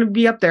know what's going to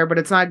be up there, but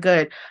it's not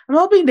good. I'm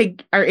hoping they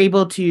are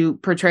able to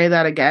portray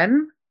that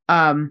again.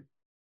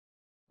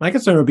 My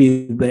concern would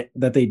be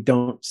that they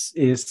don't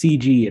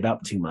CG it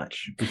up too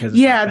much because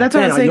Yeah, that's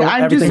what I'm saying.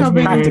 I'm just everything's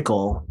hoping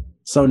practical.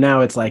 So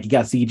now it's like you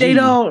got CG. they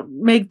don't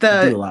make do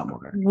a the lot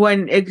more.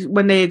 when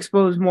they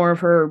expose more of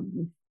her,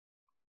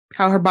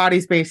 how her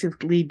body's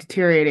basically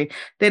deteriorating.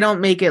 They don't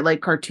make it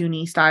like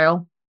cartoony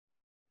style,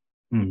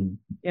 Mhm.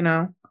 you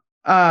know.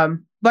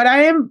 But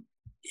I am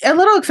a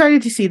little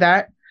excited to see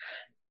that.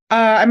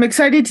 I'm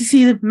excited to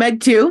see Meg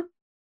 2.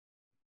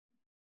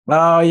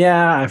 Oh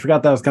yeah, I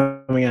forgot that was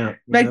coming out.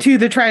 Meg 2,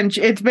 The Trench.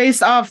 It's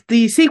based off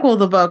the sequel,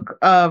 the book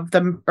of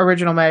the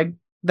original Meg,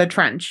 The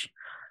Trench.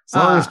 As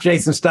long as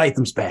Jason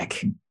Statham's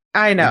back.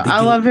 I know.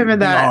 I love him in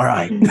that. All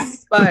right.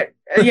 But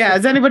yeah,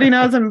 as anybody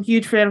knows, I'm a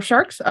huge fan of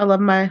sharks. I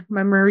love my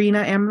marina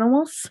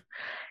animals.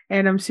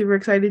 And I'm super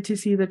excited to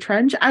see The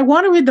Trench. I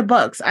want to read the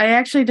books. I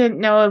actually didn't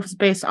know it was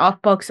based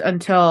off books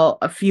until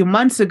a few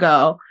months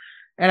ago.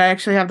 And I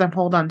actually have them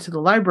hold on to the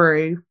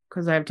library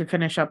because I have to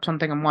finish up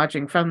something I'm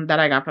watching from that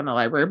I got from the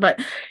library.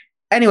 But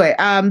anyway,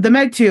 The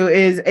Meg 2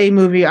 is a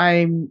movie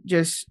I'm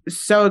just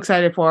so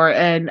excited for.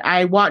 And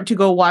I want to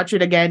go watch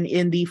it again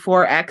in the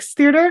 4X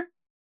theater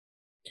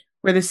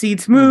where the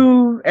seats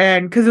move.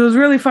 And because it was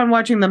really fun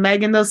watching the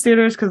Meg in those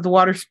theaters because the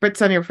water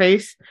spits on your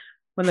face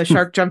when the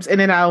shark jumps in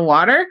and out of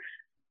water.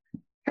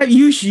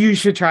 You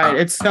should try it.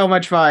 It's so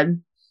much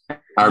fun.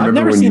 I've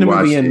never seen a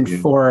movie in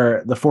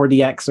for the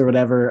 4DX or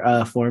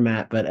whatever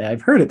format, but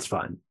I've heard it's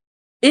fun.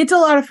 It's a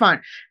lot of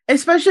fun,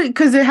 especially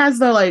because it has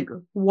the like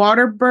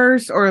water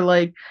bursts or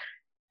like,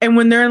 and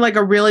when they're in like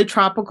a really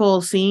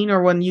tropical scene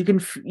or when you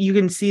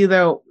can see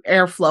the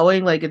air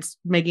flowing, like it's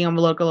making them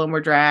look a little more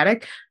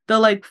dramatic.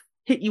 They'll like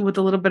hit you with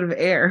a little bit of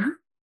air,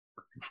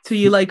 so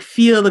you like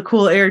feel the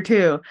cool air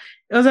too.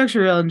 It was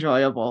actually real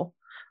enjoyable.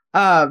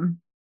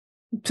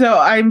 So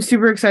I'm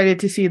super excited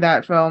to see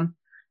that film.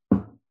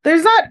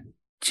 There's not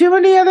too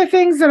many other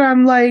things that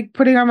I'm like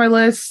putting on my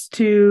list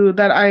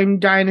that I'm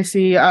dying to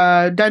see.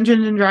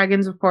 Dungeons and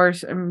Dragons, of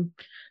course.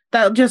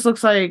 That just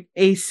looks like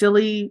a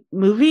silly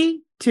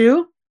movie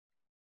too.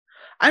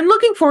 I'm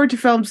looking forward to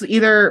films,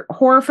 either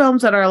horror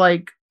films that are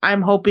like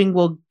I'm hoping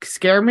will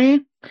scare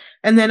me,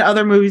 and then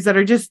other movies that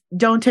are just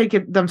don't take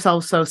it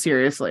themselves so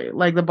seriously,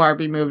 like the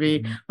Barbie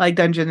movie, like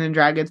Dungeons and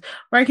Dragons,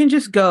 where I can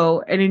just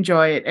go and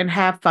enjoy it and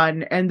have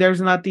fun, and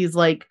there's not these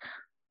like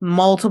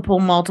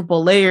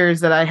multiple layers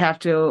that I have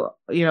to,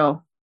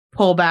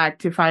 pull back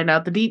to find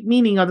out the deep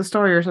meaning of the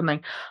story or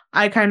something.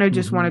 I kind of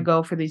just want to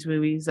go for these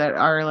movies that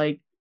are like,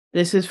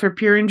 this is for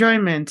pure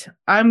enjoyment.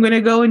 I'm going to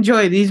go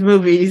enjoy these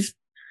movies.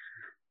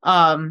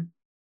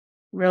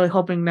 Really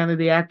hoping none of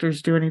the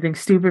actors do anything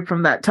stupid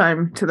from that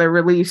time to their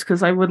release,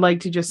 because I would like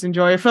to just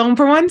enjoy a film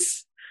for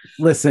once.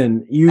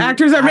 Listen,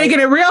 actors are making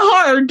it real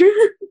hard.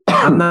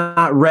 I'm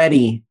not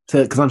ready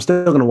to, because I'm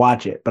still going to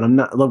watch it, but I'm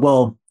not.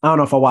 Well, I don't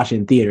know if I'll watch it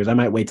in theaters. I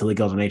might wait till it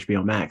goes on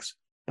HBO Max.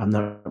 I'm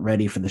not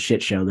ready for the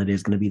shit show that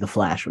is going to be The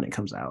Flash when it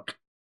comes out.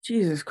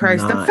 Jesus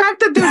Christ! The fact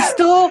that they're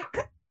still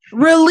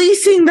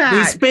releasing that,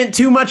 they spent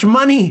too much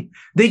money.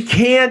 They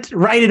can't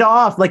write it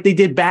off like they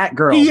did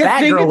Batgirl.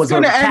 Batgirl was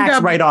a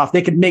tax write-off.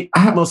 They could make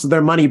most of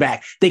their money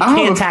back. They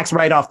can't tax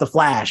write off The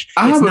Flash.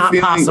 It's not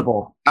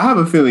possible. I have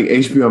a feeling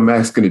HBO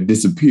Max is going to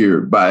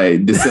disappear by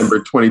December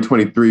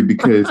 2023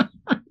 because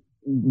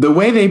the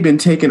way they've been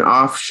taking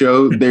off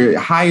shows, their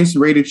highest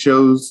rated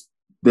shows,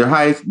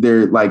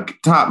 their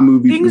like top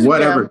movies,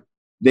 whatever,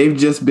 they've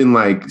just been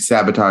like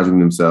sabotaging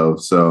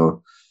themselves.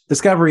 So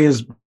Discovery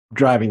is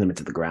driving them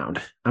into the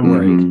ground. I'm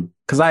worried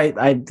because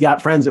I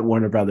got friends at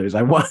Warner Brothers.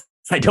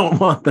 I don't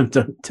want them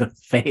to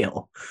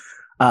fail.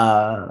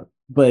 But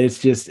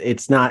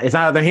it's not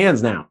out of their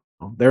hands now.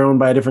 They're owned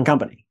by a different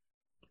company.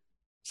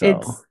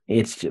 So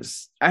it's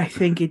just, I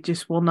think it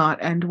just will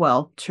not end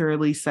well to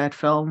release that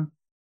film.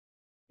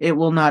 It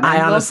will not end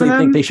I honestly well for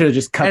think them. they should have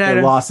just cut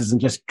their losses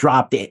and just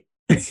dropped it.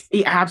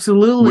 Yeah,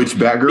 absolutely. Which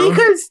Batgirl?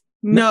 Because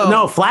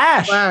no,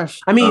 Flash.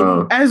 I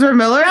mean, Ezra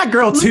Miller.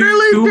 Batgirl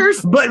too,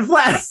 but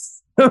Flash.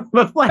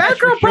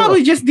 Batgirl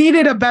probably just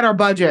needed a better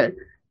budget.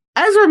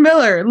 Ezra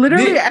Miller,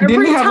 literally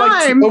every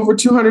time, over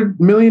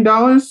 $200 million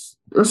or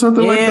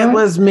something like that. It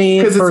was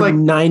made for like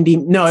 90.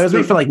 No, it was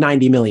made for like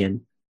 90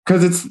 million.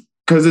 Because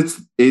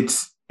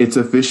it's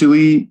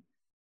officially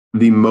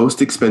the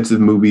most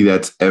expensive movie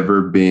that's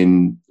ever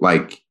been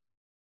like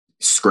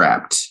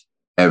scrapped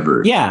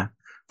ever. Yeah.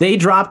 They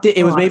dropped it.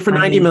 It was made for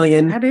 90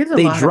 million.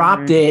 They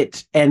dropped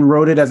it and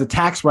wrote it as a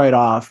tax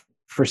write-off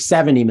for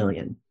 70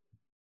 million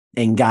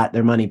and got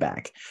their money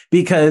back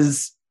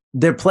because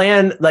their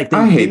plan, like,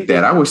 I hate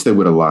that. I wish they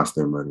would have lost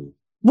their money.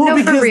 Well,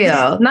 no, for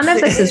real. None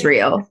of this is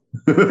real.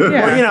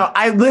 Well,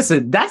 I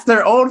listen, that's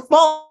their own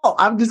fault.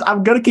 I'm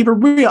going to keep it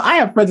real. I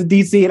have friends in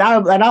DC and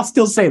I'll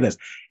still say this.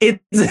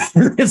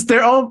 It's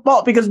their own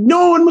fault because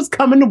no one was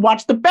coming to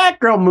watch the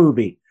Batgirl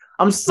movie.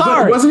 I'm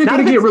sorry. But wasn't it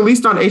going to get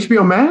released on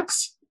HBO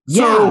Max?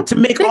 Yeah, to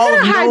make all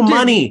of no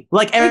money.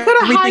 Like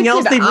everything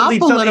else they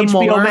released on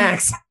HBO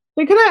Max.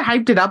 They could have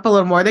hyped it up a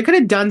little more. They could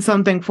have done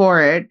something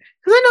for it.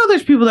 Because I know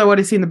there's people that would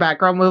have seen the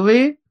Batgirl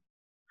movie.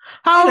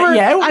 However,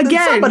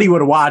 again, somebody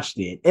would have watched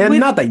it, and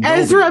not that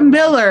Ezra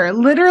Miller.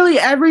 Literally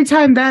every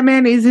time that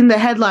man is in the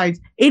headlines,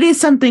 it is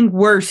something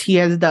worse he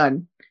has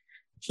done.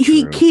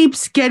 He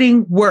keeps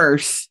getting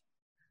worse.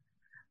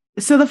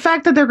 So the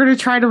fact that they're going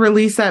to try to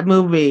release that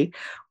movie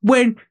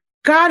when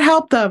God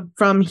help them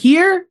from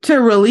here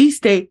to release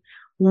date,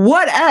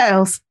 what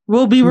else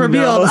will be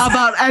revealed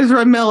about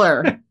Ezra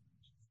Miller?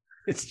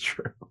 It's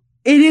true.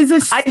 It is a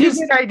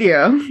stupid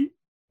idea.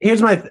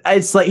 Here's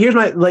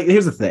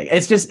the thing.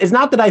 It's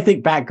not that I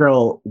think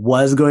Batgirl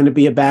was going to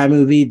be a bad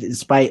movie,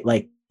 despite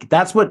like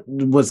that's what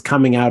was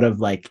coming out of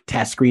like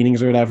test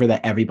screenings or whatever,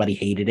 that everybody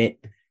hated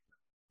it.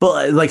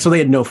 But like, so they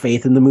had no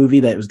faith in the movie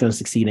that it was going to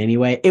succeed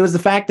anyway. It was the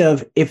fact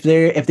of if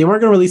they weren't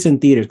going to release it in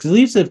theaters, because at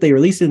least if they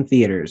released it in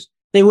theaters,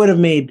 they would have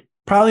made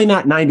probably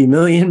not 90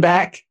 million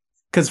back.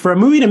 Because for a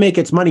movie to make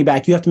its money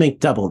back, you have to make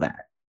double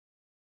that.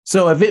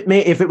 So if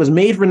it was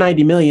made for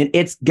 90 million,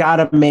 it's got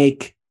to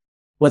make,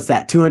 what's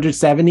that,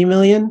 270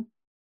 million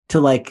to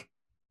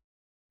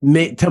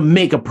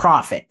make a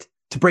profit.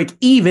 To break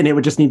even, it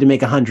would just need to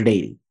make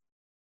 180.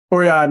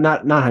 Or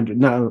not 100.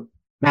 No,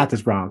 math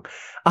is wrong.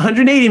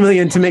 180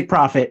 million to make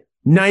profit,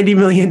 90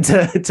 million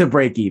to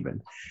break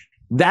even.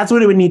 That's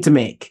what it would need to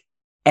make.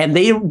 And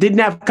they didn't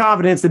have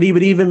confidence that he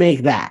would even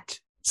make that.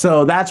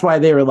 So that's why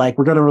they were like,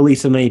 we're going to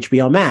release it on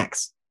HBO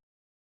Max.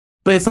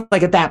 But it's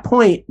like at that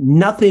point,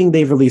 nothing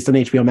they've released on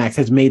HBO Max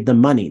has made them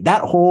money.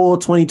 That whole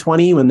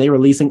 2020, when they were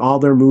releasing all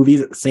their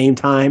movies at the same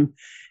time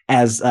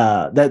as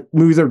that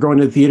movies are going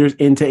to the theaters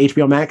into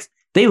HBO Max,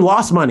 they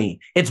lost money.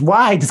 It's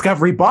why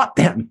Discovery bought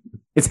them.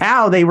 It's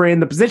how they were in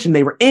the position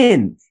they were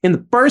in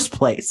the first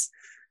place.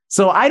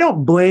 So I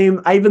don't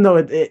blame, even though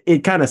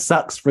it kind of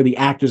sucks for the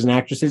actors and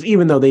actresses,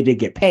 even though they did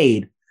get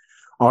paid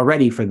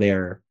already for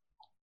their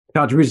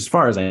contributions, as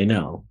far as I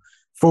know,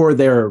 for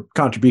their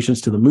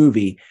contributions to the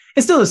movie.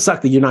 It still does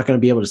suck that you're not going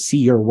to be able to see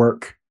your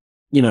work,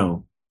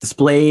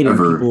 displayed, and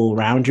people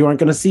around you aren't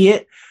going to see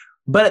it.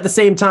 But at the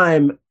same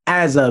time,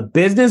 as a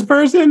business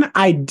person,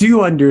 I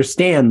do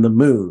understand the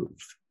move.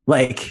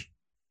 Like,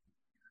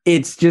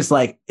 it's just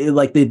like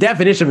the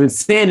definition of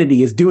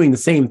insanity is doing the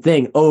same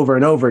thing over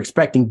and over,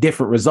 expecting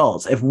different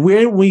results. If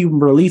we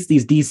release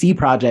these DC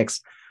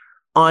projects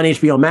on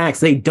HBO Max,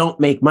 they don't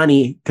make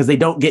money because they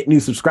don't get new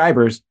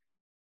subscribers.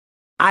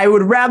 I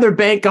would rather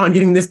bank on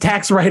getting this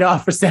tax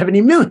write-off for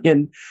 70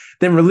 million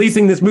than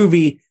releasing this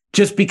movie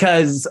just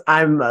because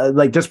I'm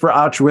just for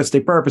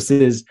altruistic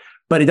purposes,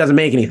 but it doesn't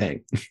make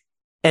anything.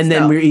 And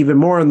then we're even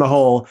more in the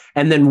hole,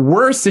 and then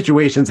worse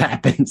situations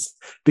happens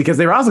because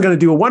they were also going to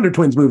do a Wonder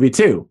Twins movie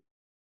too.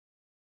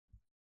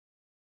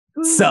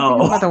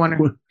 So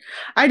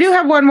I do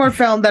have one more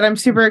film that I'm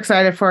super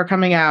excited for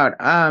coming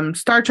out.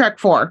 Star Trek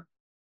 4.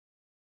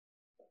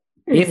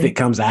 If it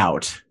comes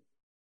out.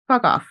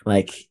 Fuck off.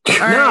 I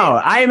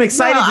am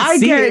excited to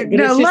see it.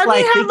 No, let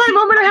me have my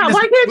moment of happiness.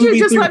 Why can't you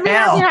just let me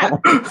have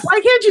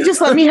Why can't you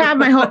just let me have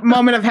my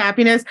moment of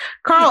happiness?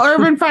 Carl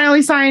Urban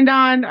finally signed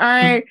on. All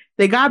right.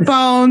 They got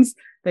Bones.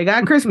 They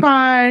got Chris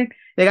Pine.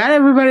 They got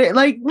everybody.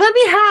 Let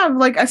me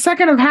have a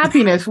second of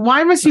happiness.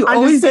 Why must you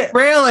always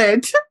derail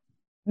it?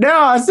 No,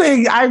 I'm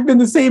saying I've been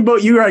the same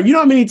boat you are. You know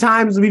how many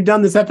times we've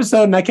done this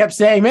episode and I kept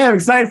saying, man, I'm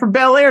excited for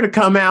Bel Air to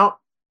come out.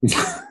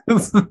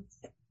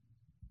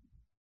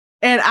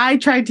 And I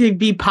tried to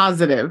be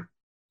positive,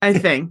 I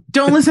think.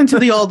 Don't listen to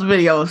the old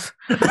videos.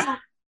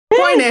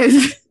 Point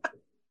is,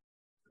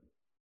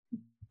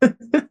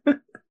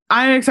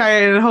 I'm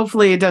excited, and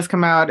hopefully it does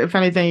come out. If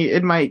anything,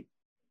 it might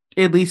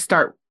at least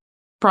start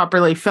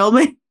properly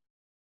filming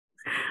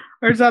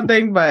or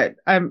something. But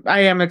I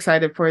am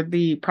excited for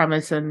the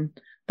premise and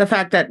the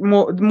fact that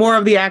more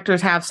of the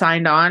actors have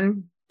signed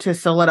on to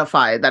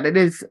solidify that it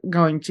is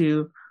going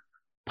to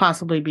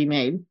possibly be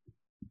made.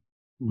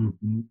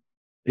 Mm-hmm.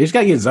 You just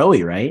gotta get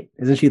Zoe, right?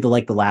 Isn't she the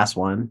last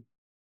one?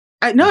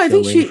 I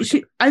think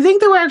she. I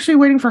think they were actually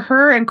waiting for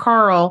her and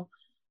Carl,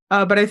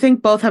 but I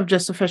think both have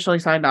just officially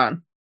signed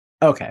on.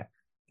 Okay,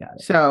 got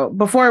it. So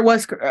before it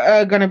was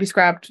going to be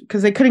scrapped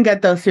because they couldn't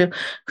get those two,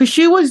 because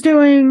she was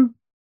doing.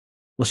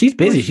 Well, she's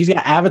busy. She's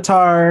got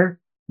Avatar.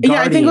 Guardians.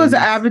 Yeah, I think it was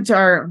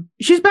Avatar.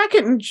 She's back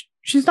in.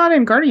 She's not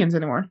in Guardians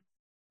anymore.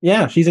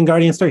 Yeah, she's in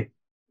Guardians 3.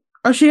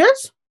 Oh, she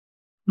is?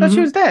 I thought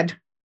she was dead.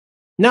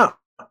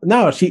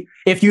 No, she.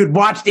 If you'd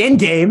watched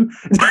Endgame,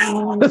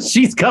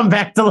 she's come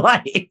back to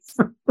life.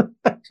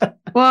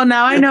 Well,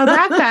 now I know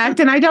that fact,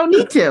 and I don't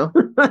need to.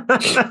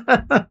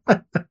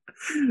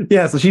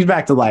 Yeah, so she's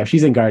back to life.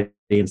 She's in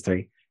Guardians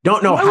 3.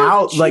 Don't know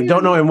how,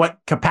 don't know in what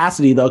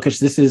capacity though, because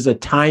this is a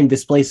time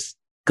displaced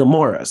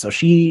Gamora. So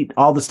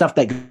all the stuff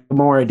that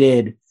Gamora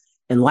did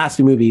in the last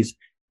two movies,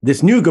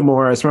 this new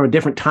Gamora is from a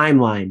different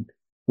timeline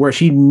where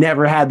she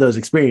never had those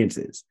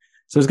experiences.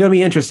 So it's going to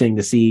be interesting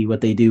to see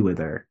what they do with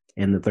her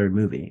in the third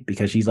movie,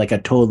 because she's like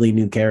a totally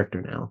new character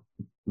now.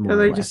 So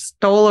they just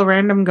stole a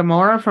random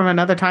Gamora from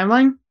another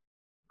timeline?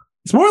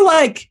 It's more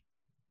like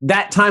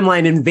that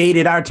timeline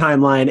invaded our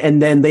timeline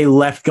and then they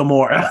left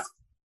Gamora.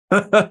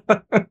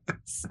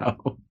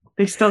 So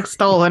they still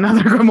stole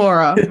another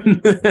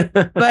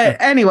Gamora.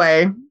 But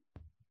anyway,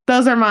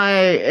 those are my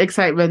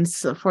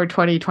excitements for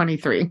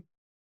 2023.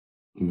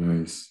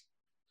 Nice.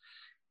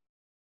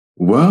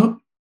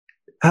 Well,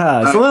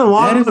 it's a little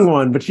long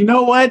one, but you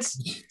know what?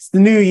 It's the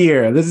new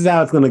year. This is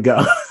how it's going to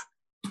go.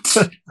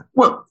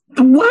 Well,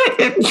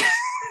 what?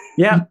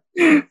 Yeah.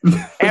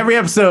 Every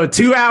episode,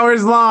 2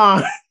 hours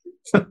long.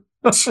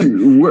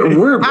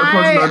 We're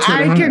about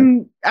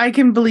 2.5. I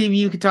can believe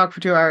you could talk for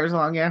 2 hours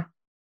long. Yeah.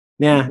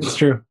 Yeah, it's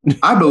true.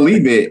 I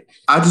believe it.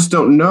 I just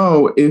don't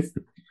know if.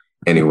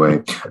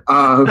 Anyway.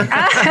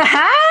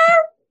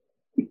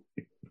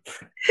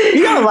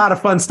 You got a lot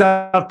of fun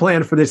stuff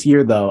planned for this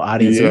year, though,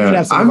 audience. Yeah, We should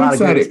have I'm a lot of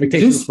good excited.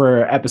 expectations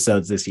for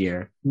episodes this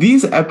year.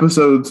 These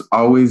episodes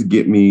always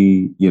get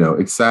me,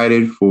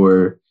 excited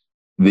for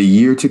the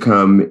year to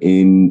come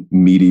in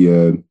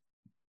media.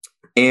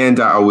 And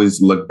I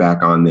always look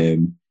back on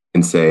them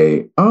and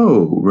say,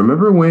 oh,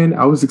 remember when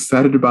I was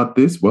excited about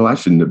this? Well, I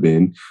shouldn't have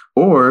been.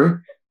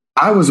 Or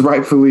I was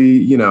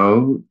rightfully,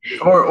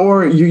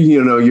 or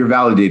you're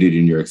validated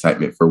in your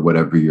excitement for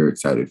whatever you're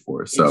excited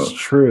for. So it's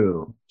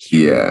true.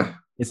 Yeah.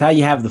 It's how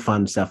you have the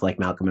fun stuff like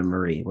Malcolm and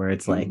Marie, where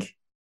it's like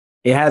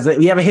we have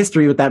a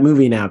history with that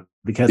movie now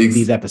because of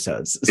these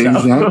episodes. So.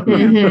 Exactly.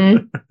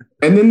 Mhm.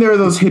 And then there are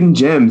those hidden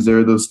gems. There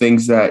are those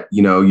things that,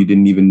 you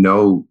didn't even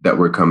know that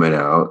were coming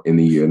out in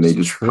the year, and they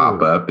just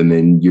pop up, and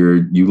then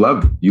you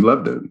love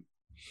them.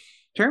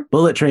 Sure.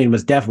 Bullet Train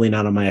was definitely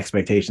not on my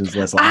expectations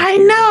list. I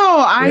year.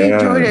 know. I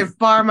enjoyed it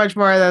far much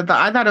more than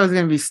I thought it was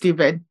going to be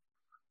stupid.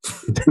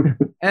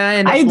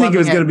 I didn't think it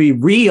was going to be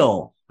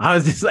real. I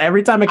was just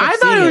every time I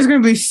thought it was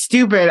going to be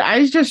stupid.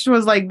 I just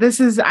was like,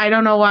 I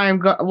don't know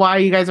why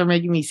you guys are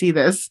making me see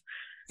this.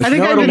 I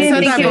think I didn't said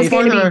think that it was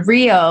before. going to be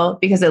real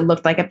because it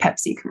looked like a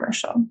Pepsi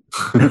commercial.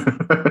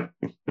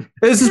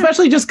 It's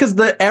especially just because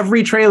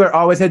every trailer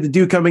always had the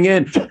dude coming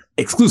in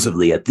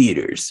exclusively at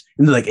theaters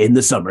and like in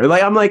the summer.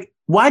 Like I'm like,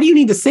 why do you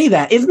need to say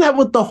that? Isn't that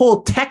what the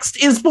whole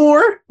text is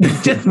for?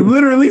 It just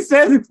literally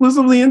says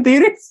exclusively in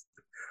theaters.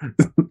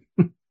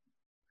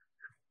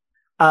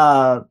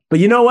 But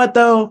you know what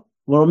though?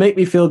 What'll make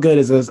me feel good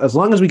is as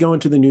long as we go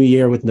into the new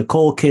year with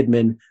Nicole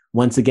Kidman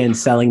once again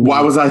selling.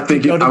 Why was I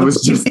thinking? I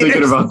was just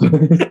thinking about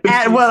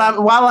that.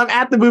 While I'm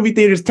at the movie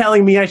theaters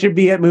telling me I should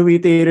be at movie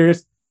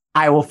theaters,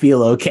 I will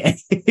feel okay.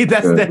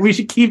 That we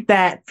should keep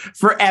that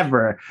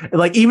forever.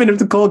 Like even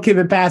if Nicole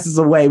Kidman passes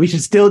away, we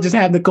should still just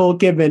have Nicole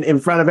Kidman in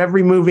front of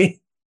every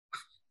movie.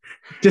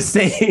 Just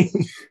saying.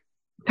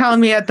 Telling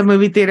me at the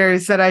movie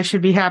theaters that I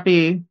should be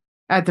happy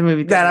at the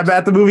movie theaters. That I'm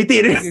at the movie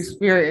theaters.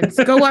 Experience.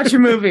 Go watch a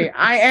movie.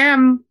 I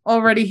am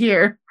already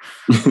here.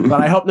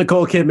 But I hope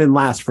Nicole Kidman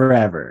lasts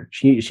forever.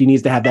 She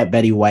needs to have that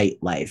Betty White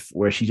life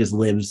where she just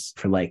lives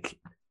for like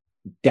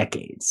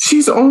decades.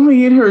 She's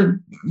only in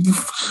her.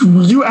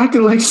 You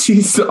acting like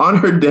she's on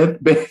her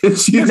deathbed. I'm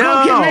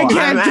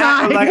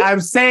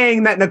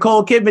saying that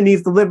Nicole Kidman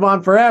needs to live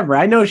on forever.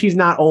 I know she's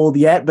not old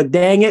yet, but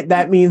dang it,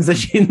 that means that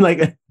she's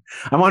like.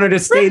 I want her to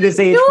stay this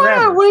age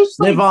forever.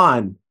 Live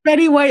on.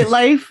 Betty White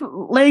life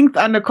length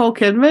on Nicole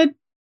Kidman.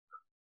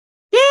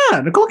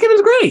 Yeah, Nicole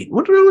Kidman's great.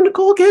 What's wrong with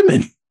Nicole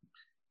Kidman?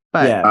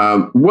 But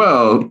yeah.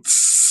 Well,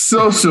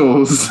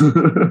 socials.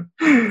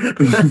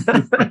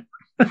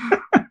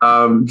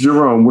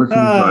 Jerome, where can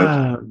you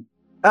find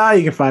you?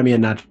 You can find me at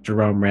Not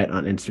Jerome Rhett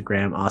on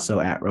Instagram,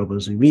 also at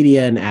RoboZoo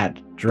Media and at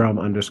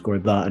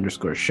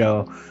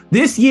Jerome_the_show.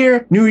 This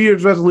year, New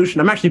Year's resolution,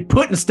 I'm actually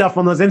putting stuff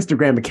on those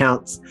Instagram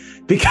accounts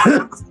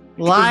because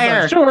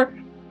liar. Sure,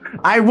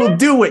 I will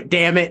do it,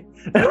 damn it.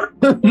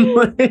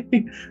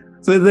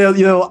 So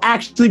there'll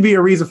actually be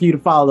a reason for you to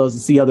follow those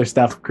and see other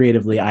stuff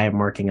creatively I am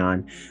working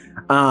on.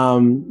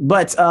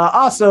 But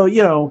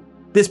also,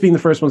 this being the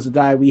first ones to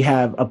die, we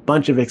have a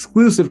bunch of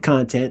exclusive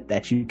content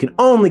that you can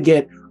only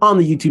get on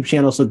the YouTube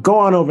channel. So go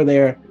on over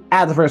there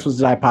at the First Ones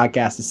to Die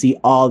podcast to see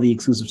all the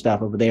exclusive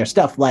stuff over there.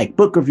 Stuff like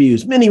book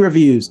reviews, mini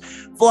reviews,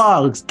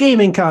 vlogs,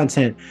 gaming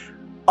content,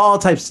 all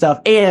types of stuff,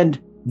 and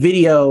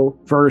video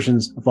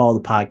versions of all the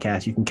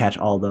podcasts. You can catch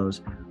all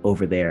those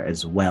over there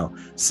as well.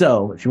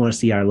 So if you want to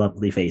see our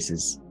lovely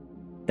faces,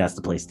 that's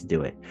the place to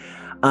do it.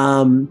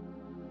 And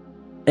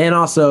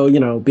also,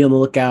 be on the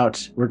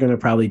lookout. We're going to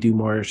probably do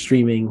more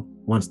streaming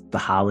once the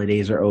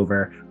holidays are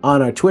over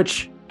on our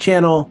Twitch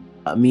channel.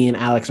 Me and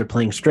Alex are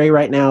playing Stray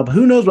right now, but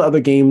who knows what other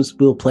games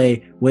we'll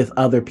play with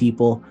other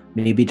people.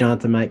 Maybe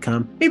Jonathan might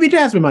come. Maybe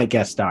Jasmine might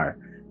guest star.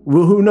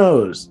 Who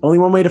knows? Only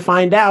one way to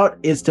find out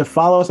is to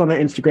follow us on our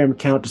Instagram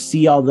account to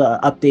see all the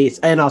updates,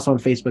 and also on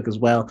Facebook as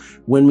well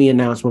when we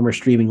announce when we're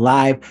streaming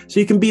live. So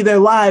you can be there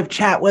live,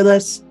 chat with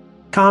us,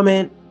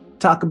 comment,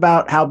 talk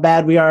about how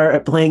bad we are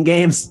at playing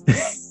games.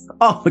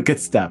 All the good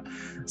stuff.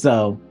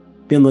 So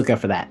be on the lookout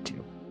for that too.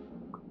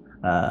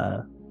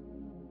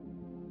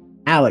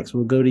 Alex,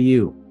 we'll go to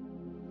you.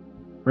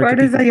 Where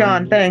does that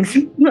yawn? Thanks.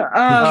 Sorry.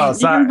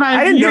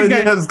 I didn't know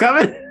that was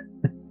coming.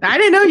 I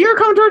didn't know you were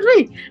coming towards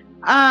me.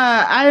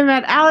 I'm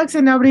at Alex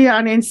and Nobody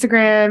on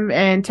Instagram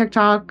and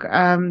TikTok.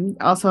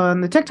 Also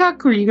on the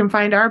TikTok where you can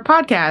find our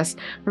podcast,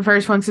 The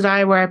First Ones to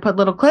Die, where I put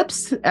little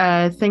clips,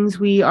 things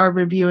we are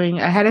reviewing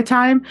ahead of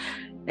time.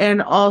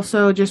 and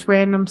also just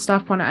random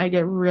stuff when I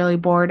get really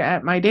bored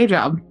at my day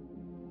job.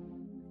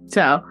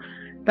 So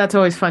that's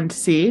always fun to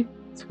see.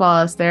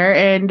 Follow us there.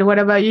 And what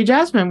about you,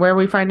 Jasmine? Where are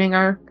we finding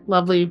our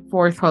lovely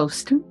fourth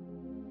host?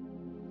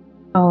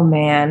 Oh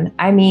man.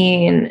 I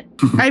mean,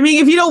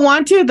 if you don't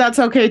want to, that's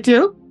okay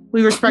too.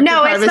 We respect your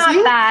no, privacy. it's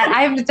not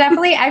that.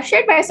 I've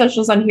shared my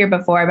socials on here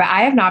before, but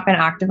I have not been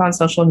active on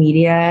social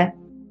media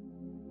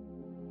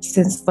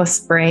since the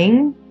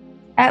spring,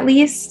 at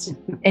least.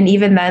 And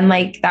even then,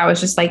 like, that was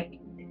just like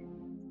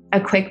a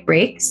quick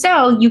break.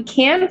 So you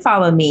can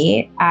follow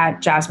me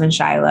at Jasmine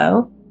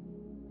Shiloh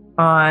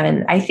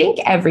on, I think,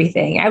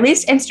 everything, at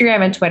least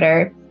Instagram and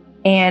Twitter.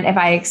 And if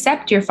I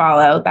accept your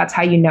follow, that's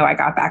how you know I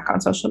got back on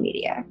social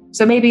media.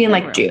 So maybe in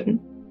like June.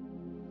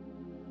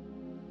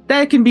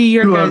 That can be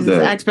your Love guys'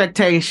 that.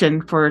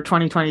 expectation for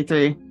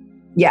 2023.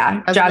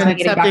 Yeah, As Jasmine in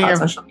getting back accepting on your-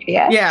 social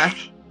media. Yeah.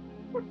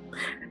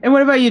 And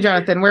what about you,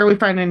 Jonathan? Where are we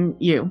finding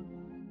you?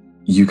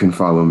 You can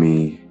follow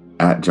me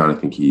at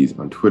Jonathan Keys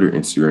on Twitter,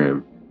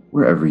 Instagram,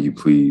 wherever you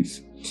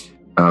please.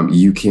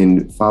 You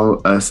can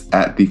follow us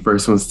at The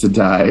First Ones to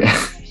Die.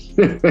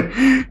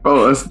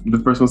 Follow us,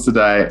 The First Ones to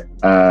Die,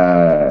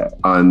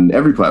 on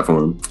every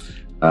platform.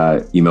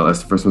 Email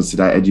us,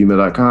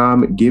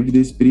 thefirstonestoDie@gmail.com. Give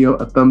this video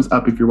a thumbs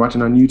up if you're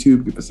watching on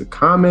YouTube. Give us a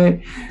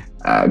comment.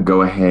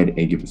 Go ahead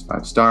and give us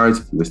 5 stars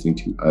if you're listening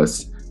to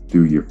us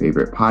through your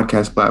favorite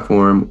podcast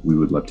platform. We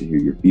would love to hear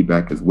your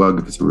feedback as well.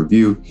 Give us a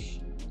review.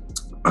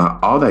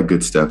 All that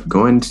good stuff.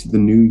 Going into the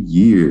new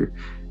year.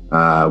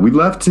 We'd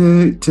love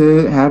to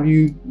have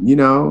you,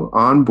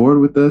 on board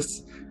with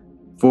us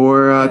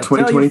for Tell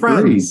your 2023.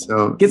 friends.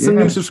 So Get some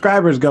new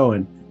subscribers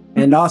going.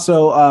 And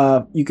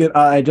also, you could,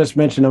 I just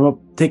mentioned, I'm going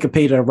to take a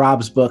page out of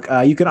Rob's book.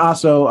 You can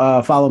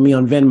also follow me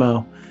on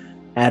Venmo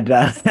at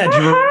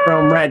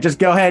Jerome Rat. Just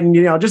go ahead and,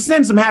 just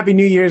send some Happy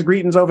New Year's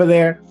greetings over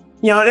there.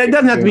 It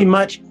doesn't have to be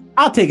much.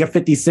 I'll take a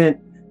 50-cent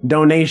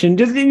donation.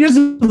 Just a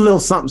little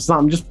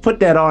something. Just put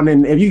that on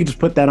in. If you could just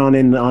put that on the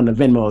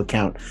Venmo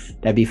account,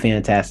 that'd be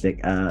fantastic.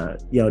 And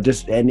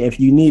if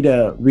you need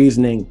a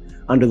reasoning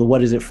under the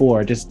what is it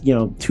for, just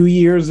 2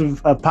 years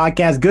of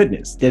podcast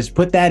goodness. Just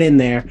put that in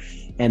there.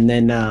 And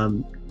then,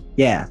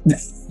 yeah.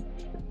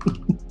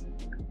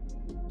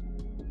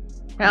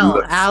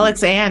 Hell,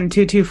 Alex Ann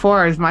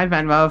 224 is my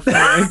Venmo.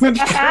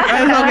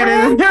 I'll get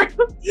it in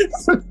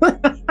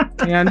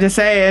there. I'm just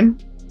saying.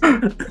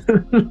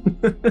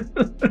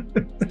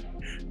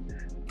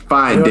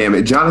 Fine, damn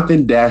it.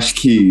 Jonathan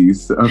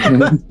Keys.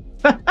 Okay.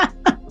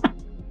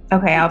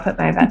 Okay, I'll put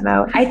my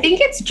Venmo. I think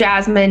it's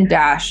Jasmine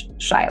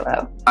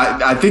Shiloh.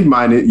 I think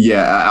mine is,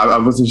 I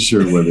wasn't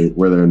sure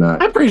whether or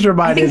not. I'm pretty sure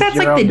mine I think is that's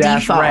like Jerome the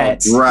Dash default.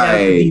 Rat.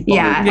 Right.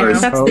 Yeah,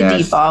 First that's the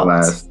dash default.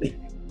 last.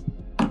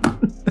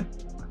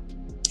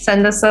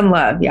 Send us some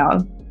love,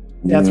 y'all.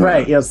 That's Yeah.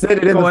 right. Send it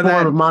in the Go with form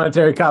that. of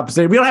monetary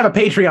compensation. We don't have a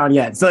Patreon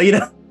yet, so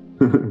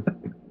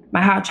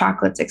My hot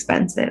chocolate's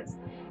expensive.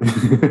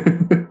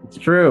 it's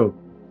true.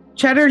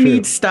 Cheddar It's true.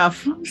 needs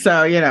stuff. So,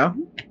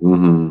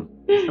 Mhm.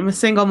 I'm a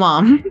single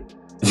mom.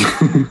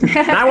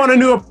 And I want a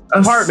new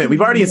apartment.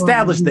 We've already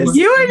established this.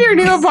 You and your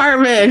new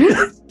apartment.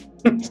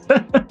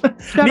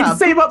 Shut Need to up.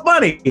 save up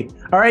money.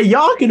 All right,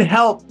 y'all can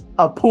help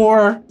a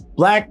poor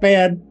black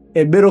man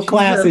in middle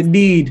class Jesus. in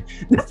need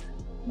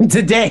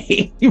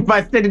today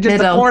by spending just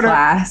a Middle quarter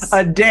class.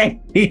 a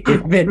day in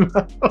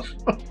Venmo.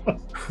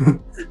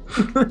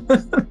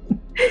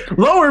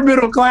 Lower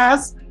middle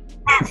class,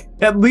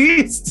 at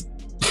least.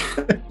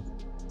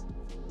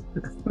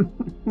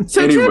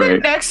 So tune Anyway. in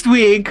next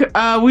week.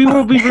 We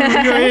will be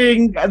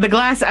reviewing The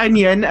Glass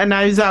Onion, a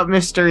Knives Out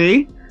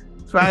mystery,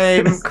 if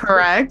I'm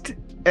correct.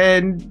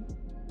 And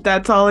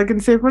that's all I can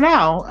say for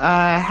now.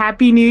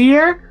 Happy New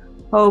Year.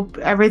 Hope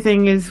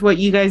everything is what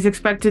you guys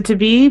expect it to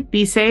be.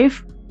 Be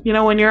safe.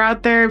 When you're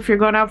out there, if you're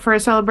going out for a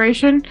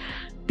celebration,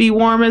 be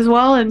warm as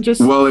well. And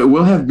just, Well, it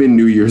will have been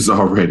New Year's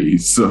already,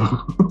 so.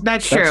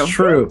 that's true. That's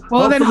true.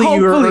 Well, then hopefully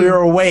you're hopefully-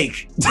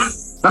 awake.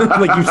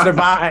 Like you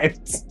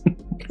survived.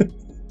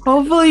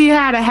 Hopefully you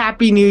had a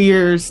happy New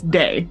Year's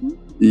day.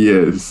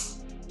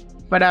 Yes.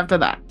 But after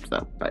that,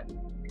 but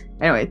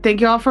anyway,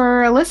 thank you all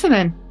for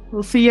listening.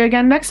 We'll see you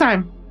again next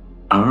time.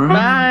 All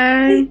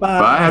right. Bye.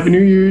 Bye. Happy New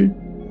Year.